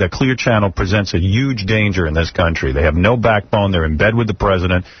just tell you that Clear Channel presents a huge danger in this country. They have no backbone. They're in bed with the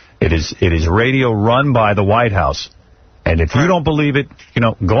president. It is radio run by the White House. And if you don't believe it,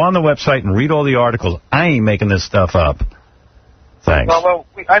 go on the website and read all the articles. I ain't making this stuff up. Thanks. Well,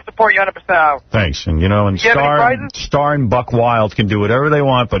 I support you 100% out. Thanks. And, and Star and Buck Wild can do whatever they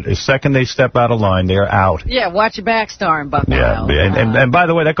want, but the second they step out of line, they're out. Yeah, watch your back, Star and Buck Wild. And by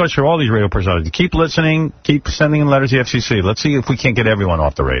the way, that goes for all these radio personalities. Keep listening. Keep sending in letters to the FCC. Let's see if we can't get everyone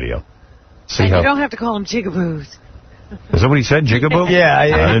off the radio. You don't have to call them jigaboos. Is that what he said, jigaboo? Yeah.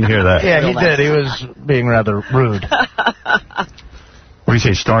 I didn't hear that. Yeah, he did. He was being rather rude. What do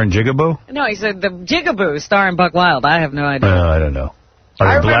you say, Star and Jigaboo? No, he said the Jigaboo, Star and Buck Wild. I have no idea. I don't know.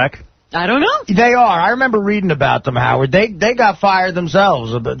 Are they black? I don't know. They are. I remember reading about them, Howard. They got fired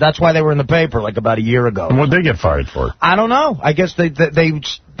themselves. That's why they were in the paper like about a year ago. And what did they get fired for? I don't know. I guess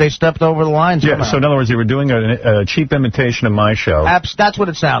they stepped over the lines. Yeah, so in other words, they were doing a cheap imitation of my show. That's what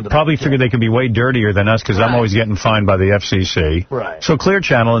it sounded like. Probably figured they could be way dirtier than us because I'm always getting fined by the FCC. Right. So Clear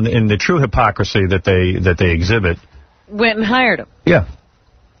Channel, in the true hypocrisy that they exhibit, went and hired them. Yeah.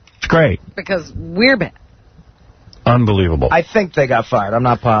 It's great. Because we're bad. Unbelievable. I think they got fired. I'm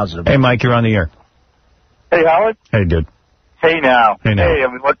not positive. Hey, Mike, you're on the air. Hey, Howard. Hey, dude. Hey, now. Hey, now. Hey, I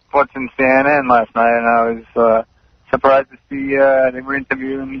mean, what's in CNN last night, and I was surprised to see they were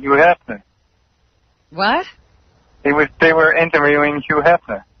interviewing Hugh Hefner. What? They were interviewing Hugh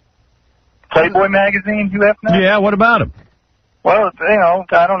Hefner. Playboy magazine, Hugh Hefner? Yeah, what about him? Well,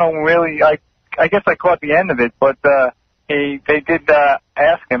 I don't know really. I guess I caught the end of it, but they did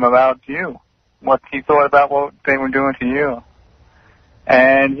ask him about you, what he thought about what they were doing to you.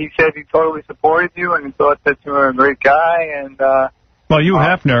 And he said he totally supported you and he thought that you were a great guy. And well, Hugh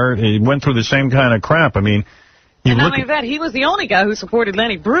Hefner, he went through the same kind of crap. I mean, not only that, he was the only guy who supported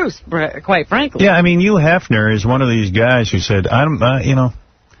Lenny Bruce, quite frankly. Yeah, I mean, Hugh Hefner is one of these guys who said,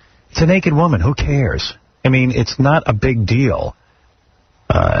 it's a naked woman. Who cares? I mean, it's not a big deal.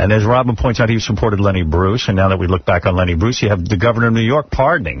 And as Robin points out, he supported Lenny Bruce, and now that we look back on Lenny Bruce, you have the governor of New York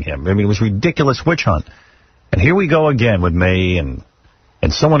pardoning him. I mean, it was a ridiculous witch hunt. And here we go again with me and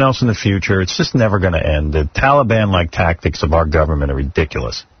someone else in the future. It's just never going to end. The Taliban-like tactics of our government are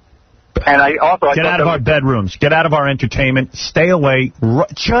ridiculous. And I get out of our bedrooms. Get out of our entertainment. Stay away.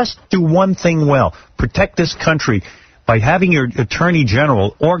 Just do one thing well. Protect this country by having your attorney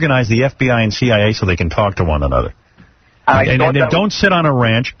general organize the FBI and CIA so they can talk to one another. And don't sit on a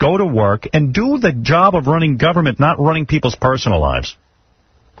ranch, go to work, and do the job of running government, not running people's personal lives.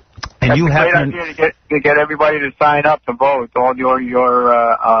 And that's a great idea to get everybody to sign up to vote. All your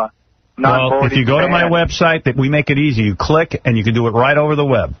non-voting if you go to my website, we make it easy. You click, and you can do it right over the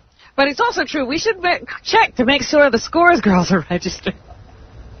web. But it's also true. We should check to make sure the Scores girls are registered.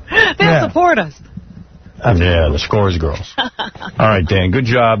 They'll support us. Yeah, the Scores girls. All right, Dan, good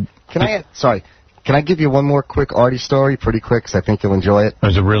job. Can I give you one more quick Artie story, pretty quick, because I think you'll enjoy it?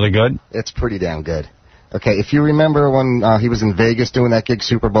 Is it really good? It's pretty damn good. Okay, if you remember when he was in Vegas doing that gig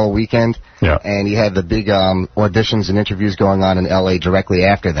Super Bowl weekend, and he had the big auditions and interviews going on in L.A. directly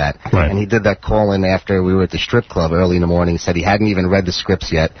after that, and he did that call-in after we were at the strip club early in the morning, said he hadn't even read the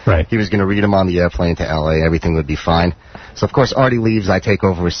scripts yet. He was going to read them on the airplane to L.A., everything would be fine. So, of course, Artie leaves, I take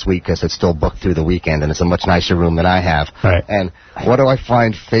over his suite because it's still booked through the weekend, and it's a much nicer room than I have. And what do I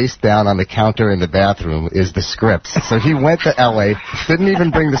find face down on the counter in the bathroom is the scripts. So he went to L.A., didn't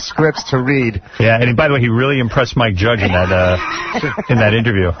even bring the scripts to read. Yeah, and by the way, he really impressed Mike Judge in that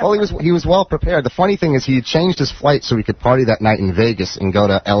interview. Well, he was well prepared. The funny thing is he had changed his flight so he could party that night in Vegas and go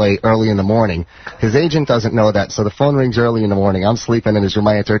to L.A. early in the morning. His agent doesn't know that, so the phone rings early in the morning. I'm sleeping in his room.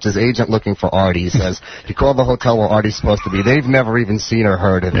 I answer. It's his agent looking for Artie. He says, he called the hotel where Artie's supposed to be. They've never even seen or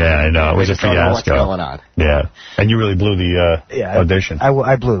heard of him. Yeah, I know. It was a fiasco. What's going on. Yeah. And you really blew the audition.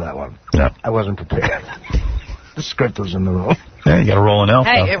 I blew that one. Yeah. I wasn't prepared. The script was in the room. Yeah, you got to roll an elf.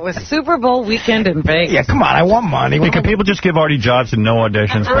 Hey, it was Super Bowl weekend in Vegas. Yeah, come on, I want money. Hey, can people just give Artie jobs and no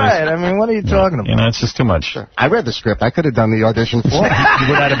auditions, please? Right, I mean, what are you talking about? You know, it's just too much. Sure. I read the script. I could have done the audition for him. You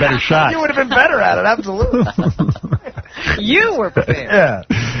would have had a better shot. You would have been better at it, absolutely. You were prepared. Yeah.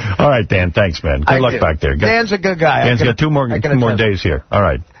 All right, Dan, thanks, man. Good luck back there. Dan's a good guy. Dan's got two more days here. All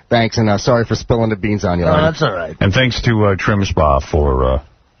right. Thanks, and sorry for spilling the beans on you. No, that's all right. And thanks to Trim Spa for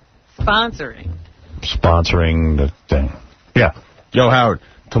sponsoring the thing. Yeah. Yo, Howard,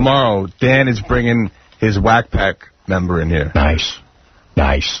 tomorrow, Dan is bringing his Whack Pack member in here. Nice.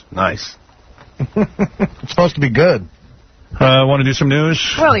 Nice. It's supposed to be good. Want to do some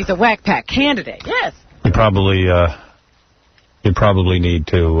news? Well, he's a Whack Pack candidate, yes. You probably need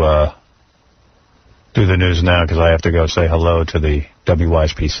to do the news now because I have to go say hello to the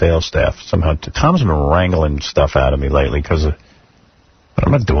WYSP sales staff. Somehow, Tom's been wrangling stuff out of me lately because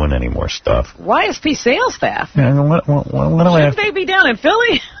I'm not doing any more stuff. YSP sales staff? Yeah, what do I have? Shouldn't they be down in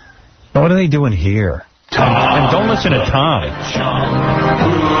Philly? What are they doing here? Tom. And don't listen to Tom.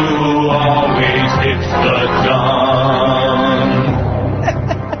 Who always hits the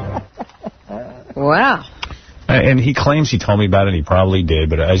gun. Wow. And he claims he told me about it, and he probably did,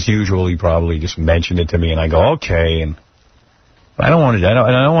 but as usual, he probably just mentioned it to me, and I go, okay, and I don't want to. I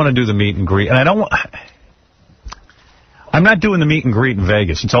don't want to do the meet and greet, and I'm not doing the meet and greet in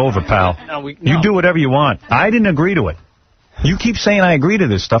Vegas. It's over, pal. No. You do whatever you want. I didn't agree to it. You keep saying I agree to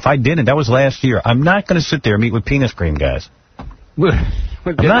this stuff. I didn't. That was last year. I'm not going to sit there and meet with penis cream guys. I'm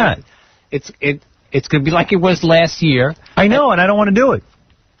not. It's going to be like it was last year. I know, and I don't want to do it.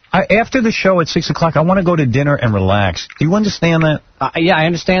 After the show at 6 o'clock, I want to go to dinner and relax. Do you understand that? Yeah, I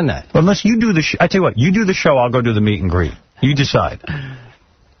understand that. Well, unless you do the show. I tell you what, you do the show, I'll go do the meet and greet. You decide.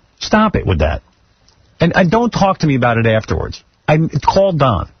 Stop it with that. And don't talk to me about it afterwards. Call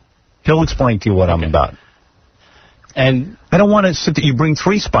Don. He'll explain to you what I'm about. And I don't want to sit there. You bring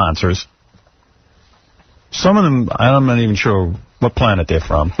 3 sponsors. Some of them, I'm not even sure what planet they're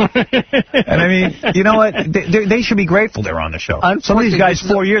from. And I mean, you know what? They should be grateful they're on the show. Some of these guys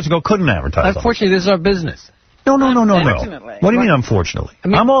 4 years ago couldn't advertise. Unfortunately, this is our business. No. What do you mean, unfortunately? I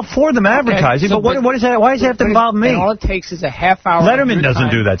mean, I'm all for them advertising, but what is that? Why does it have to involve me? All it takes is a half hour. Letterman doesn't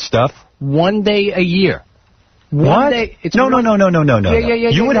do that stuff. One day a year. What? No.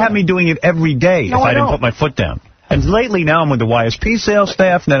 You would have me doing it every day if I didn't put my foot down. And lately now I'm with the YSP sales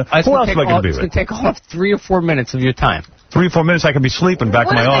staff. Now, who else am I going to be with? It's going to take off 3 or 4 minutes of your time. 3 or 4 minutes I could be sleeping back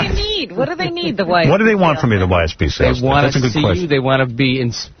in my office. What do they need, the YSP? What do they want from me, the YSP sales staff? They want to see you. They want to be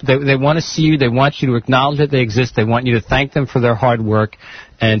they want to see you. They want you to acknowledge that they exist. They want you to thank them for their hard work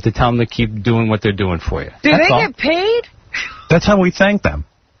and to tell them to keep doing what they're doing for you. Do they get paid? That's how we thank them.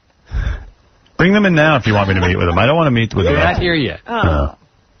 Bring them in now if you want me to meet with them. I don't want to meet with them. They're not here yet. Oh. No.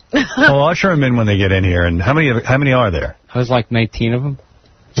 Well, I'll usher them in when they get in here. And how many are there? There's like 19 of them.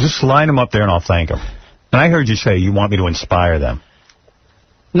 Just line them up there and I'll thank them. And I heard you say you want me to inspire them.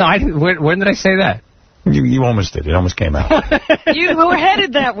 No, I didn't. When did I say that? You almost did. It almost came out. You were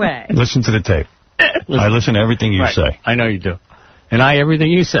headed that way. Listen to the tape. I listen to everything you say. I know you do. And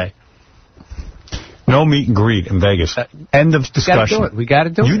everything you say. No meet and greet in Vegas. End of discussion. We got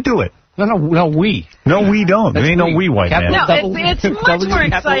to do it. You do it. No, we. No, we don't. There ain't no we, white man. No, it's much more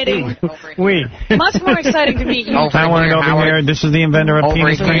exciting. We. Much more exciting to meet you. I want to go over here. This is the inventor of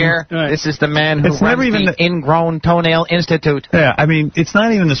penis cream. This is the man who runs the Ingrown Toenail Institute. Yeah, I mean, it's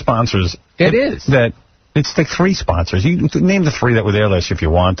not even the sponsors. It is. It's the 3 sponsors. You name the 3 that were there last year if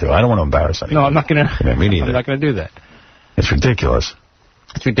you want to. I don't want to embarrass anyone. No, I'm not going to. Yeah, me neither. I'm not going to do that. It's ridiculous.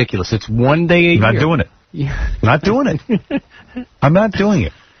 It's ridiculous. It's one day a year. Not doing it. Yeah. Not doing it. I'm not doing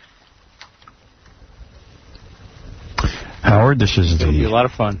it. Howard, this is It'll be a lot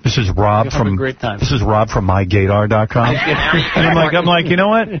of fun. This is Rob You'll have a great time. This is Rob from mygaydar.com. And I'm like, you know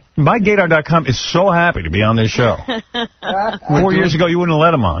what? Mygaydar.com is so happy to be on this show. 4 years ago, you wouldn't have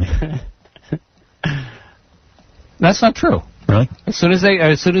let him on. That's not true. Really? As soon as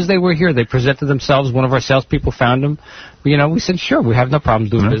they were here, they presented themselves. One of our salespeople found them. You know, we said, sure, we have no problem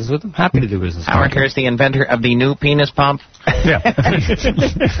doing business with them. Happy to do business. Howard, here's the inventor of the new penis pump. Yeah.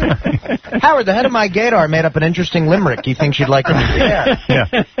 Howard, the head of my Gaydar made up an interesting limerick. He thinks you'd like to hear. Yeah.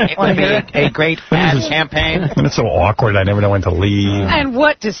 It would be a great ad campaign. And it's so awkward. I never know when to leave. And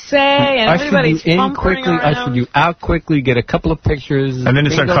what to say, and everybody's pumping around. Ushered you out quickly, get a couple of pictures. And then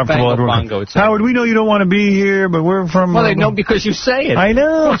it's uncomfortable. Howard, we know you don't want to be here, but we're from... Well, they know because you say it. I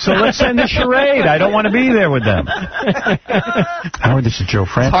know, so let's send a charade. I don't want to be there with them. Howard, this is Joe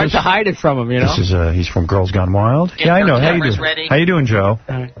Francis. It's hard to hide it from him, you know. This is he's from Girls Gone Wild. Get Yeah, I know. those How you cameras doing? ready. How you doing, Joe?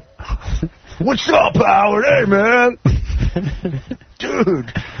 What's up, Howard? Hey, man.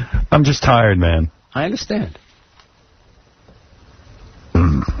 Dude. I'm just tired, man. I understand.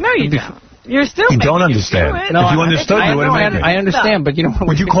 No, you don't. You're still You don't making understand. do it. If you understood, you would have made it. I understand, but you know...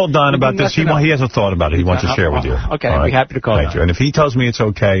 Would you call Don about this? He has a thought about it. He wants to share with you. Okay, All I'd be right? happy to call Thank Don. you. And if he tells me it's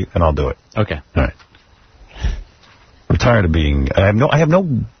okay, then I'll do it. Okay. All right. I'm tired of being... I have no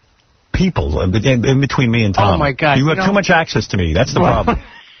people in between me and Tom. Oh, my God. You have too much access to me. That's the problem.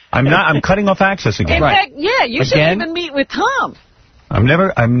 I'm cutting off access again. In fact, yeah, you shouldn't even meet with Tom. I'm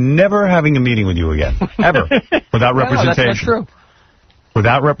never having a meeting with you again. Ever. Without representation. No, that's not true.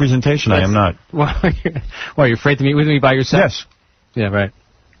 Without representation, I am not. Well, you're afraid to meet with me by yourself? Yes. Yeah, right.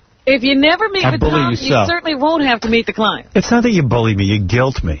 If you never meet I with bully Tom, you you so. certainly won't have to meet the client. It's not that you bully me, you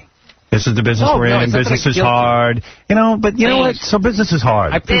guilt me. This is the business we're in, and business is hard. You know, but you know what? So business is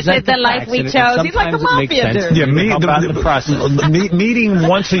hard. This is the life we chose. He's like a mafia dude. Yeah, meeting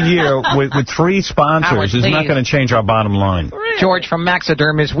once a year with 3 sponsors Howard, is not going to change our bottom line. George from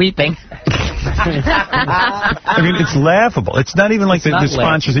Maxiderm is weeping. I mean, it's laughable. It's not even like the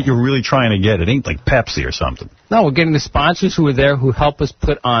sponsors that you're really trying to get. It ain't like Pepsi or something. No, we're getting the sponsors who are there who help us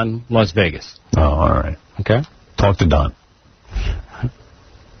put on Las Vegas. Oh, all right. Okay. Talk to Don.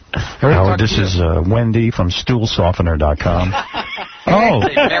 Howard, this is Wendy from StoolSoftener.com. Oh,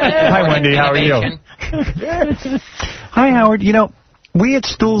 hi, Wendy. How are you? Hi, Howard. You know, we at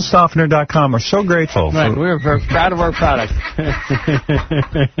StoolSoftener.com are so grateful. Right, we're very proud of our product.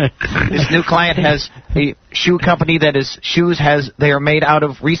 This new client has a shoe company that his shoes they are made out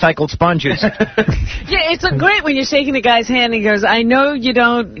of recycled sponges. Yeah, it's so great when you're shaking the guy's hand and he goes, I know you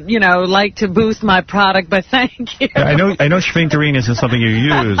don't, like to boost my product, but thank you. Yeah, I know sphincterine isn't something you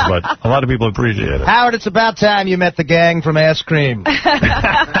use, but a lot of people appreciate it. Howard, it's about time you met the gang from Ass Cream.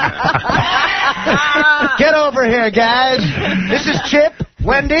 Get over here, guys. This is Chip,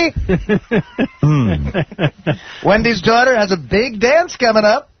 Wendy. Wendy's daughter has a big dance coming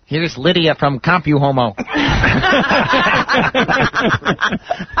up. Here's Lydia from CompuHomo.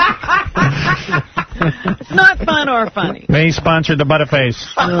 It's not fun or funny. They sponsored the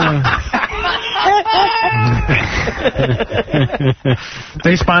Butterface.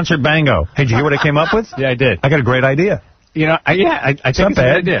 They sponsored Bango. Hey, did you hear what I came up with? Yeah, I did. I got a great idea. You know, I think it's not a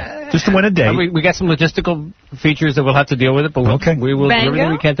bad. good idea. Just to win a date. We got some logistical features that we'll have to deal with it, but we will do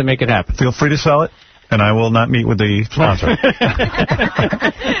everything we can to make it happen. Feel free to sell it, and I will not meet with the sponsor.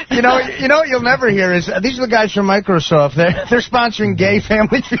 You know what you'll never hear is these are the guys from Microsoft. They're sponsoring Gay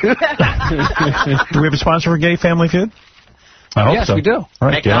Family Feud. Do we have a sponsor for Gay Family Feud? I hope so. Yes, we do. All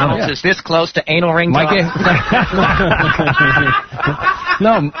right, McDonald's is this close to anal ring talk.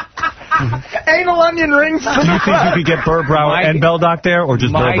 No. Anal onion rings. Do you think you could get Burbrower and Beldock there, or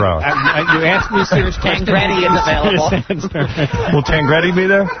just Burbrower? You asked me a serious question. Tangretti is available. Will Tangretti be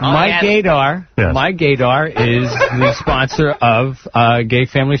there? My Gaydar is the sponsor of Gay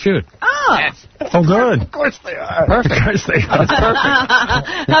Family Feud. Oh. Yes. Oh, good. Of course they are. Perfect. Of course they are.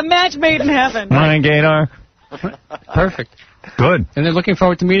 A match made in heaven. My Gaydar. Perfect. Good. And they're looking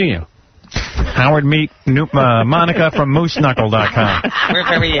forward to meeting you. Howard, meet Monica from MooseKnuckle.com. We're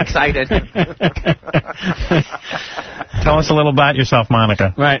very excited. Tell us a little about yourself,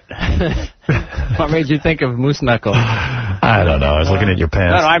 Monica. Right. What made you think of Moose Knuckle? I don't know. I was looking at your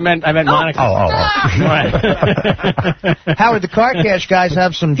pants. No, I meant Monica. Oh. Right. Howard, the Car Cash guys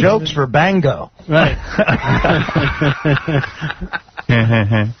have some jokes for Bango. Right.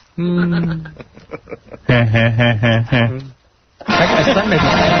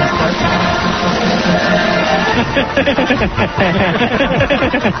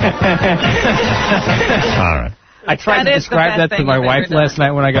 All right. I tried to describe that to my wife last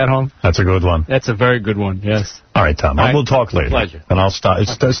night when I got home. That's a good one. That's a very good one, yes. All right, Tom. We'll talk later. Pleasure. And I'll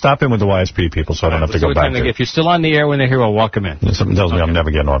stop in with the YSP people so I don't have to go back there. If you're still on the air when they're here, I'll walk them in. Something tells me I'm never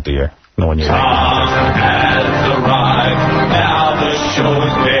getting off the air. No one you Tom has arrived. Now the show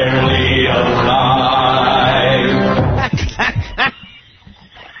is barely alive.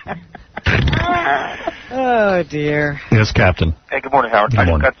 Oh, dear. Yes, Captain. Hey, good morning, Howard. I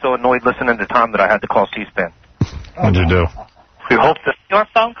just got so annoyed listening to Tom that I had to call C-SPAN. What'd you do? We hope that... Your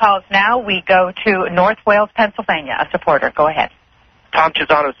phone calls now. We go to North Wales, Pennsylvania. A supporter. Go ahead. Tom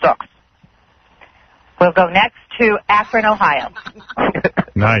Chiusano sucks. We'll go next to Akron, Ohio.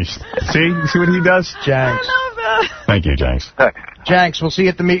 Nice. See what he does? Janks. Thank you, Janks. Janks, we'll see you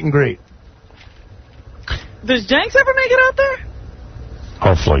at the meet and greet. Does Janks ever make it out there?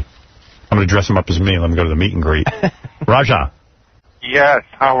 Hopefully. I'm going to dress him up as me and let him go to the meet and greet. Raja. Yes,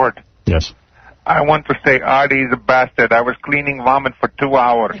 Howard. Yes. I want to say Artie's a bastard. I was cleaning vomit for 2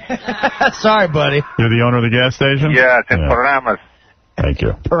 hours. Sorry, buddy. You're the owner of the gas station? Yes, in Paramus. Thank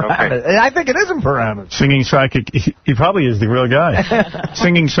you. Paramus. Okay. I think it is in Paramus. Singing Psychic, he probably is the real guy.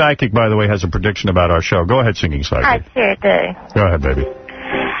 Singing Psychic, by the way, has a prediction about our show. Go ahead, Singing Psychic. I sure do. Go ahead, baby.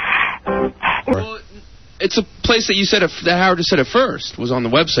 Well, it's a place that you said, that Howard just said at first, was on the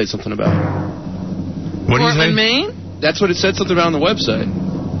website, something about. What do you say? Portland, Maine? That's what it said, something about on the website.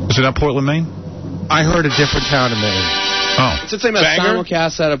 Is it not Portland, Maine? I heard a different town in Maine. Oh. It said something about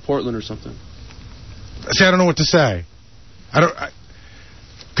simulcast out of Portland or something. See, I don't know what to say. I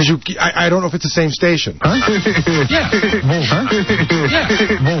don't know if it's the same station. Huh? Yeah.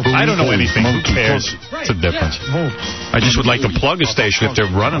 I don't know anything. Who cares? It's a difference. I just would like to plug a station if they're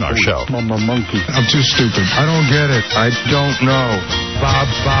running our show. I'm a monkey. I'm too stupid. I don't get it. I don't know.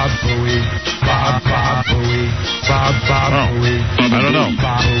 Bob Bowie. Bob Bowie. Bob Bowie. I don't know.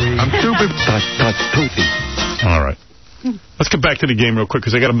 I'm stupid. All right. Let's get back to the game real quick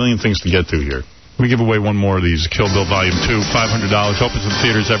because I got a million things to get to here. We give away one more of these Kill Bill Volume 2, $500. Opens in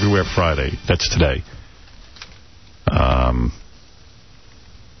theaters everywhere Friday. That's today.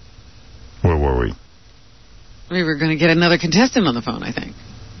 Where were we? We were going to get another contestant on the phone, I think.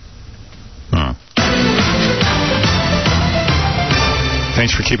 Huh.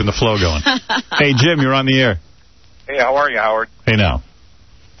 Thanks for keeping the flow going. Hey, Jim, you're on the air. Hey, how are you, Howard? Hey, now.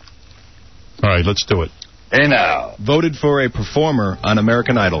 All right, let's do it. Hey, now. Voted for a performer on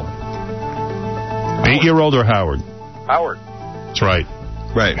American Idol. 8-year-old or Howard? Howard. That's right.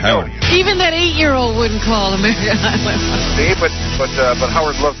 Right, Howard. Even that 8-year-old wouldn't call American Idol. See, but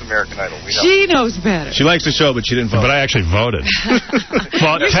Howard loves American Idol. We know. She knows better. She likes the show, but she didn't vote. But I actually voted.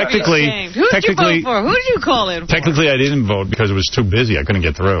 Well, technically... Who did you vote for? Who did you call in for? Technically, I didn't vote because it was too busy. I couldn't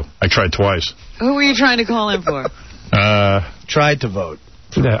get through. I tried twice. Who were you trying to call in for? Tried to vote.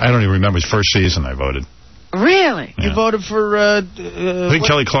 I don't even remember his first season I voted. Really? Yeah. You voted for... I think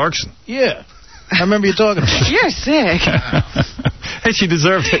Kelly Clarkson. Yeah. I remember you talking about it. You're sick. Hey, she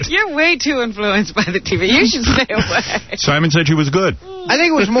deserved it. You're way too influenced by the TV. You should stay away. Simon said she was good. I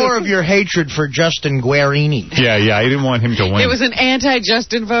think it was more of your hatred for Justin Guarini. Yeah, I didn't want him to win. It was an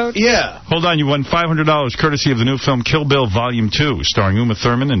anti-Justin vote? Yeah. Hold on, you won $500 courtesy of the new film Kill Bill Volume 2, starring Uma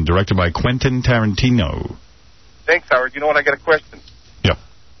Thurman and directed by Quentin Tarantino. Thanks, Howard. You know what? I got a question. Yep.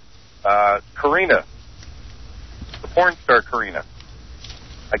 Karina. The porn star Karina.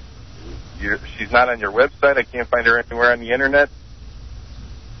 She's not on your website. I can't find her anywhere on the internet.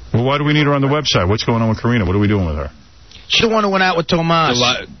 Well, why do we need her on the website? What's going on with Karina? What are we doing with her? She's the one who went out with Tomas.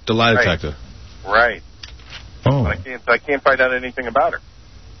 The lie detector. Right. Oh. But I can't find out anything about her.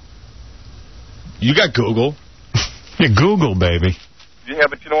 You got Google. Yeah, Google, baby. Yeah,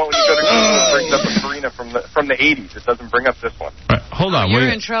 but you know what? When you go to Google, it brings up a Karina from the 80s. It doesn't bring up this one. Right, hold on. You're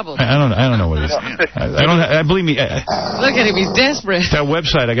in trouble. I don't know what it is. I believe me. Look at him. He's desperate. That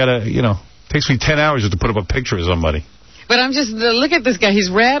website, I got to, takes me 10 hours just to put up a picture of somebody. But I'm just, look at this guy. He's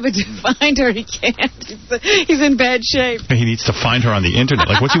rabid to find her. He can't. He's in bad shape. He needs to find her on the internet.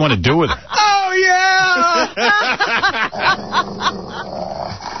 Like, what's he want to do with her? Oh, yeah!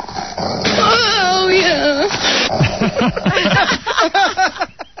 Oh, yeah.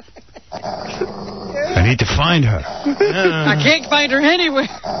 I need to find her. I can't find her anywhere.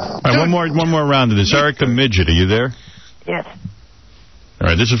 All right, one more round of this. Eric the Midget, are you there? Yes. All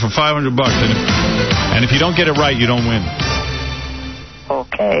right, this is for $500. And if you don't get it right, you don't win.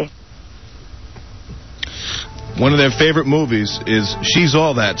 Okay. One of their favorite movies is She's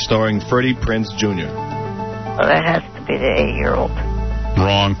All That, starring Freddie Prinze Jr. Well, that has to be the 8-year-old.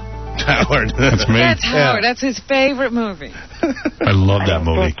 Wrong. Howard. That's me. That's Howard. That's his favorite movie. I love that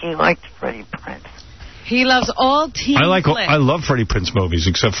movie. I think he liked Freddie Prinze. He loves all teen flicks. I love Freddie Prinze movies,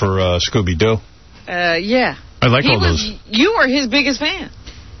 except for Scooby-Doo. Yeah. I like all those. You were his biggest fan.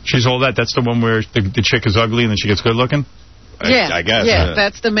 She's all that. That's the one where the chick is ugly and then she gets good looking? Yeah. I guess. Yeah,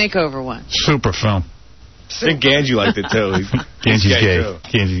 that's the makeover one. Super film. I think Ganji liked it, too. Ganji's gay.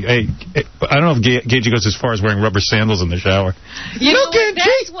 Ganji. Hey, I don't know if Ganji goes as far as wearing rubber sandals in the shower. You know what?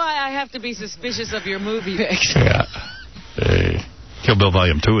 That's why I have to be suspicious of your movie picks. Yeah. Hey. Kill Bill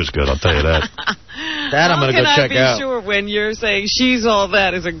Volume 2 is good, I'll tell you that. That I'm going to go check out. How can I be sure when you're saying She's All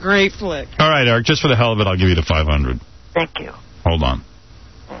That is a great flick? All right, Eric, just for the hell of it, I'll give you the 500. Thank you. Hold on.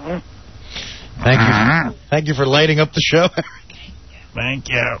 Thank you for lighting up the show. Thank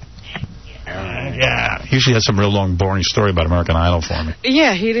you. Yeah. He usually has some real long, boring story about American Idol for me.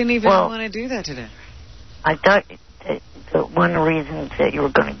 Yeah, he didn't even want to do that today. I thought that one reason that you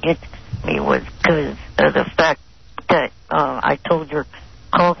were going to get me was because of the fact that I told your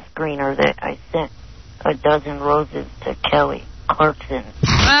call screener that I sent a dozen roses to Kelly Clarkson.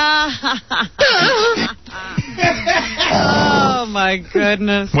 Oh, my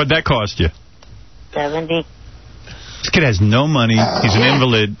goodness. What'd that cost you? $70. This kid has no money. He's an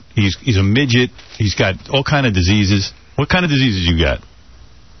invalid. He's a midget. He's got all kind of diseases. What kind of diseases you got?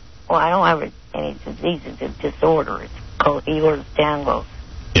 Well, I don't have any diseases. It's disorder. It's called Ehlers-Danlos.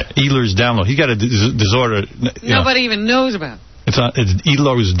 Yeah, Ehlers-Danlos. He got a disorder. Nobody even knows about. It's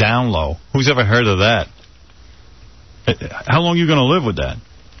Ehlers-Danlos. Who's ever heard of that? How long are you going to live with that?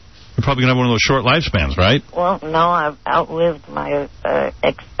 You're probably going to have one of those short lifespans, right? Well, no, I've outlived my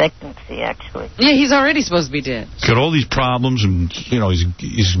expectancy, actually. Yeah, he's already supposed to be dead. He's got all these problems, and,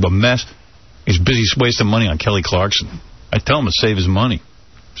 he's a mess. He's busy wasting money on Kelly Clarkson. I tell him to save his money.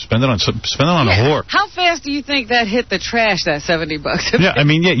 Spend it on a whore. How fast do you think that hit the trash, that $70? Yeah,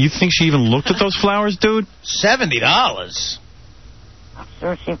 you think she even looked at those flowers, dude? $70? I'm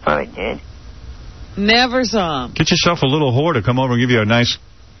sure she probably did. Never saw him. Get yourself a little whore to come over and give you a nice,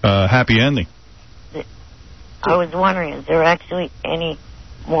 happy ending. I was wondering, is there actually any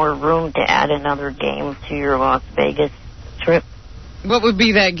more room to add another game to your Las Vegas trip? What would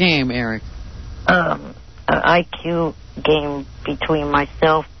be that game, Eric? An IQ game between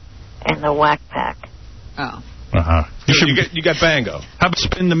myself and the Whack Pack. Oh. Uh-huh. You got Bango. How about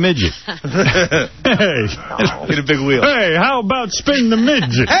Spin the Midget? Hey. Get a big wheel. Hey, how about Spin the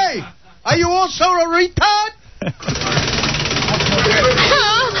Midget? Hey, are you also a retard?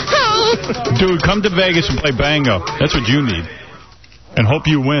 Dude, come to Vegas and play Bango. That's what you need. And hope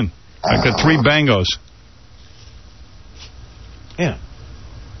you win. I got 3 Bangos. Yeah.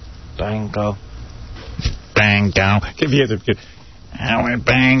 Bango. Bango. Give you the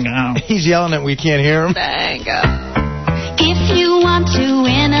Bango. He's yelling it. We can't hear him. Bango. If you want to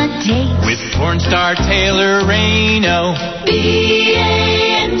win a date with porn star Taylor Reno,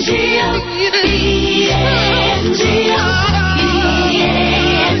 B-A-N-G-O, B-A-N-G-O,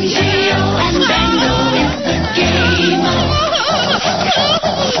 B-A-N-G-O, and Bango is the game.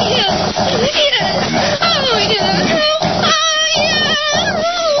 Yeah.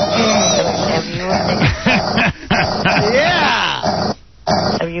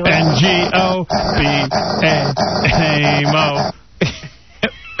 N-G-O, B-A-N-G-O,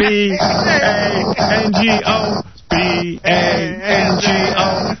 B-A-N-G-O, B-A-N-G-O,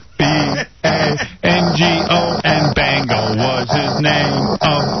 B-A-N-G-O, and Bango was his name.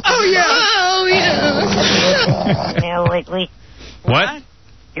 Oh, yeah. Email lately? What?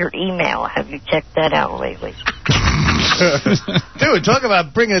 Your email. Have you checked that out lately? Dude, talk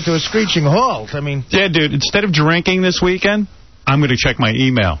about bringing it to a screeching halt. Yeah, dude, instead of drinking this weekend, I'm going to check my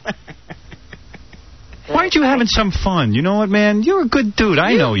email. Why aren't you having some fun? You know what, man? You're a good dude.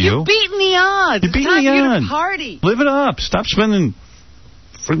 I know you. You're beating the odds. You're beating the odds. It's time to party. Live it up. Stop spending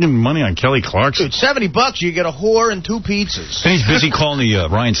friggin' money on Kelly Clarkson. Dude, $70, you get a whore and 2 pizzas. And he's busy calling the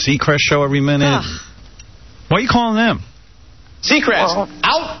Ryan Seacrest show every minute. Why are you calling them? Seacrest,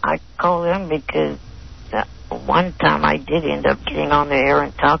 out! I call them because one time I did end up getting on the air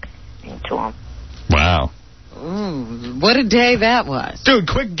and talking to them. Wow. Ooh, what a day that was. Dude,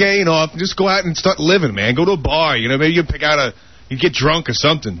 quick gain off. Just go out and start living, man. Go to a bar. Maybe you pick out you get drunk or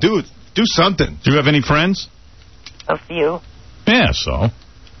something. Do something. Do you have any friends? A few. Yeah, so.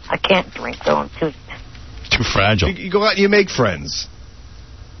 I can't drink, though. I'm too fragile. You go out and you make friends.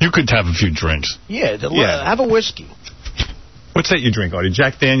 You could have a few drinks. Yeah, have a whiskey. What's that you drink, Artie?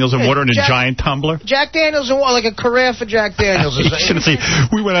 Jack Daniels and water in a giant tumbler? Jack Daniels and water, like a carafe of Jack Daniels. You should see.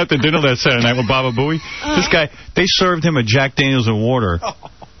 We went out to dinner last Saturday night with Baba Booey. This guy, they served him a Jack Daniels and water.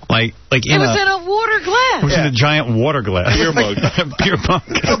 Like it was in a water glass. It was in a giant water glass. Beer mug. Beer mug.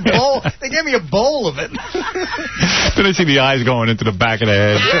 A bowl. They gave me a bowl of it. Then I see the eyes going into the back of the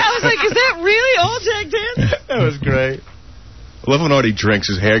head. I was like, is that really all Jack Daniels? That was great. I love when Artie drinks.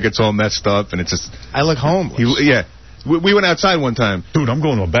 His hair gets all messed up, and it's just... I look homeless. Yeah. We went outside one time. Dude, I'm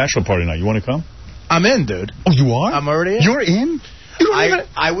going to a bachelor party now. You want to come? I'm in, dude. Oh, you are? I'm already in. You're in? You don't even...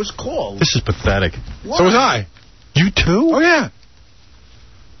 I was called. This is pathetic. Why? So was I. You too? Oh, yeah.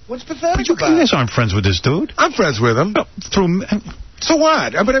 What's pathetic about it? You guys aren't friends with this dude. I'm friends with him. No, so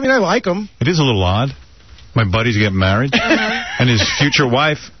what? But I mean, I like him. It is a little odd. My buddy's getting married. And his future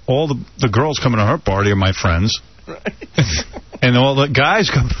wife, all the girls coming to her party are my friends. And all the guys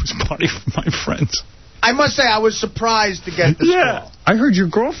come to his party for my friends. I must say, I was surprised to get this call. I heard your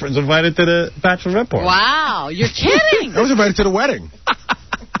girlfriend's invited to the bachelorette party. Wow, you're kidding. I was invited to the wedding.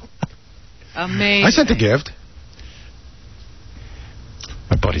 Amazing. I sent a gift.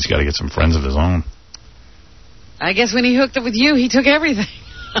 My buddy's got to get some friends of his own. I guess when he hooked up with you, he took everything.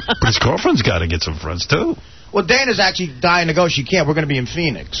 But his girlfriend's got to get some friends, too. Well, Dana's actually dying to go. She can't. We're going to be in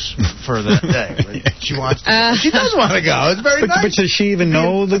Phoenix for that day. Right? She wants to. She does want to go. It's very nice. But does she even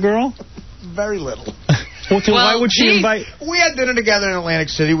know the girl? Very little. Well, why would she invite... We had dinner together in Atlantic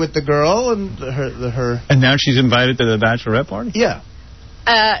City with the girl and her... And now she's invited to the bachelorette party? Yeah.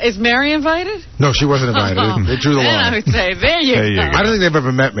 Is Mary invited? No, she wasn't invited. They drew the line. I would say, there you go. I don't think they've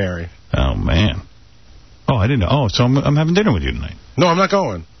ever met Mary. Oh, man. Oh, I didn't know. Oh, so I'm having dinner with you tonight. No, I'm not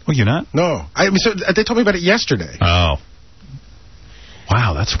going. Oh, you're not? No. So they told me about it yesterday. Oh.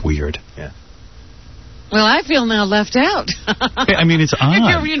 Wow, that's weird. Yeah. Well, I feel now left out. I mean, it's odd.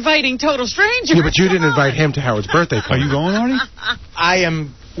 If you're inviting total strangers. Yeah, but you didn't invite him to Howard's birthday party. Are you going, Artie? I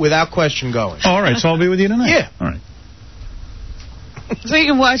am, without question, going. Oh, all right, so I'll be with you tonight? Yeah. All right. So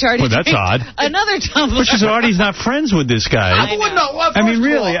you can watch Artie. Well, that's odd. Another tumbler. Which is Artie's not friends with this guy. I mean,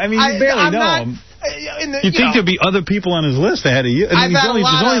 really. I mean, you barely know him. You'd think there'd be other people on his list ahead of you. I mean,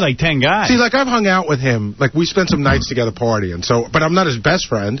 there's only like 10 guys. See, like, I've hung out with him. Like, we spent some nights together partying. So, but I'm not his best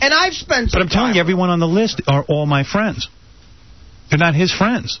friend. And I've spent some But I'm telling you, everyone on the list are all my friends. They're not his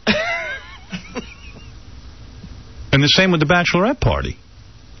friends. And the same with the bachelorette party.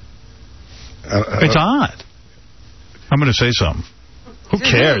 It's odd. I'm going to say something. Who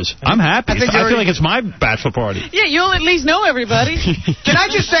cares? I'm happy. I feel like it's my bachelor party. Yeah, you'll at least know everybody. Can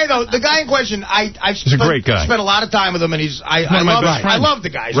I just say, though, the guy in question, I've he's a great guy. Spent a lot of time with him, and I love the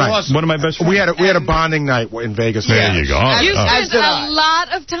guy. He's awesome. One of my best friends. We had a bonding night in Vegas. There you go. You spent a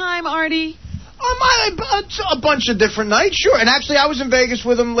lot of time, Artie? A bunch of different nights, sure. And actually, I was in Vegas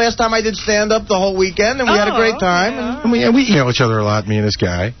with him last time I did stand-up the whole weekend, and we had a great time. Yeah. And we email each other a lot, me and this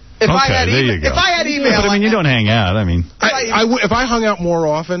guy. There you go. If I had email... But, I mean, you don't hang out. I mean... if I hung out more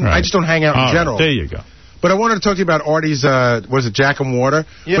often, I just don't hang out in general. There you go. But I wanted to talk to you about Artie's, Jack and Water?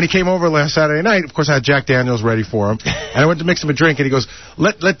 Yep. When he came over last Saturday night, of course, I had Jack Daniels ready for him. And I went to mix him a drink, and he goes,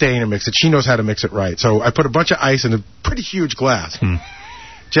 let Dana mix it. She knows how to mix it right. So I put a bunch of ice in a pretty huge glass.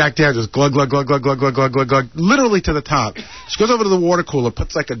 Jack Daniels, glug, glug, glug, glug, glug, glug, glug, glug, glug, literally to the top. She goes over to the water cooler,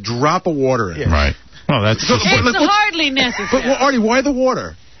 puts like a drop of water in. Yeah. Right. Well, that's... It's hardly necessary. But, Artie, why the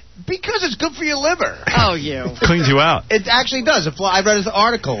water? Because it's good for your liver. Oh, you. Cleans you out. It actually does. I read the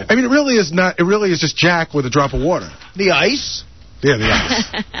article. I mean, it really is just Jack with a drop of water. The ice? Yeah, the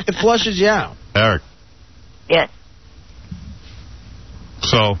ice. It flushes you out. Eric. Yes.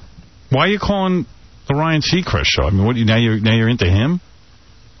 So, why are you calling the Ryan Seacrest show? I mean, now you're into him?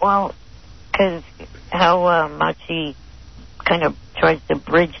 Well, because how much he kind of tries to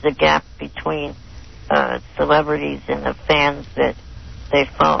bridge the gap between celebrities and the fans that they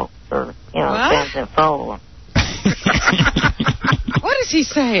follow, or, fans that follow him. What is he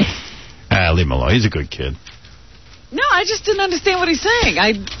saying? Leave him alone. He's a good kid. No, I just didn't understand what he's saying.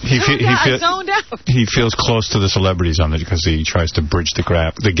 I zoned out. He feels close to the celebrities on it because he tries to bridge the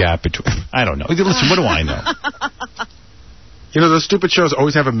gap between... I don't know. Listen, what do I know? You know, those stupid shows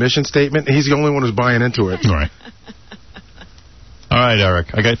always have a mission statement, and he's the only one who's buying into it. Right. All right, Eric.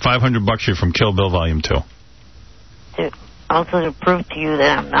 I got $500 here from Kill Bill Volume 2. Also to prove to you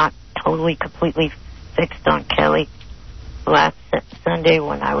that I'm not totally, completely fixed on Kelly, last Sunday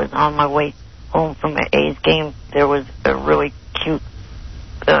when I was on my way home from an A's game, there was a really cute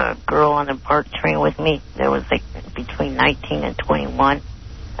girl on the BART train with me. There was like between 19 and 21.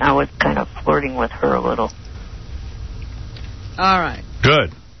 I was kind of flirting with her a little. All right.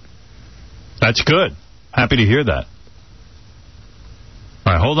 Good. That's good. Happy to hear that.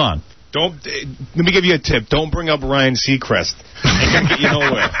 All right, hold on. Let me give you a tip. Don't bring up Ryan Seacrest. It can get you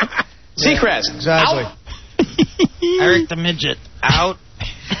nowhere. Seacrest. Exactly. Eric the Midget. Out.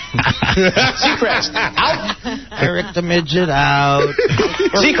 Seacrest. Out. Eric the Midget. Out.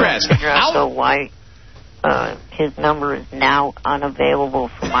 Seacrest. Out. So why his number is now unavailable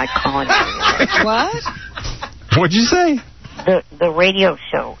for my calling. What? What'd you say? The radio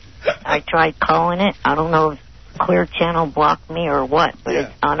show. I tried calling it. I don't know if Clear Channel blocked me or what, but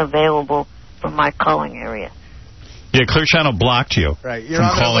it's unavailable from my calling area. Yeah, Clear Channel blocked you from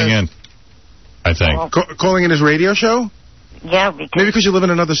calling in, I think. Well, calling in his radio show? Yeah, because... Maybe because you live in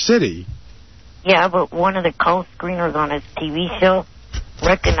another city. Yeah, but one of the call screeners on his TV show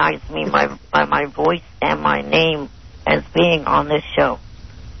recognized me by my voice and my name as being on this show.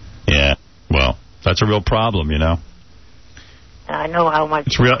 Yeah, well, that's a real problem, you know. I know how much...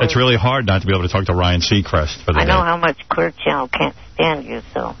 It's really hard not to be able to talk to Ryan Seacrest for the I know how much Clear Channel can't stand you,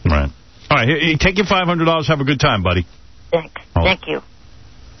 so... Right. All right, here, take your $500. Have a good time, buddy. Thanks. Thank you.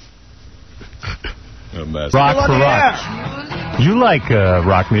 Rock for rock. You like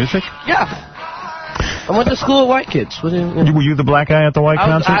rock music? Yeah. I went to school with white kids. Were you the black guy at the white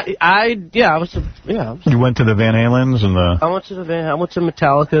concert? I was. You went to the Van Halens and the... I went to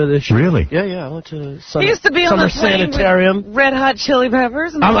Metallica this year. Really? Yeah. I went to He used to be on the Sanitarium. with Red Hot Chili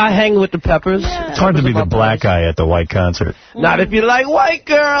Peppers. And I hang with the Peppers. Yeah. It's hard to be the black guy at the white concert. Not if you like white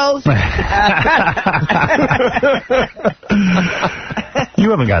girls. You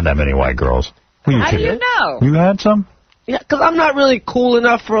haven't got that many white girls. How do you know? You had some? Yeah, because I'm not really cool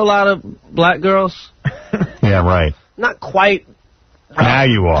enough for a lot of black girls. Yeah, right. Not quite. Now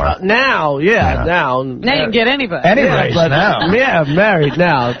you are. Now. Now you can get anybody. Anyways, now. Yeah, I'm married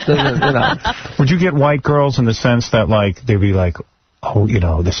now. Would you get white girls in the sense that, like, they'd be like, oh, you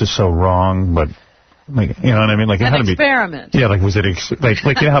know, this is so wrong, but... Like, you know what I mean? Like, it had to be, experiment. Yeah, like, was it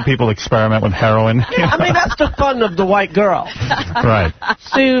like you know how people experiment with heroin? Yeah, I mean, that's the fun of the white girl. Right.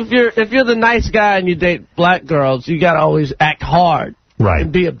 See, if you're the nice guy and you date black girls, you got to always act hard. Right.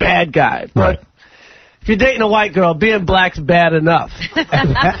 And be a bad guy. But right. If you're dating a white girl, being black's bad enough.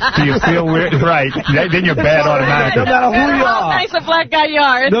 Do you feel weird? Right. Then you're bad automatically. No matter who you are. How nice a black guy you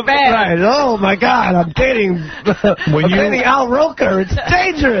are, it's bad. Right. Oh, my God. I'm dating Al Roker. It's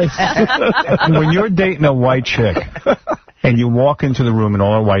dangerous. When you're dating a white chick and you walk into the room and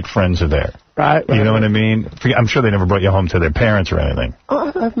all her white friends are there. Right. You know what I mean? I'm sure they never brought you home to their parents or anything.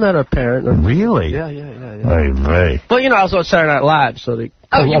 Oh, I've met a parent. Really? Yeah. Hey. But, you know, I was on Saturday Night Live, so they...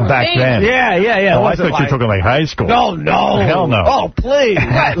 Oh, back then? Yeah. Oh, I thought you were talking like high school. No. Hell no. Oh, please.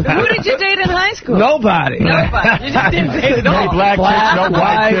 Who did you date in high school? Nobody. You just didn't date at all. No black chicks, no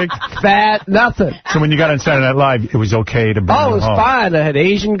white chicks. Fat, nothing. So when you got on Saturday Night Live, it was okay to bring them home? Oh, it was fine. I had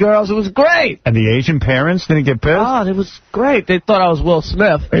Asian girls. It was great. And the Asian parents didn't get pissed? Oh, it was great. They thought I was Will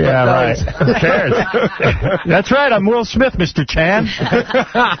Smith. Yeah, right. Who cares? That's right. I'm Will Smith, Mr. Chan.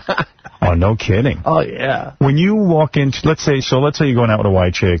 Oh, no kidding. Oh, yeah. When you walk in, let's say you're going out with a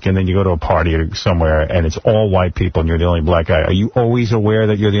white chick, and then you go to a party or somewhere, and it's all white people, and you're the only black guy. Are you always aware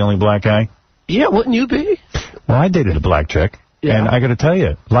that you're the only black guy? Yeah, wouldn't you be? Well, I dated a black chick, and I got to tell you,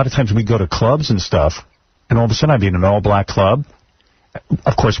 a lot of times we go to clubs and stuff, and all of a sudden I'd be in an all-black club.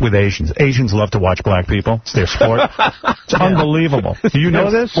 Of course, with Asians. Asians love to watch black people. It's their sport. It's unbelievable. Do you know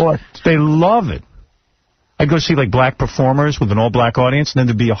this? They love it. I'd go see, like, black performers with an all-black audience, and then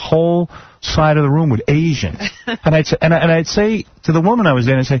there'd be a whole side of the room with Asians. And I'd say to the woman I was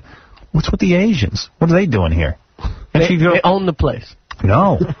there, I'd say, what's with the Asians? What are they doing here? And she'd go, they own the place.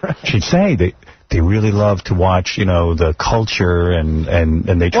 No. She'd say they really love to watch, you know, the culture, and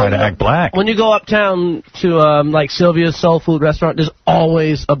they try to act black. When you go uptown to, like, Sylvia's Soul Food Restaurant, there's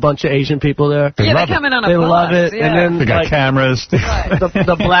always a bunch of Asian people there. They come in on a bus. They love it. Yeah. And then, they got cameras.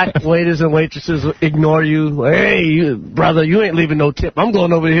 The black waiters and waitresses ignore you. Hey, brother, you ain't leaving no tip. I'm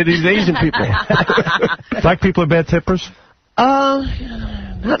going over to hear these Asian people. Black people are bad tippers?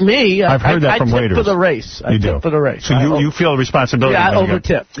 Not me. I've heard that from waiters. I tip for the race. You do? For the race. So you feel responsibility. Yeah, I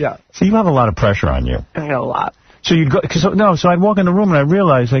over-tip, yeah. So you have a lot of pressure on you. I got a lot. So you'd go, so I'd walk in the room and I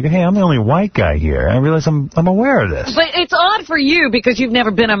realized, like, hey, I'm the only white guy here. And I realize I'm aware of this. But it's odd for you because you've never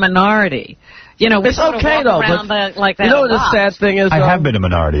been a minority. You know, it's okay, though. But like that, you know what the sad thing is, I have been a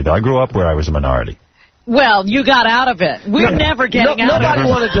minority, though. I grew up where I was a minority. Well, you got out of it. We're never getting out of it. Nobody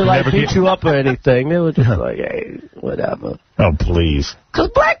wanted to, like, beat you up or anything. They were just like, hey, whatever. Oh, please.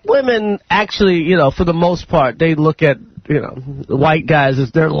 Because black women actually, you know, for the most part, they look at, you know, white guys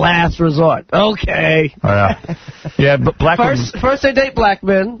as their last resort. Okay. Yeah, but black women... First they date black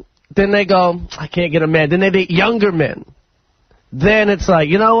men, then they go, I can't get a man. Then they date younger men. Then it's like,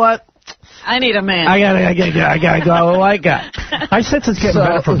 you know what? I need a man. I gotta go with a white guy. I sense it's getting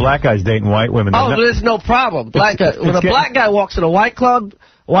better for black guys dating white women. Oh, there's no problem. When a black guy walks in a white club,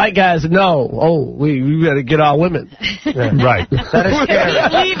 white guys know, we better get our women. Yeah. Right. That is scary.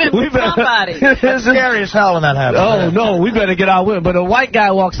 Leaving with somebody. It's scary as hell when that happens. Oh, no, we better get our women. But a white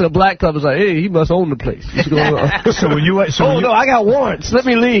guy walks in a black club and is like, hey, he must own the place. No, I got warrants. Let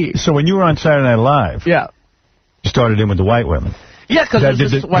me leave. So when you were on Saturday Night Live, you started in with the white women. Yeah, because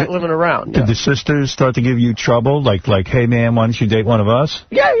there's just white women around. Did the sisters start to give you trouble? Like, hey, man, why don't you date one of us?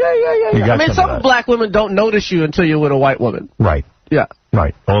 Yeah. I mean, some black women don't notice you until you're with a white woman. Right. Yeah.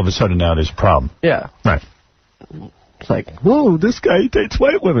 Right. All of a sudden now there's a problem. Yeah. Right. It's like, whoa, this guy dates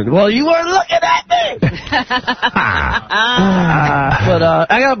white women. Well, you weren't looking at me. But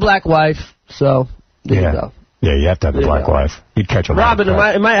I got a black wife, so there you go. Yeah, you have to have a black wife. You'd catch a lot. Robin,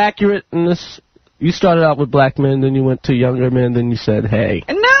 am I accurate in this? You started out with black men, then you went to younger men, then you said, hey.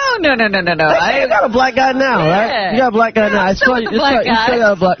 No. You got a black guy now, right? You got a black guy now. I saw you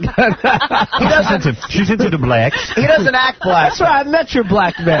got a black guy. She's into the blacks. He doesn't act black. That's right, I met your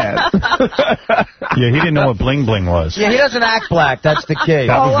black man. Yeah, he didn't know what bling bling was. Yeah, he doesn't act black. That's the key.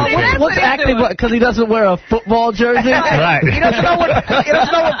 What's acting black? Because he doesn't wear a football jersey? Right. He doesn't know what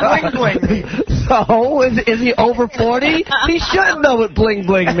bling bling means. So, is he over 40? He should know what bling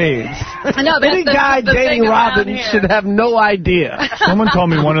bling means. No, any guy dating Robin should have no idea. Someone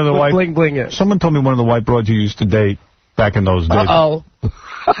told me one of the white bling bling is. Someone told me one of the white broads you used to date back in those days. Uh-oh.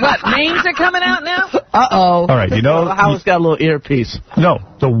 What, names are coming out now? Uh-oh. All right, you know. Howard's got a little earpiece. No,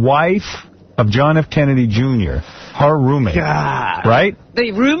 the wife of John F. Kennedy Jr., her roommate. God. Right?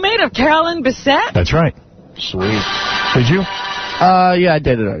 The roommate of Carolyn Bessette? That's right. Sweet. Did you? Yeah, I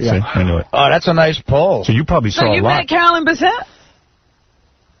dated her. Yeah. See, I knew it. Oh, that's a nice pull. So you probably saw a lot. So you met Carolyn Bessette?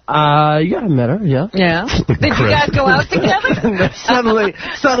 Yeah, I met her, yeah. Yeah. Did you guys go out together? suddenly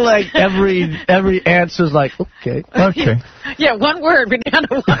every answer's like, okay. Okay. Yeah, one word, but down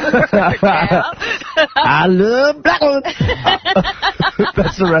to one word. I love black women.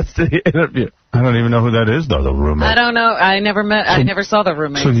 That's the rest of the interview. I don't even know who that is, though, the roommate. I don't know. I never saw the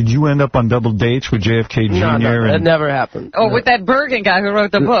roommate. So did you end up on double dates with JFK Jr.? No, that never happened. Oh, with that Bergen guy who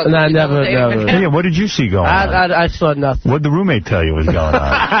wrote the book. No, never. Yeah, what did you see going on? I saw nothing. What did the roommate tell you was going on?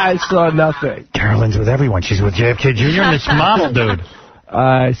 I saw nothing. Carolyn's with everyone. She's with JFK Jr. and this model dude.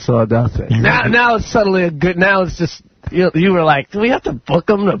 I saw nothing. Now it's suddenly a good... Now it's just... You were like, do we have to book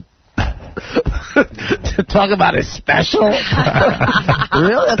him to talk about his special?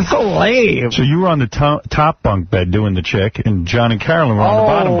 Really? That's so lame. So you were on the top bunk bed doing the chick, and John and Carolyn were on the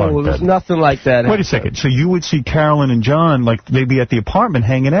bottom bunk bed. There's nothing like that. Wait a second. So you would see Carolyn and John, like, they'd be at the apartment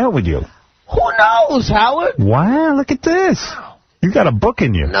hanging out with you. Who knows, Howard? Wow, look at this. You got a book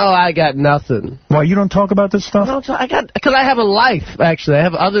in you. No, I got nothing. Why, you don't talk about this stuff? Because I have a life, actually. I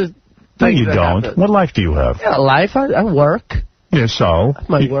have other things. No, you don't. What life do you have? Yeah, life. I work. Yeah, so?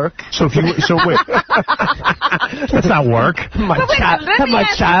 My work. So if you... So wait. That's not work. My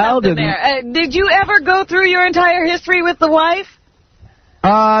child. Did you ever go through your entire history with the wife?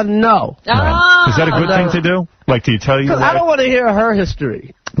 No. Oh. Is that a good thing to do? Like, do you tell you? I don't want to hear her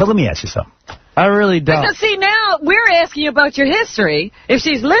history. But let me ask you something. I really don't. Because, see, now we're asking about your history. If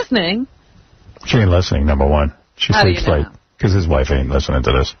she's listening... She ain't listening, number one. She sleeps late. Because his wife ain't listening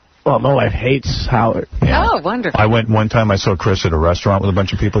to this. Well, my wife hates Howard. Yeah. Oh, wonderful. I went one time, I saw Chris at a restaurant with a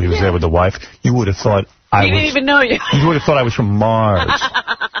bunch of people. He was there with the wife. You would have thought He didn't even know you. You would have thought I was from Mars.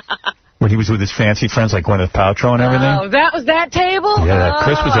 When he was with his fancy friends like Gwyneth Paltrow and everything. Oh, that was that table? Yeah,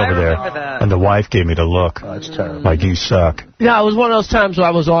 Chris was over there. That. And the wife gave me the look. Oh, that's terrible. Like, you suck. Yeah, it was one of those times where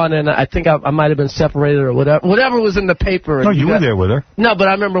I was on and I think I might have been separated or whatever. Whatever was in the paper. No, you were there with her. No, but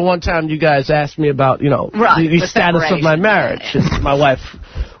I remember one time you guys asked me about, the status of my marriage. And my wife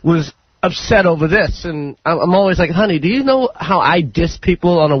was upset over this, and I'm always like, honey, do you know how I diss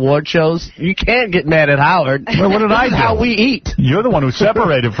people on award shows? You can't get mad at Howard. Well, what did I do? How we eat. You're the one who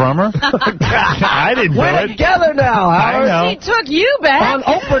separated from her. I didn't do it. We're together now, Howard. I know. He took you back. On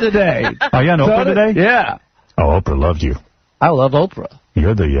Oprah today. Oh, yeah, on Oprah today? Yeah. Oh, Oprah loved you. I love Oprah.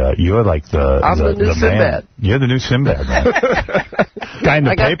 You're like the I'm the new Sinbad. You're the new Sinbad, man. Guy in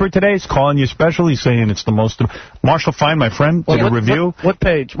the paper today is calling you special. He's saying it's the most... Marshall Fine, my friend, did a review. What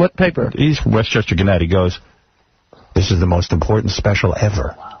page? What paper? He's Westchester Gannett. He goes, this is the most important special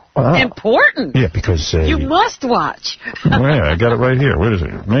ever. Wow. Important? Yeah, because... you must watch. Yeah, I got it right here. Where is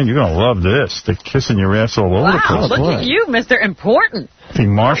it? Man, you're going to love this. They're kissing your ass all over the place. Wow, look at you, Mr. Important. I think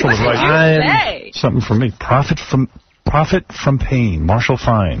Marshall was like... What did you say? Something for me. Profit from pain. Marshall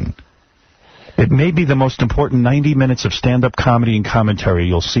Fine. It may be the most important 90 minutes of stand-up comedy and commentary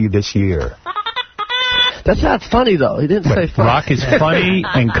you'll see this year. That's not funny, though. He didn't say funny. Rock is funny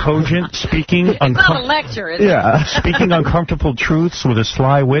and cogent, speaking... It's not a lecture, is it? Speaking uncomfortable truths with a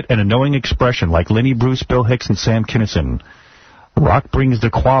sly wit and a knowing expression like Lenny Bruce, Bill Hicks, and Sam Kinison. Rock brings the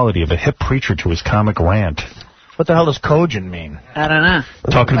quality of a hip preacher to his comic rant. What the hell does cogent mean? I don't know.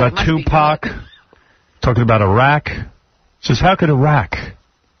 Talking about Tupac, talking about Iraq. Says, how could Iraq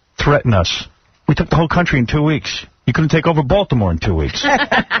threaten us We took the whole country in 2 weeks. You couldn't take over Baltimore in 2 weeks.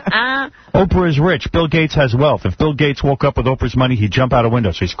 Oprah is rich. Bill Gates has wealth. If Bill Gates woke up with Oprah's money, he'd jump out a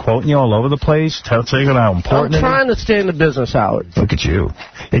window. So he's quoting you all over the place, telling you how important I'm trying to stay in the business, Howard. Look at you.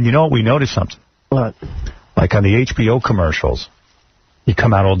 And you know what? We noticed something. What? Like on the HBO commercials, you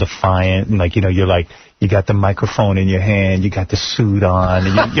come out all defiant, and like, you know, you're like, you got the microphone in your hand, you got the suit on,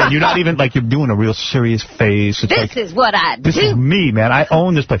 and you're not even, like, you're doing a real serious face. It's this is what I do. This is me, man. I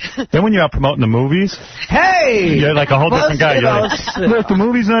own this place. Then when you're out promoting the movies, hey! You're like a whole different guy. You're like, look, the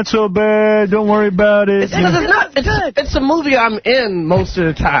movie's not so bad, don't worry about it. It's a movie I'm in most of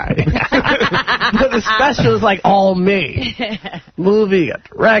the time. But the special is like all me. Movie,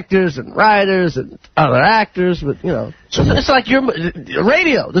 directors and writers and other actors, but, you know. So it's like your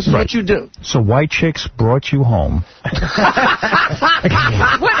radio. This is what you do. So white chicks brought you home. What,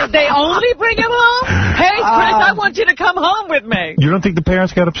 did they only bring him home? Hey, Chris, I want you to come home with me. You don't think the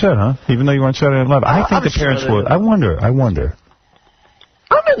parents got upset, huh? Even though you were on Saturday Night Live. I think the parents would. I wonder.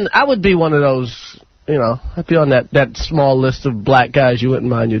 I would be one of those, you know, I'd be on that small list of black guys you wouldn't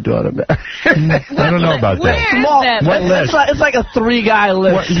mind your daughter marrying. I don't know about that. What list? It's like a 3-guy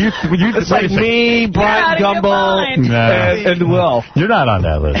list. It's like me, Brian Gumbo, and Will. You're not on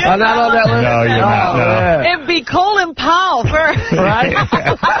that list. I'm not on that list? No, you're not. No. Yeah. It'd be Colin Powell first. Right?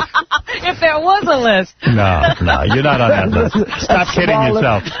 If there was a list. No, you're not on that list. Stop kidding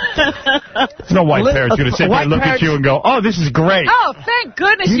yourself. There's no white parents going to sit there and look at you and go, oh, this is great. Oh, thank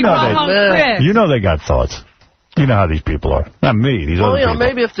goodness you brought home Chris. You know they got thoughts. You know how these people are. Not me. These other people.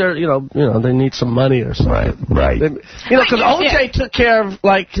 Maybe if they're, you know, they need some money or something. Right. You know, because OJ took care of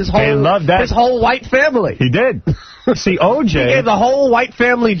like his whole white family. He did. See, OJ. He gave the whole white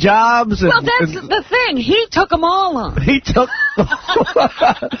family jobs. Well, that's the thing. He took them all on. He took.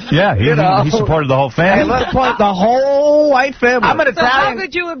 Yeah, he supported the whole family. Hey, let's point the whole white family. So how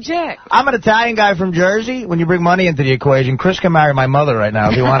could you object? I'm an Italian guy from Jersey. When you bring money into the equation, Chris can marry my mother right now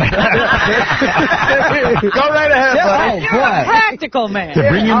if you want to. Go right ahead, buddy. You're a practical man. To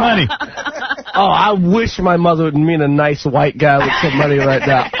bring you money. Oh, I wish my mother would meet a nice white guy with some money right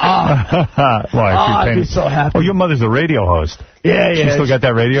now. I'd be so happy. Oh, your mother's a radio host. Yeah. She still got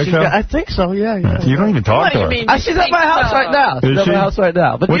that radio show? I think so, yeah. You don't even talk to her. She's at my house right now. She's at my house right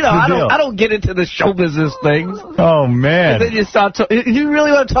now. But, What's I don't get into the show business things. Oh, man. And then you start you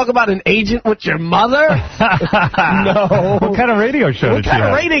really want to talk about an agent with your mother? No. What kind of radio show does she have? What kind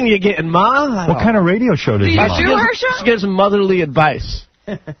of rating you getting, Ma? What kind of radio show does she have? Do you do her show? She gives motherly advice.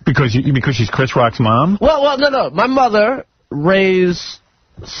 Because she's Chris Rock's mom? Well, no. My mother raised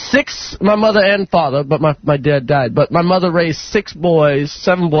 6, my mother and father, but my dad died. But my mother raised 7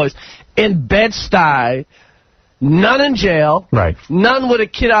 boys in Bed-Stuy, none in jail, right? None with a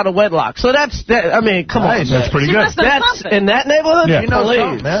kid out of wedlock. So I mean, come on. That's pretty good. That's in that neighborhood? Yeah. You know,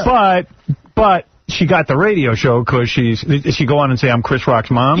 please. But she got the radio show because did she go on and say, I'm Chris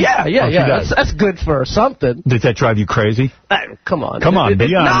Rock's mom? Yeah. That's good for something. Did that drive you crazy? Come on.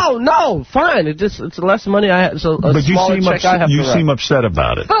 Be honest. No, fine. It's less money I have. So but you seem upset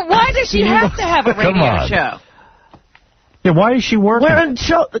about it. But why does she have to have a radio show? Yeah, why is she working?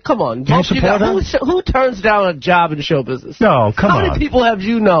 Come on. Do you support her? Who turns down a job in show business? No, come on. How many people have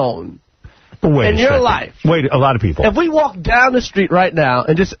you known? In your life. Wait, a lot of people. If we walked down the street right now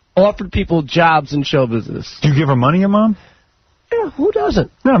and just offered people jobs in show business. Do you give her money, your mom? Yeah, who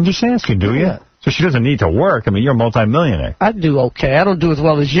doesn't? No, I'm just asking, do you? So she doesn't need to work. I mean, you're a multi-millionaire. I do okay. I don't do as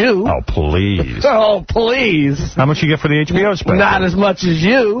well as you. Oh, please. Oh, please. How much you get for the HBO special? Not as much as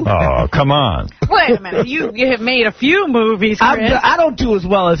you. Oh, come on. Wait a minute. You have made a few movies, Chris. I don't do as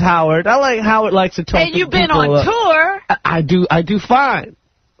well as Howard. Howard likes to talk to people. And you've been on tour. I do fine.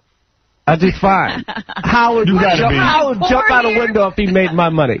 I do fine. Howard jump out a window if he made my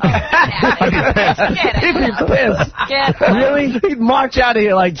money. He'd be pissed. Really? He'd march out of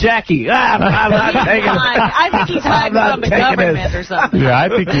here like Jackie. I'm not taking it. I think he's hiding from the government or something. Yeah, I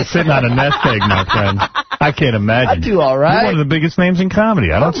think you're sitting on a nest egg, my friend. I can't imagine. I do all right. You're one of the biggest names in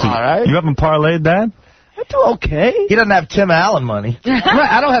comedy. I don't see. All right. You haven't parlayed that? I do okay. He doesn't have Tim Allen money. Right,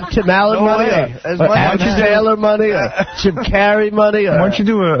 I don't have Tim Allen money. Andrew Taylor money. Jim Carrey money. Why don't you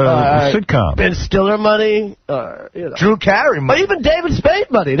do a sitcom? Ben Stiller money. Drew Carey money. Or even David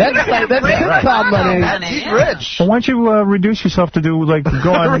Spade money. That's sitcom money. He's rich. Well, why don't you reduce yourself to do,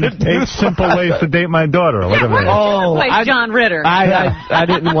 go on 8 simple ways to date my daughter or whatever. Like John Ritter. I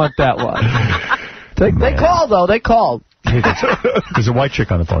didn't want that one. They called, though. They called. There's a white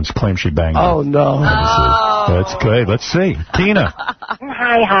chick on the phone. She claims she banged Oh, him. no. That's great. Let's see. Tina.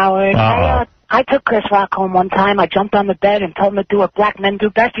 Hi, Howard. I took Chris Rock home one time. I jumped on the bed and told him to do what black men do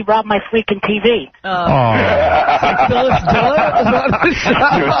best. He robbed my freaking TV. You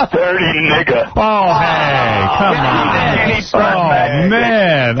dirty nigga. Oh, hey, come on.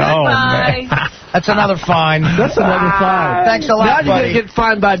 Man. That's another fine. That's another fine. Thanks a lot, now buddy. You're going to get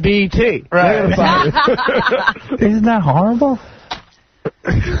fined by BET. Right. Isn't that horrible?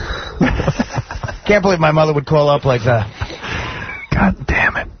 Can't believe my mother would call up like that. God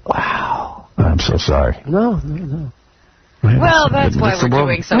damn it. Wow. I'm so sorry. No. Well, that's why we're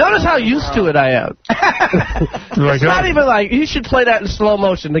doing so. Notice how used to it I am. It's not even like, you should play that in slow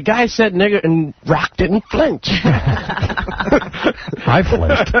motion. The guy said nigger and Rock didn't flinch. I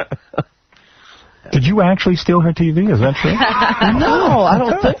flinched. Did you actually steal her TV? Is that true? No, I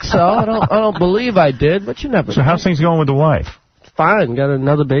don't think so. I don't believe I did, but you never. So how's things going with the wife? Fine. Got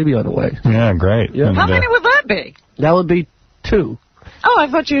another baby on the way. Yeah, great. Yeah. How many would that be? That would be 2. Oh, I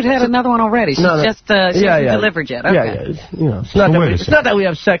thought you'd had another one already. She hasn't delivered yet. Okay. Yeah. You know, it's not that we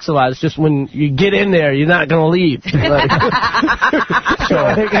have sex a lot. It's just when you get in there, you're not going to leave. So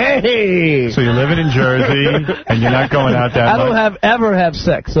you're living in Jersey, and you're not going out that much? I don't ever have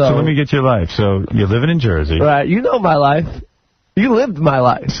sex. So let me get your life. So you're living in Jersey. Right. You know my life. You lived my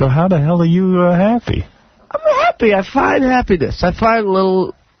life. So how the hell are you happy? I'm happy. I find happiness. I find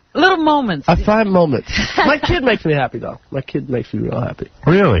little moments. I find moments. My kid makes me happy, though. My kid makes me real happy.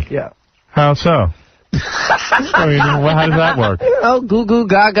 Really? Yeah. How so? I mean, how does that work? You know, goo goo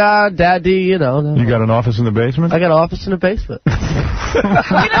gaga, daddy, you know. You got an office in the basement? I got an office in the basement.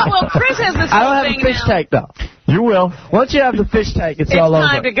 Well, Chris has this I don't whole have thing a fish tank, though. You will. Once you have the fish tank, it's all over.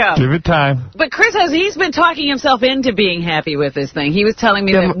 It's time to go. Give it time. But Chris he's been talking himself into being happy with this thing. He was telling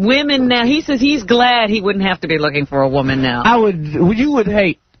me that women now, he says he's glad he wouldn't have to be looking for a woman now. You would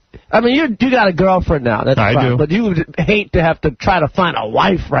hate. I mean, you got a girlfriend now. That's fine. do. But you would hate to have to try to find a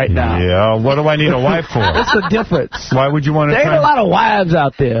wife right now. Yeah, what do I need a wife for? What's the difference? Why would you want to? There ain't a lot of wives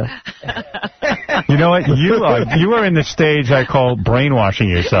out there. You know what? You are in the stage I call brainwashing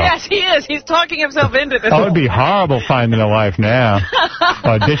yourself. Yes, he is. He's talking himself into this. That would be horrible finding a wife now.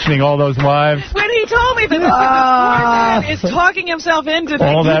 Auditioning all those wives. When he told me that this is talking himself into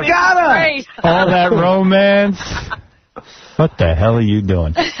all that, great. All that romance. What the hell are you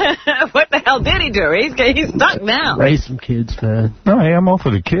doing? What the hell did he do? He's stuck now. Raise some kids, man. No, hey, I'm all for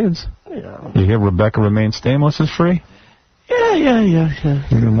the kids. Yeah. You hear Rebecca Remain Stainless is free? Yeah. You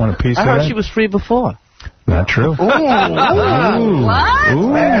didn't want a piece of that? I heard she was free before. Not true. What? Ooh,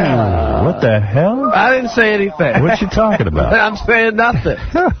 what the hell? I didn't say anything. What you talking about? I'm saying nothing.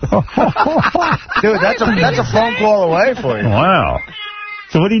 Dude, that's a phone call away for you. Wow.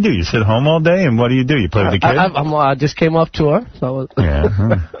 So what do? You sit home all day, and what do? You play with the kids? I just came off tour. So yeah.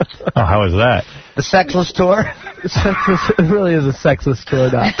 Oh, how was that? The sexless tour? It really is a sexless tour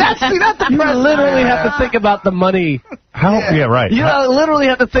now. You literally have to think about the money. Yeah, right. You literally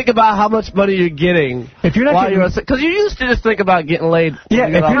have to think about how much money you're getting. If you're not because you used to just think about getting laid. Yeah,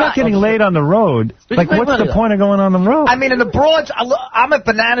 if you're not getting laid on the road, like what's the point of going on the road? I mean, in the Broads, I'm at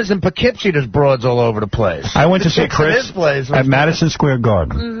Bananas and Poughkeepsie. There's Broads all over the place. I went to see Chris at Madison Square Garden.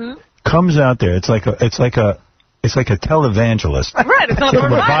 Mm-hmm. Comes out there. It's like a televangelist. Right, it's like a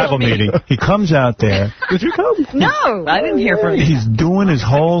Bible meeting. He comes out there. Did you come? No, I didn't hear from you. He's doing his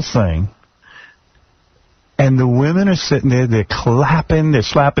whole thing. And the women are sitting there, they're clapping, they're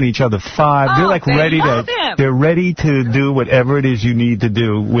slapping each other five. They're like they're ready to do whatever it is you need to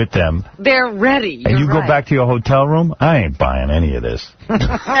do with them. They're ready. And you go back to your hotel room, I ain't buying any of this.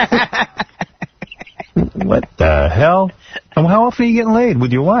 What the hell? And how often are you getting laid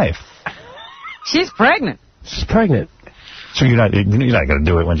with your wife? She's pregnant. She's pregnant. So you're not going to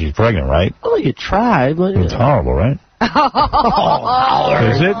do it when she's pregnant, right? Oh, you try, but it's horrible, right? Oh,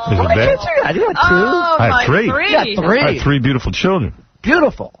 is it? Is it bad? You had 2. I had 3. You had 3. I had 3 beautiful children.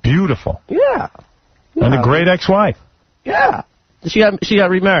 Beautiful. Yeah. And a great ex-wife. Yeah. She got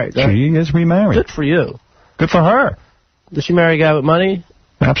remarried. Right? She is remarried. Good for you. Good for her. Did she marry a guy with money?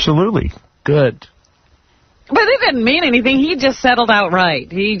 Absolutely. Good. But it didn't mean anything. He just settled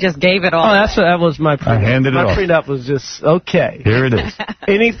outright. He just gave it all. Oh, that was my prenup. I handed it off. My prenup was just, okay. Here it is.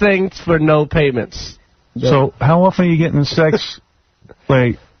 Anything for no payments. So how often are you getting sex?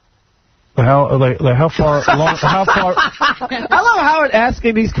 How far along? How far? I love Howard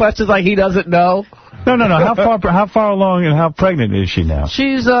asking these questions like he doesn't know. No. How far along and how pregnant is she now?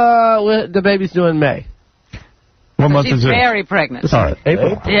 She's the baby's due in May. What month is it? She's very pregnant. All right.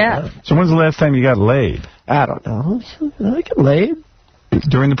 April. Yeah. So when's the last time you got laid? I don't know. I get laid.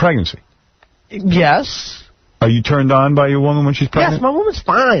 During the pregnancy? Yes. Are you turned on by your woman when she's pregnant? Yes, my woman's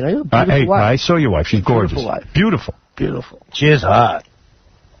fine. I have a beautiful wife. I saw your wife. She's gorgeous. Beautiful wife. Beautiful. Beautiful. She is hot.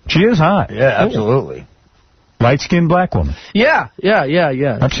 She is hot. Yeah, absolutely. Light-skinned black woman. Yeah.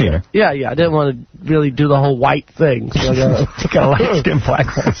 I've seen her. Yeah. I didn't want to really do the whole white thing. So I got a light-skinned black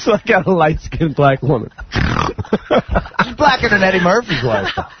woman. So I got a light-skinned black woman. She's blacker than Eddie Murphy's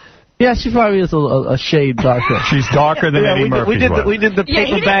wife. Yeah, she probably is a shade darker. She's darker than Eddie Murphy's wife. We did the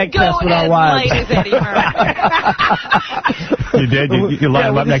paper bag test with our wives. You did? You lined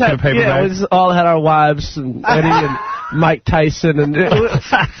them up next to the paper bag? Yeah, we just all had our wives, and Eddie and Mike Tyson, and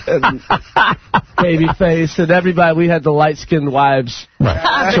Babyface, and everybody. We had the light-skinned wives.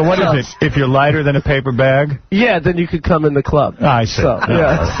 Right. So what is it? If you're lighter than a paper bag? Yeah, then you could come in the club. I see. So,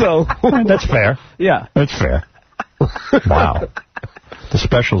 that's fair. Yeah. That's fair. Wow. The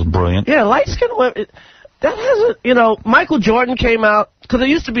special's brilliant. Yeah, light-skinned women. That hasn't, Michael Jordan came out, because there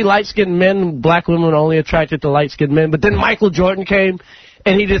used to be light-skinned men, black women were only attracted to light-skinned men, but then Michael Jordan came,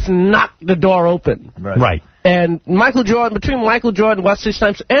 and he just knocked the door open. Right. And between Michael Jordan, Wesley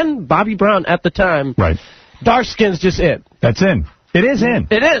Snipes, and Bobby Brown at the time, dark skin's just in. That's in. It is in.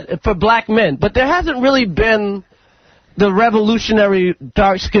 It is, for black men. But there hasn't really been the revolutionary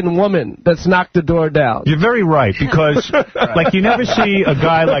dark-skinned woman that's knocked the door down. You're very right, because like you never see a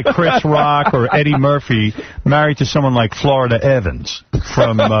guy like Chris Rock or Eddie Murphy married to someone like Florida Evans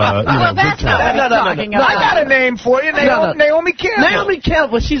from Good Time. I got a name for you, Naomi Campbell. Naomi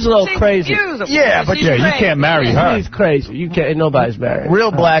Campbell, she's a little crazy. Yeah, but you can't marry her. She's crazy. You can't. Nobody's married.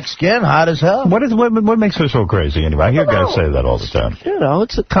 Real black skin, hot as hell. What makes her so crazy anyway? I hear guys say that all the time.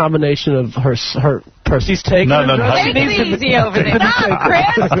 It's a combination of her Percy's take. No. Take it easy over there. Stop, Chris.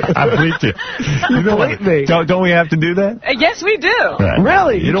 I believed you. Don't we have to do that? Yes, we do. Right.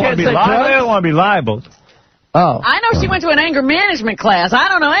 Really? You don't want to be liable? I don't want to be liable. Oh. I know she went to an anger management class. I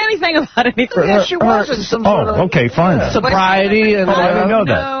don't know anything about anything. Yeah, she was in some sort of... okay, fine. Sobriety and... I didn't know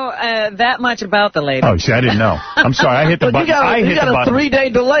that. know that much about the lady. Oh, see, I didn't know. I'm sorry, I hit the button. You got a 3-day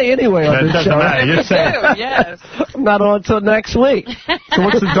delay anyway on this show. Matter. You're saying. Yes. I'm not on until next week. So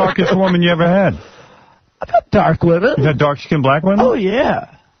what's the darkest woman you ever had? I've had dark women. You've had dark-skinned black women? Oh,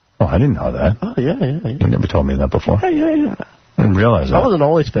 yeah. Oh, I didn't know that. Oh, yeah. You never told me that before. Yeah. I didn't realize that. I wasn't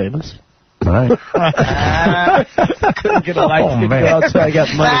always famous. All right. Couldn't get a light-skinned girl until I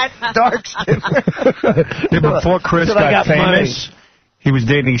got money. Dark skin. Before Chris got famous, he was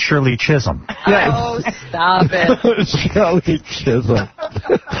dating Shirley Chisholm. Oh, stop it. Shirley Chisholm.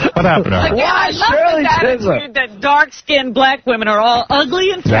 What happened to her? Why Shirley Chisholm? That dark-skinned black women are all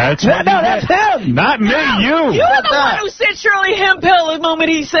ugly and that's what that's him. Not me, you. You were the one who said Shirley Hemphill the moment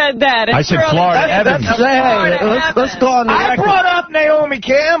he said that. I said Florida Evans. Let's go on the record. I brought up Naomi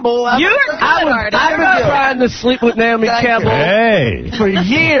Campbell. I've been trying to sleep with Naomi Campbell for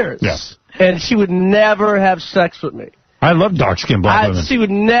years. Yes. And she would never have sex with me. I love dark-skinned black women. She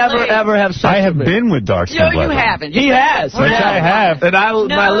would never, ever have sex with me. I have been with dark-skinned black women. You haven't. He has. Which I have. And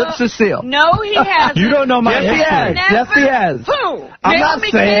my lips are sealed. No, he hasn't. You don't know my history. Yes, he has. Who? I'm not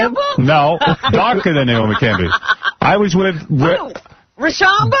saying. No, darker than Naomi Campbell. I was with...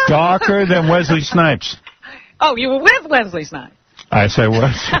 Rashamba? Darker than Wesley Snipes. Oh, you were with Wesley Snipes. I say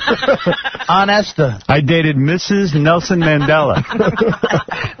what? Honesta. I dated Mrs. Nelson Mandela.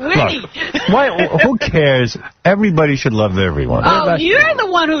 Winnie. Look, who cares? Everybody should love everyone. Oh, you're the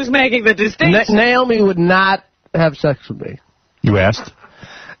one who's making the distinction. Naomi would not have sex with me. You asked?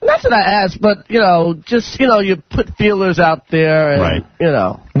 Not that I asked, but, you put feelers out there and,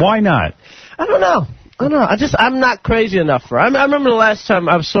 Why not? I don't know. I'm not crazy enough for her. I remember the last time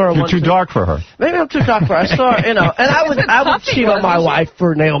I saw her. You're too dark for her. Maybe I'm too dark for her. I saw her, and I would cheat on my wife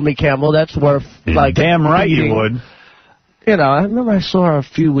for Naomi Campbell. That's worth, damn right you would. I remember I saw her a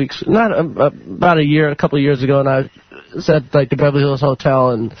couple of years ago, and I was at, the Beverly Hills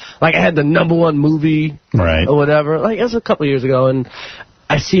Hotel, and, I had the #1 movie. Right. Or whatever. It was a couple of years ago, and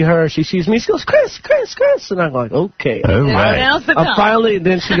I see her, she sees me, she goes, Chris, and I'm like, okay. All right. I'm finally, and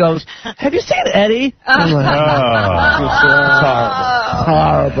then she goes, have you seen Eddie? I'm like,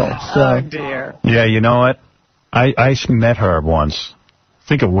 horrible. Oh, dear. Yeah, you know what? I met her once. I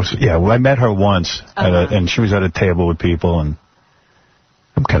think it was, I met her once, and she was at a table with people, and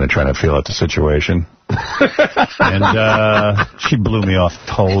I'm kind of trying to feel out the situation. And she blew me off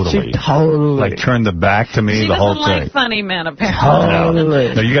totally. She totally. Turned the back to me, the whole thing. She doesn't like funny men,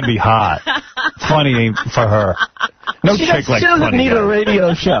 apparently. No, you got to be hot. Funny ain't for her. No chick like funny. She doesn't need a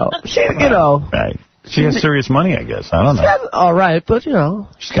radio show. She, Right. She has serious money, I guess. I don't know. All right, but, she's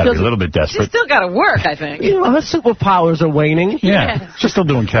got to be a little bit desperate. She's still got to work, I think. Her superpowers are waning. Yeah. She's still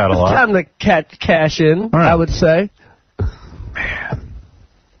doing catalog. It's time to cash in, I would say.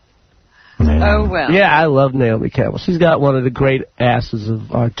 Man. Oh, well. Yeah, I love Naomi Campbell. She's got one of the great asses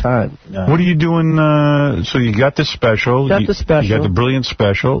of our time. What are you doing? So you got the special. You got the brilliant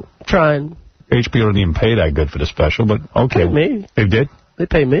special. Trying. HBO didn't even pay that good for the special, but okay. They pay me. They did? They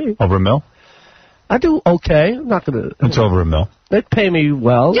pay me. Over $1 million? I do okay. I'm not going to... It's over $1 million. They pay me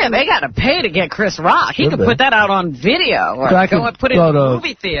well. Yeah, they got to pay to get Chris Rock. He could put that out on video or go and put it in the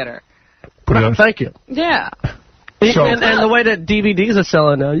movie theater. Thank you. Yeah. And the way that DVDs are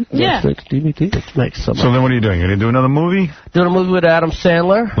selling now, you can fix DVDs. Make some. So then what are you doing? You're going to do another movie? Doing a movie with Adam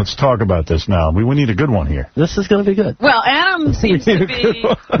Sandler. Let's talk about this now. We need a good one here. This is going to be good. Well, Adam seems to be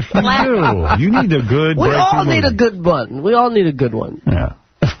flat. You need a good We all need a good one. We all need a good one. Yeah.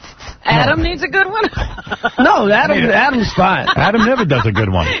 Adam needs a good one? No, Adam's fine. Adam never does a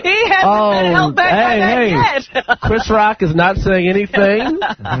good one. He hasn't been held back by that yet. Chris Rock is not saying anything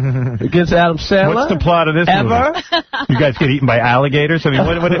against Adam Sandler. What's the plot of this movie? You guys get eaten by alligators? I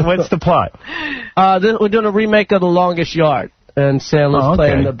mean, what's the plot? We're doing a remake of The Longest Yard, and Sandler's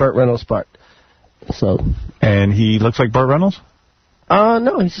playing the Burt Reynolds part. And he looks like Burt Reynolds?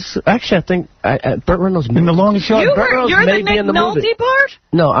 No, he's just, actually, I think Burt Reynolds in The Longest Yard. You're the Nick Nolte part?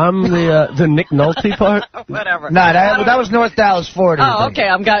 No, I'm the Nick Nolte part. Whatever. No, that was North Dallas 40. Oh, okay.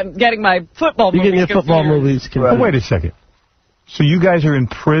 I'm getting my football movies. You're getting your football movies. Oh, wait a second. So you guys are in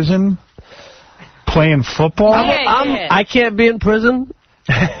prison playing football? I can't be in prison.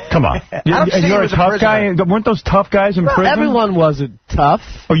 Come on. You're a tough guy? Weren't those tough guys in prison? Everyone wasn't tough.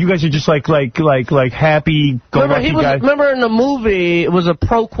 Oh, you guys are just like happy, go-lucky guys? Remember in the movie, it was a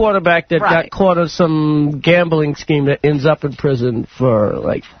pro quarterback that got caught in some gambling scheme that ends up in prison for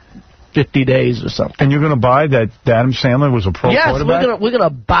like 50 days or something. And you're going to buy that Adam Sandler was a pro quarterback? Yes, we're going to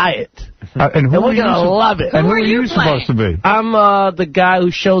buy it. And we're going to love it. And who are you supposed to be? I'm the guy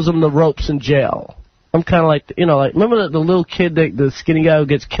who shows them the ropes in jail. I'm kind of like, remember the little kid, the skinny guy who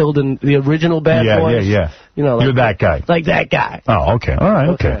gets killed in the original Bad Boys? Yeah. You're that guy. Like that guy. Oh, okay. All right,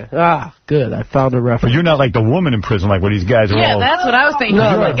 okay. Good. I found a reference. But you're not like the woman in prison, like what these guys are all... Yeah, that's what I was thinking.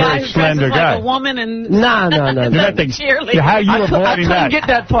 No, the guy who dresses like a woman and... No. You're not the cheerleader. How are you avoiding that? I couldn't get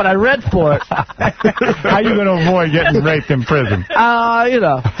that part. I read for it. How are you going to avoid getting raped in prison?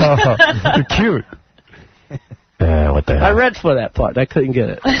 You're cute. What the hell? I read for that part. I couldn't get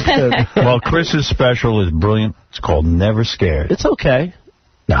it. Well, Chris's special is brilliant. It's called Never Scared. It's okay.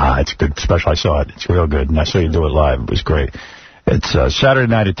 Nah, it's a good special. I saw it. It's real good. And I saw you do it live. It was great. It's Saturday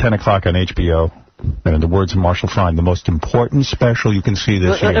night at 10 o'clock on HBO. And in the words of Marshall Fine, the most important special you can see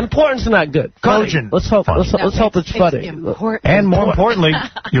this year. Important's not good. Cogent. Let's hope it's funny. And more importantly,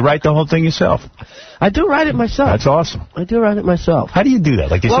 you write the whole thing yourself. I do write it myself. That's awesome. I do write it myself. How do you do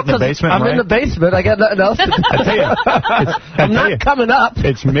that? Like you sit in the basement, I'm in the basement. I got nothing else to do. I tell you, I'm not coming up.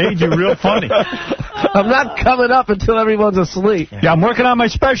 It's made you real funny. I'm not coming up until everyone's asleep. Yeah, I'm working on my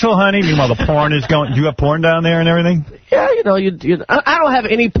special, honey. Meanwhile, the porn is going. Do you have porn down there and everything? Yeah, I don't have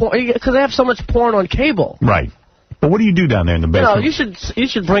any porn because I have so much porn on cable. Right. But what do you do down there in the basement? You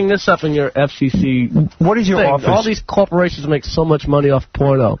should bring this up in your FCC. What is your office? All these corporations make so much money off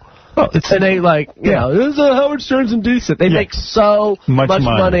porno. And they this is Howard Stern's Indecent. They make so much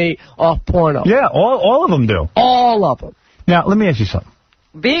money off porno. Yeah, all of them do. All of them. Now, let me ask you something.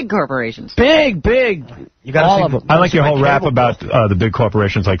 Big corporations. Big. You got all of them. I like your whole rap about the big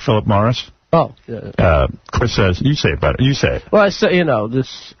corporations like Philip Morris. Oh, yeah. Chris says, you say it better. You say it. Well, I say,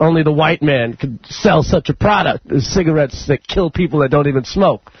 only the white man could sell such a product as cigarettes that kill people that don't even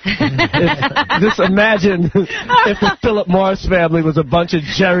smoke. Just imagine if the Philip Morris family was a bunch of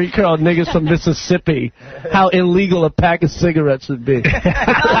Jerry curl niggas from Mississippi, how illegal a pack of cigarettes would be. And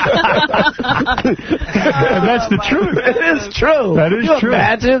that's the truth. It is true. That is true.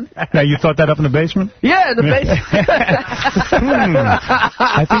 Imagine? Now, you thought that up in the basement? Yeah, in the basement.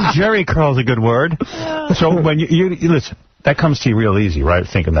 I think Jerry curl's a good word. So when you listen, that comes to you real easy, right?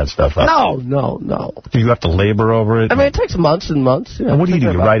 Thinking that stuff up. No. Do you have to labor over it? I mean, it takes months and months. And what do?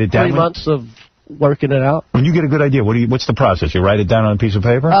 You write it down? 3 months of working it out. When you get a good idea, what's the process? You write it down on a piece of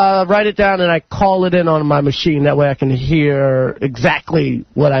paper? Write it down and I call it in on my machine. That way I can hear exactly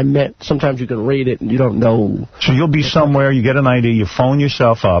what I meant. Sometimes you can read it and you don't know. So you'll be somewhere, you get an idea, you phone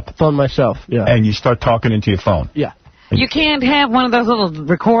yourself up. Phone myself, yeah. And you start talking into your phone. Yeah. You can't have one of those little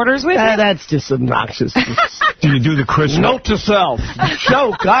recorders with you? That's just obnoxious. Do you do the Chris... Note to self.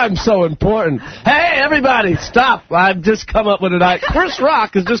 Joke, I'm so important. Hey, everybody, stop. I've just come up with an idea. Chris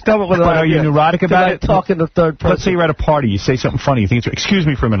Rock has just come up with an idea. But are you neurotic about it? Talking to third person. Let's say you're at a party, you say something funny, you think it's... Excuse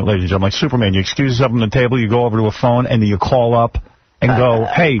me for a minute, ladies and gentlemen. Like Superman, you excuse yourself from the table, you go over to a phone, and then you call up and go,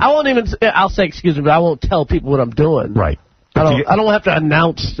 hey... I'll say excuse me, but I won't tell people what I'm doing. Right. I don't have to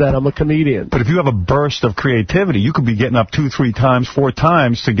announce that I'm a comedian. But if you have a burst of creativity, you could be getting up 2, 3 times, 4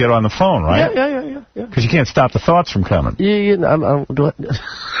 times to get on the phone, right? Yeah. Because you can't stop the thoughts from coming. Yeah.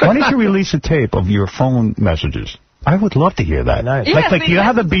 Why don't you release a tape of your phone messages? I would love to hear that. Nice. Yeah, like you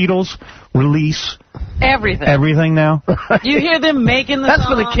have the Beatles release everything now. You hear them making the That's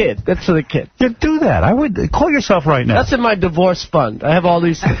song. for the kid. That's for the kid. Yeah, do that. I would call yourself right now. That's in my divorce fund. I have all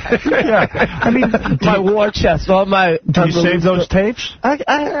these. I mean, my war chest, all my. Do you save those tapes?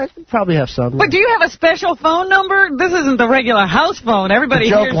 I probably have some. But do you have a special phone number? This isn't the regular house phone. Everybody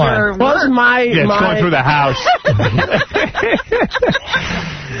hears your. Well, it's going through the house.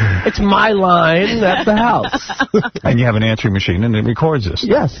 It's my line at the house. And you have an answering machine, and it records this.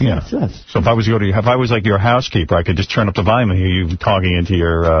 Yes. So if I was like your housekeeper, I could just turn up the volume and hear you talking into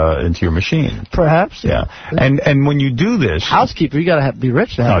your machine. Perhaps. Yeah. And when you do this, housekeeper, you gotta be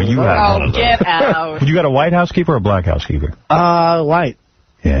rich to have. Oh, you have one of those. Get out. You got a white housekeeper or a black housekeeper? White.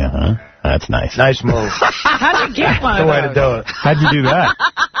 Yeah. Huh? That's nice. Nice move. How'd you get one? That's the way to do it. How'd you do that?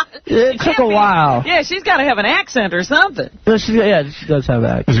 It took a while. Yeah, she's got to have an accent or something. She does have an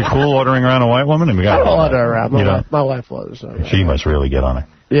accent. Is it cool ordering around a white woman? I don't order around. My wife orders her. She must really get on it.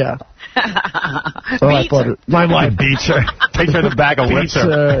 Yeah. My wife beats her. Takes her to the back of whips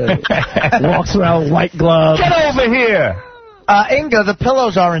her. Walks around with white gloves. Get over here. Inga, the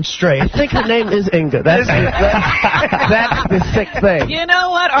pillows aren't straight. I think her name is Inga. That's the sick thing. You know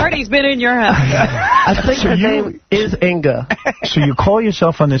what? Artie's been in your house. I think her name is Inga. So you call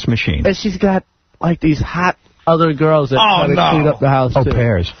yourself on this machine. And she's got, like, these hot other girls that clean up the house, too.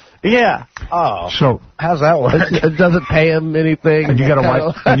 Pairs. Yeah. Oh. So how's that work? It doesn't pay him anything. And you got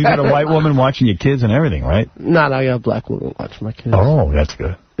a white woman watching your kids and everything, right? No, I got a black woman watching my kids. Oh, that's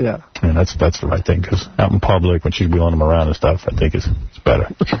good. Yeah. And that's the right thing, because out in public, when she's wheeling them around and stuff, I think it's better.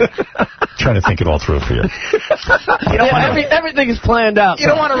 Trying to think it all through for you. Everything is planned out. You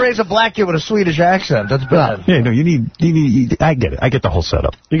don't want to raise a black kid with a Swedish accent. That's bad. Yeah, no, you need. I get it. I get the whole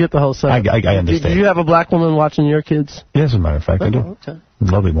setup. You get the whole setup. I understand. Did you have a black woman watching your kids? Yes, as a matter of fact, I do. Okay.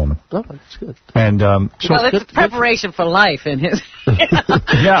 Lovely woman. Oh, that's good. And well, it's preparation for life in his.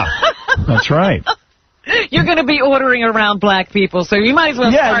 Yeah, that's right. You're going to be ordering around black people, so you might as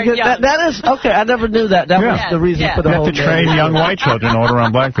well start young. That is, okay, I never knew that. That was the reason for the whole thing. You have to train young white children to order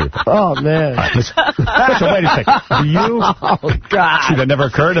around black people. Oh, man. Right, so wait a second. Oh, God. See, that never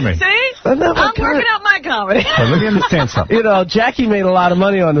occurred to me. See? I'm working out my comedy. Well, let me understand something. You know, Jackie made a lot of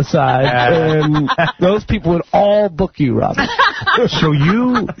money on the side, and those people would all book you, Robin. So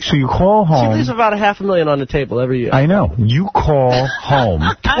you call home. She leaves about $500,000 on the table every year. I know. You call home.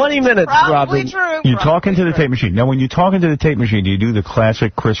 20 minutes, Robin. True. You talk into the tape machine. Now, when you talk into the tape machine, do you do the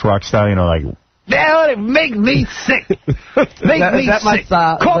classic Chris Rock style? You know, like. That make me sick. Make me sick.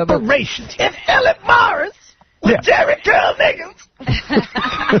 Corporations in Philip Morris with Jerry Curl niggas.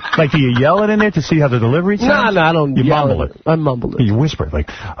 Like, do you yell it in there to see how the delivery sounds? No, I don't. You mumble it. I mumble it. You whisper it, like,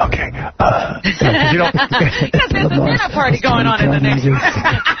 okay. You don't. Because there's a dinner party going on in the next room.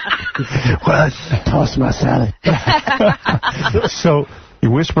 What? I tossed my salad. So you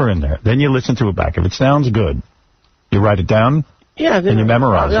whisper in there. Then you listen to it back. If it sounds good, you write it down. Yeah, and you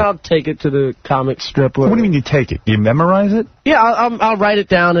memorize it. I'll take it to the comic strip. What do you mean you take it? Do you memorize it? Yeah, I'll write it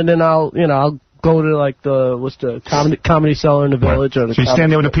down, and then I'll go to, like, the comedy cellar in the village. Or the so you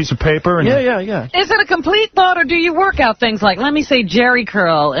stand there with a piece of paper? And yeah. Is it a complete thought, or do you work out things like, let me say Jerry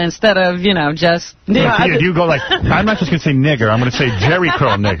Curl instead of, just nigger? Do you go like, I'm not just going to say nigger, I'm going to say Jerry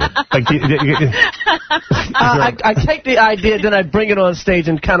Curl nigger. Like, I take the idea, then I bring it on stage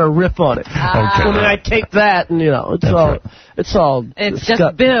and kind of riff on it. Okay. And then I take that, and, it's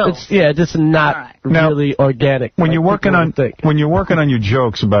just bills. It's just not really organic. When you're working on your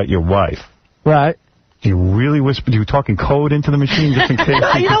jokes about your wife, right? Do you really whisper? Do you talk in code into the machine just in case?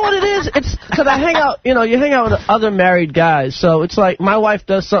 You know what it is? It's because I hang out. You hang out with other married guys, so it's like my wife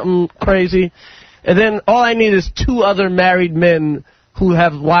does something crazy, and then all I need is 2 other married men who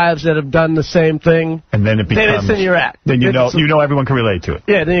have wives that have done the same thing. And then it becomes. Then it's in your act. Then you know everyone can relate to it.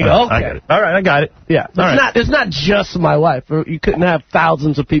 Yeah. Then you go. Okay. I got it. All right, I got it. Yeah. It's not just my wife. You couldn't have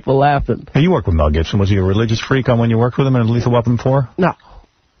thousands of people laughing. Hey, you worked with Mel Gibson. Was he a religious freak on when you worked with him in Lethal Weapon 4? No.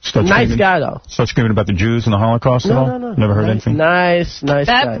 Nice guy, though. Start screaming about the Jews and the Holocaust at all? No. Never heard anything? Nice guy.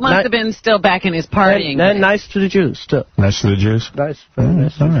 That must have been still back in his partying. And nice to the Jews, too. Nice to the Jews? Nice. Very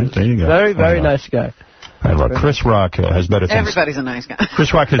nice. All right, there you go. Very, very nice guy. All right, look, Chris Rock has better things. Everybody's a nice guy.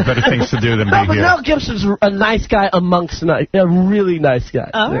 Chris Rock has better things to do than be but here. Mel Gibson's a nice guy amongst a really nice guy.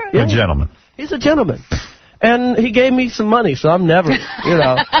 All right. A gentleman. He's a gentleman. And he gave me some money, so I'm never,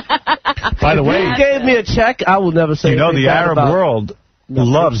 By the way, he gave me a check, I will never say the Arab world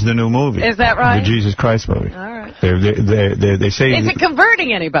loves the new movie. Is that right? The Jesus Christ movie. All right. They say... Is it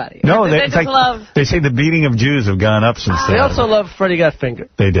converting anybody? No, they just love... They say the beating of Jews have gone up since then. They also love Freddie Got Fingered.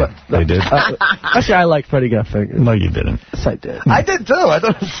 They did. They did. Actually, I like Freddie Got Fingered. No, you didn't. Yes, I did. I did, too. I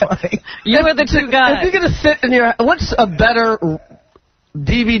thought it was funny. You were the two guys. If you're going to sit in your... What's a better...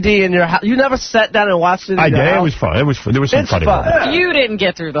 DVD in your house. You never sat down and watched it in your house? It was fun. There was some funny moments. Yeah. You didn't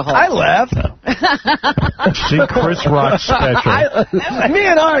get through the whole I left. No. See Chris Rock's special. Me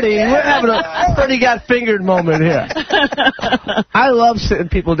and Artie, we're having a Freddie Got Fingered moment here. I love sitting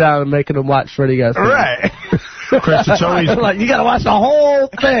people down and making them watch Freddie Got Fingered. Right. Chris, it's always... like, you got to watch the whole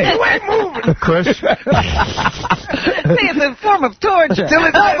thing. You ain't moving. Chris? See, it's a form of torture.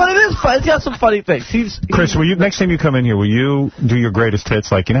 No, but it is fun. It's got some funny things. Chris, next time you come in here, will you do your greatest hits?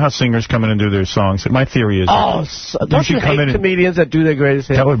 Like, you know how singers come in and do their songs? My theory is... don't you hate comedians that do their greatest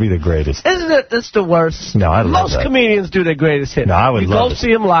hits? That would be the greatest. Isn't it? That's the worst. No, I love that. Most comedians do their greatest hits. No, I would love it. You go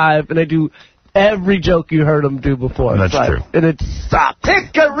see them live, and they do every joke you heard them do before. That's true. And it's stop.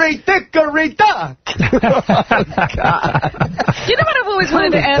 Hickory, dickory, dock. Oh, God. You know what I've always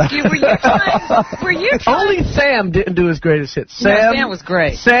wanted to ask you? Were you trying... Only Sam didn't do his greatest hits. Sam was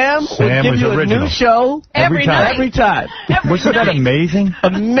great. Sam would give you original. a new show every night. Every time. Wasn't that amazing?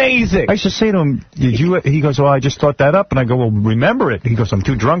 Amazing. I used to say to him, he goes, well, I just thought that up. And I go, well, remember it. He goes, I'm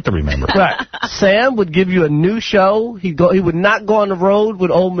too drunk to remember it. Right. Sam would give you a new show. He would not go on the road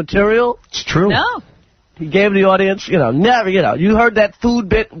with old material. It's true. No. He gave the audience, never, you heard that food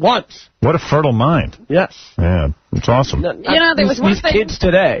bit once. What a fertile mind. Yes. Yeah, it's awesome. There was one thing. These kids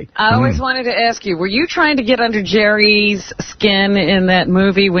today. I always wanted to ask you, were you trying to get under Jerry's skin in that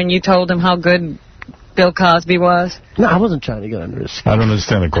movie when you told him how good Bill Cosby was? No, I wasn't trying to get under his skin. I don't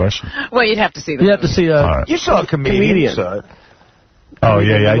understand the question. Well, you'd have to see the You have to see You saw a comedian. Oh,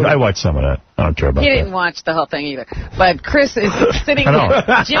 yeah, I watched some of that. I don't care about He that. didn't watch the whole thing either. But Chris is sitting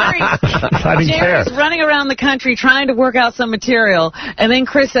there. Jerry's running around the country trying to work out some material. And then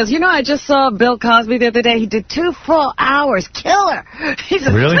Chris says, I just saw Bill Cosby the other day. He did 2 full hours. Killer. He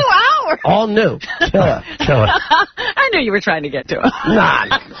said, really? 2 hours. All new. Killer. I knew you were trying to get to him.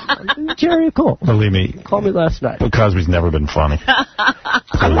 Nah. Jerry, cool. Believe me. Called me last night. Bill Cosby's never been funny.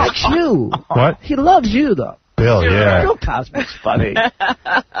 I like you. What? He loves you, though. Bill, yeah. Bill Cosby's funny.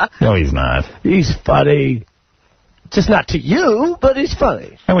 No, he's not. He's funny. Just not to you, but he's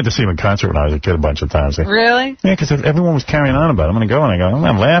funny. I went to see him in concert when I was a kid a bunch of times. Really? Yeah, because everyone was carrying on about it. I'm going to go, and I go, I'm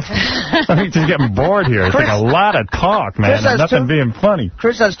not laughing. I'm just getting bored here. It's like a lot of talk, man, and nothing being funny.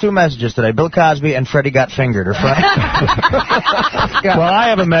 Chris has 2 messages today. Bill Cosby and Freddie Got Fingered are funny. Well, I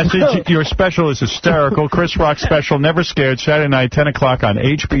have a message. Your special is hysterical. Chris Rock's special, Never Scared, Saturday night, 10 o'clock on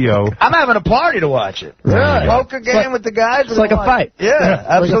HBO. I'm having a party to watch it. Really? Poker game with the guys. It's like a fight. Yeah,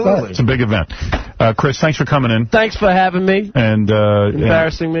 absolutely. It's a big event. Chris, thanks for coming in. Thanks for having me. And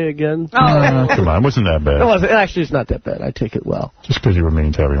embarrassing me again. Come on, it wasn't that bad. It wasn't. Actually, it's not that bad. I take it well. Just because you were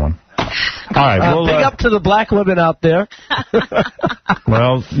mean to everyone. All right. Well, big up to the black women out there.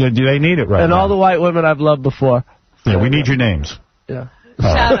 Well, they need it right and now. all the white women I've loved before. Yeah, we need your names. Yeah.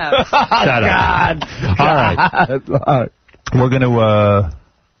 Shout out. Shout out. All right. We're going to...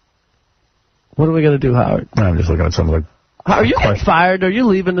 What are we going to do, Howard? I'm just looking at some of the... Are you getting fired? Are you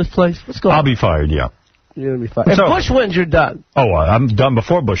leaving this place? What's going on? I'll be fired, yeah. You're going to be fired. If Bush wins, you're done. Oh, I'm done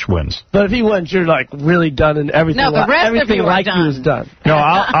before Bush wins. But if he wins, you're, really done and everything. No, the rest everything of you like are you is done. No,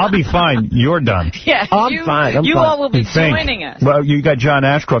 I'll be fine. You're done. Yeah, I'm fine. I'm you fine. all will be joining us. Well, you got John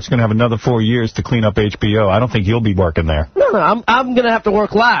Ashcroft's going to have another 4 years to clean up HBO. I don't think you'll be working there. No, I'm going to have to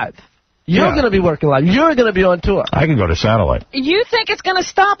work live. You're going to be working live. You're going to be on tour. I can go to satellite. You think it's going to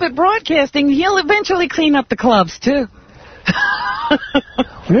stop at broadcasting? He'll eventually clean up the clubs, too.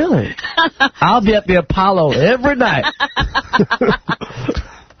 Really? I'll be at the Apollo every night.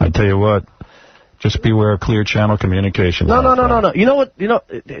 I tell you what, just beware of Clear Channel Communications. No. You know what?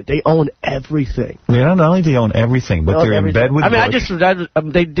 They own everything. Yeah, not only do they own everything, but they're in bed with Bush.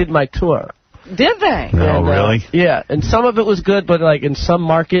 They did my tour. Did they? No, really? Yeah, and some of it was good, but in some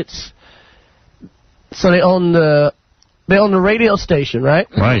markets, so they own the radio station, right?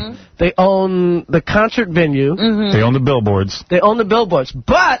 Right. Mm-hmm. They own the concert venue. Mm-hmm. They own the billboards.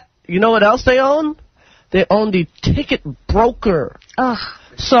 But you know what else they own? They own the ticket broker. Ugh.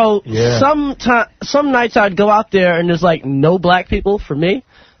 So some nights I'd go out there and there's no black people for me.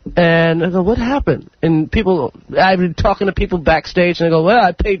 And I go, what happened? And I've been talking to people backstage and I go, well,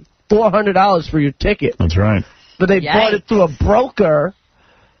 I paid $400 for your ticket. That's right. But they bought it through a broker.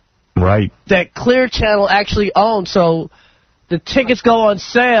 Right. That Clear Channel actually owns. So the tickets go on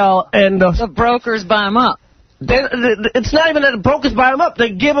sale and the brokers buy them up. It's not even that the brokers buy them up.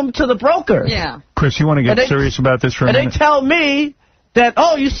 They give them to the broker. Yeah. Chris, you want to get serious about this for a minute? And they tell me that,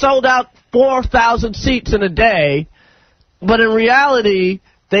 oh, you sold out 4,000 seats in a day, but in reality,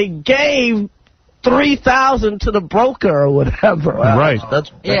 they gave 3,000 to the broker or whatever. Right.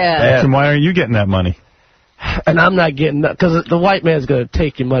 That's And why aren't you getting that money? And I'm not getting that, because the white man's going to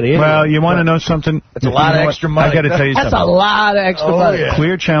take your money anyway. Well, you want to know something? That's a lot of extra money. I got to tell you something. That's a lot of extra money. Yeah.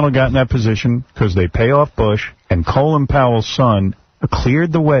 Clear Channel got in that position because they pay off Bush, and Colin Powell's son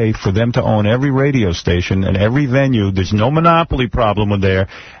cleared the way for them to own every radio station and every venue. There's no monopoly problem with there,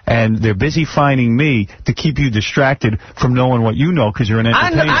 and they're busy finding me to keep you distracted from knowing what you know because you're an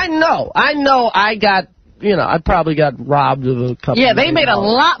entertainer. I know I got, I probably got robbed of a couple. Yeah, they made a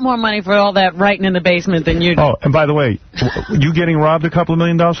lot more money for all that writing in the basement than you did. Oh, and by the way, you getting robbed a couple of $1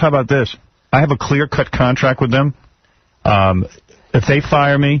 million? How about this? I have a clear-cut contract with them. If they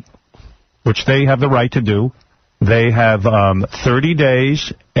fire me, which they have the right to do, they have 30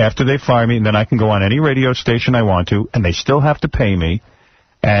 days after they fire me, and then I can go on any radio station I want to, and they still have to pay me.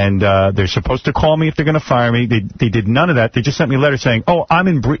 And they're supposed to call me if they're going to fire me. They did none of that. They just sent me a letter saying, oh, I'm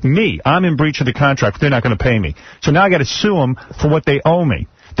in breach of the contract. They're not going to pay me. So now I got to sue them for what they owe me.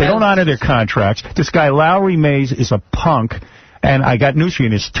 They don't honor their contracts. This guy, Lowry Mays, is a punk. And I got news for you,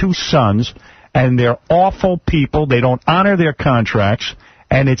 and his 2 sons, and they're awful people. They don't honor their contracts.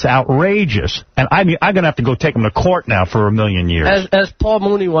 And it's outrageous. And I'm going to have to go take them to court now for 1 million years. As Paul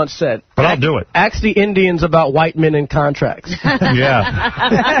Mooney once said. But I'll do it. Ask the Indians about white men in contracts.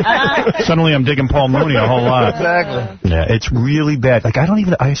 Yeah. Suddenly I'm digging Paul Mooney a whole lot. Exactly. Yeah, it's really bad. Like,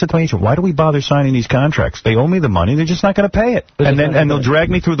 I said to my agent, why do we bother signing these contracts? They owe me the money. They're just not going to pay it. And they'll drag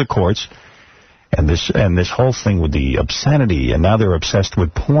me through the courts. And this whole thing with the obscenity, and now they're obsessed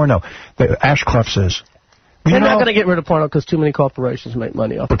with porno. Ashcroft says... They're not going to get rid of porno because too many corporations make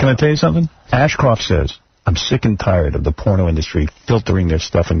money off it. But can I tell you something? Ashcroft says, I'm sick and tired of the porno industry filtering their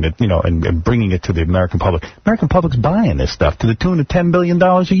stuff and and bringing it to the American public. American public's buying this stuff to the tune of $10 billion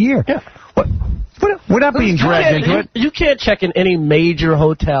a year. Yeah. We're not being dragged into it. You can't check in any major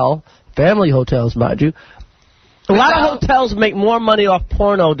hotel, family hotels, mind you. A lot of hotels make more money off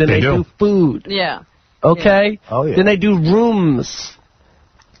porno than they do food. Yeah. Okay? Yeah. Oh, yeah. Than they do rooms.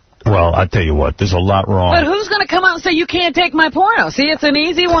 Well, I tell you what, there's a lot wrong. But who's going to come out and say you can't take my porno? See, it's an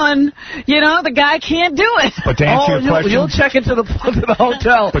easy one. The guy can't do it. But to answer your question, you'll check into the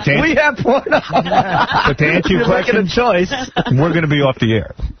hotel. We have porno. But to answer your question, making a choice. We're going to be off the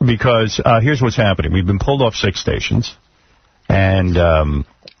air because here's what's happening. We've been pulled off 6 stations, and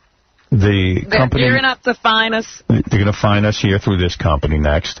they're gearing up to fine us. They're going to fine us here through this company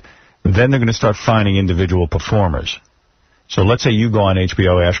next. Then they're going to start fining individual performers. So let's say you go on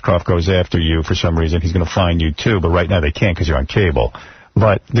HBO, Ashcroft goes after you for some reason. He's going to fine you, too, but right now they can't because you're on cable.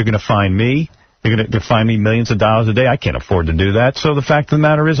 But they're going to fine me. They're going to fine me millions of dollars a day. I can't afford to do that. So the fact of the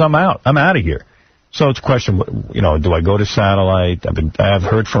matter is I'm out. I'm out of here. So it's a question, do I go to satellite? I've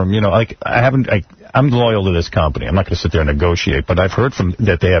heard from, I'm loyal to this company. I'm not going to sit there and negotiate, but I've heard from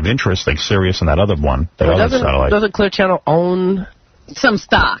that they have interest, like Sirius and that other one, other satellite. Doesn't Clear Channel own some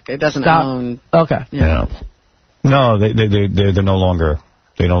stock? It doesn't own. Okay. Yeah. No, they no longer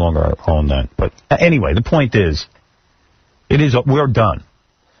own that. But anyway, the point is, we're done.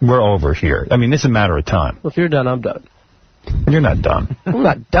 We're over here. I mean, this is a matter of time. Well, if you're done, I'm done. You're not done. I'm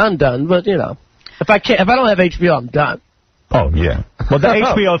not done, but if I don't have HBO, I'm done. Oh yeah. Well, the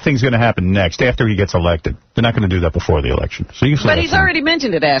HBO thing's going to happen next after he gets elected. They're not going to do that before the election. So but he's already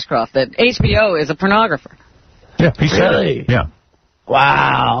mentioned it, Ashcroft, that HBO is a pornographer. Yeah, he said it. Yeah.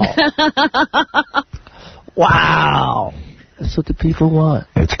 Wow. Wow. That's what the people want.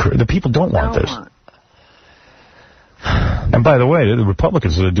 The people don't want this. And by the way, the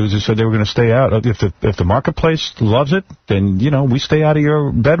Republicans are the dudes who said they were going to stay out. If the marketplace loves it, then, we stay out of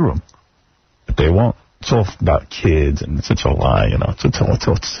your bedroom. But they won't. It's all about kids, and it's such a lie,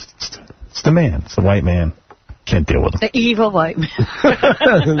 It's the man. It's the white man. Can't deal with him. The evil white man.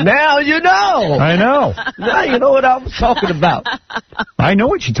 Now you know. I know. Now you know what I was talking about. I know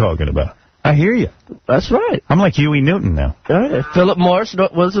what you're talking about. I hear you. That's right. I'm like Huey Newton now. Philip Morris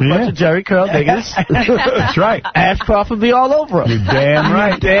was a bunch of Jerry Curl diggers. That's right. Ashcroft would be all over him. You're damn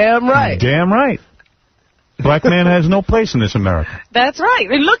right. Damn right. You're damn right. Black man has no place in this America. That's right.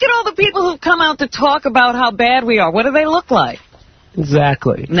 And look at all the people who've come out to talk about how bad we are. What do they look like?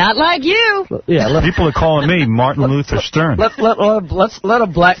 Exactly. Not like you. Yeah. People are calling me Martin Luther Stern. Let's let a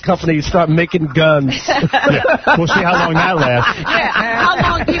black company start making guns. Yeah. We'll see how long that lasts. Yeah. How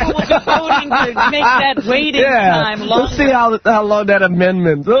long people will be voting to make that waiting time longer. Let's see how long that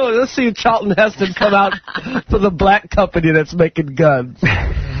amendment. Let's see if Charlton Heston come out for the black company that's making guns. Oh,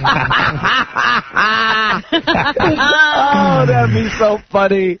 that'd be so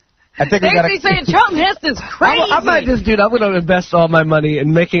funny. I think we got to... saying Trump Hest is crazy. I might just, dude, I'm going to invest all my money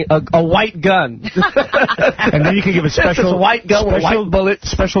in making a white gun. And then you can give a special white gun with white bullets.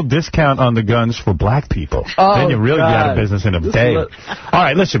 Special discount on the guns for black people. Oh, then you really get out of business in a day. All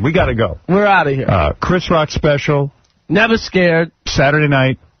right, listen, we got to go. We're out of here. Chris Rock special. Never Scared. Saturday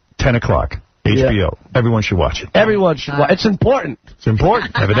night, 10 o'clock. HBO. Yeah. Everyone should watch it. Everyone should watch it. It's important. It's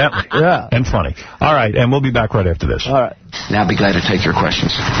important, evidently. Yeah. And funny. All right, and we'll be back right after this. All right. Now I'll be glad to take your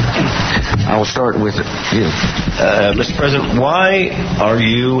questions. I will start with you. Mr. President, why are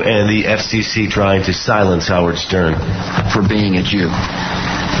you and the FCC trying to silence Howard Stern? For being a Jew.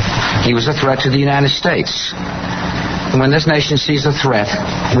 He was a threat to the United States. When this nation sees a threat,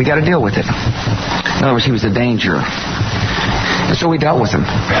 we got to deal with it. In other words, he was a danger. And so we dealt with him.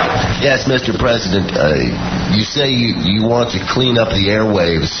 Yes, Mr. President, you say you want to clean up the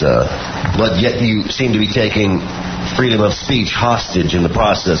airwaves, but yet you seem to be taking freedom of speech hostage in the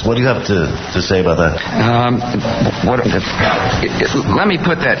process. What do you have to say about that? Let me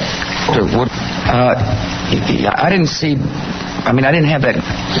put that. I didn't see. I mean, I didn't have that.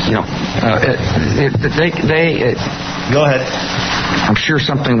 You know, Go ahead. I'm sure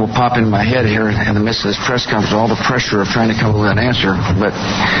something will pop in my head here in the midst of this press conference, all the pressure of trying to come up with an answer. But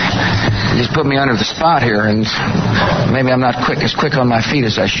you just put me under the spot here, and maybe I'm not as quick on my feet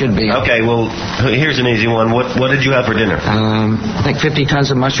as I should be. Okay, well, here's an easy one. What did you have for dinner? I think 50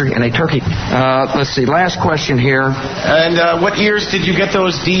 tons of mustard and a turkey. Let's see, last question here. And what years did you get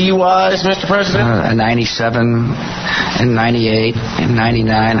those DUIs, Mr. President? 97 and 98 and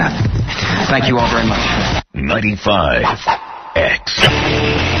 99. Thank you all very much. 95X.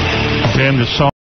 Damn, the song.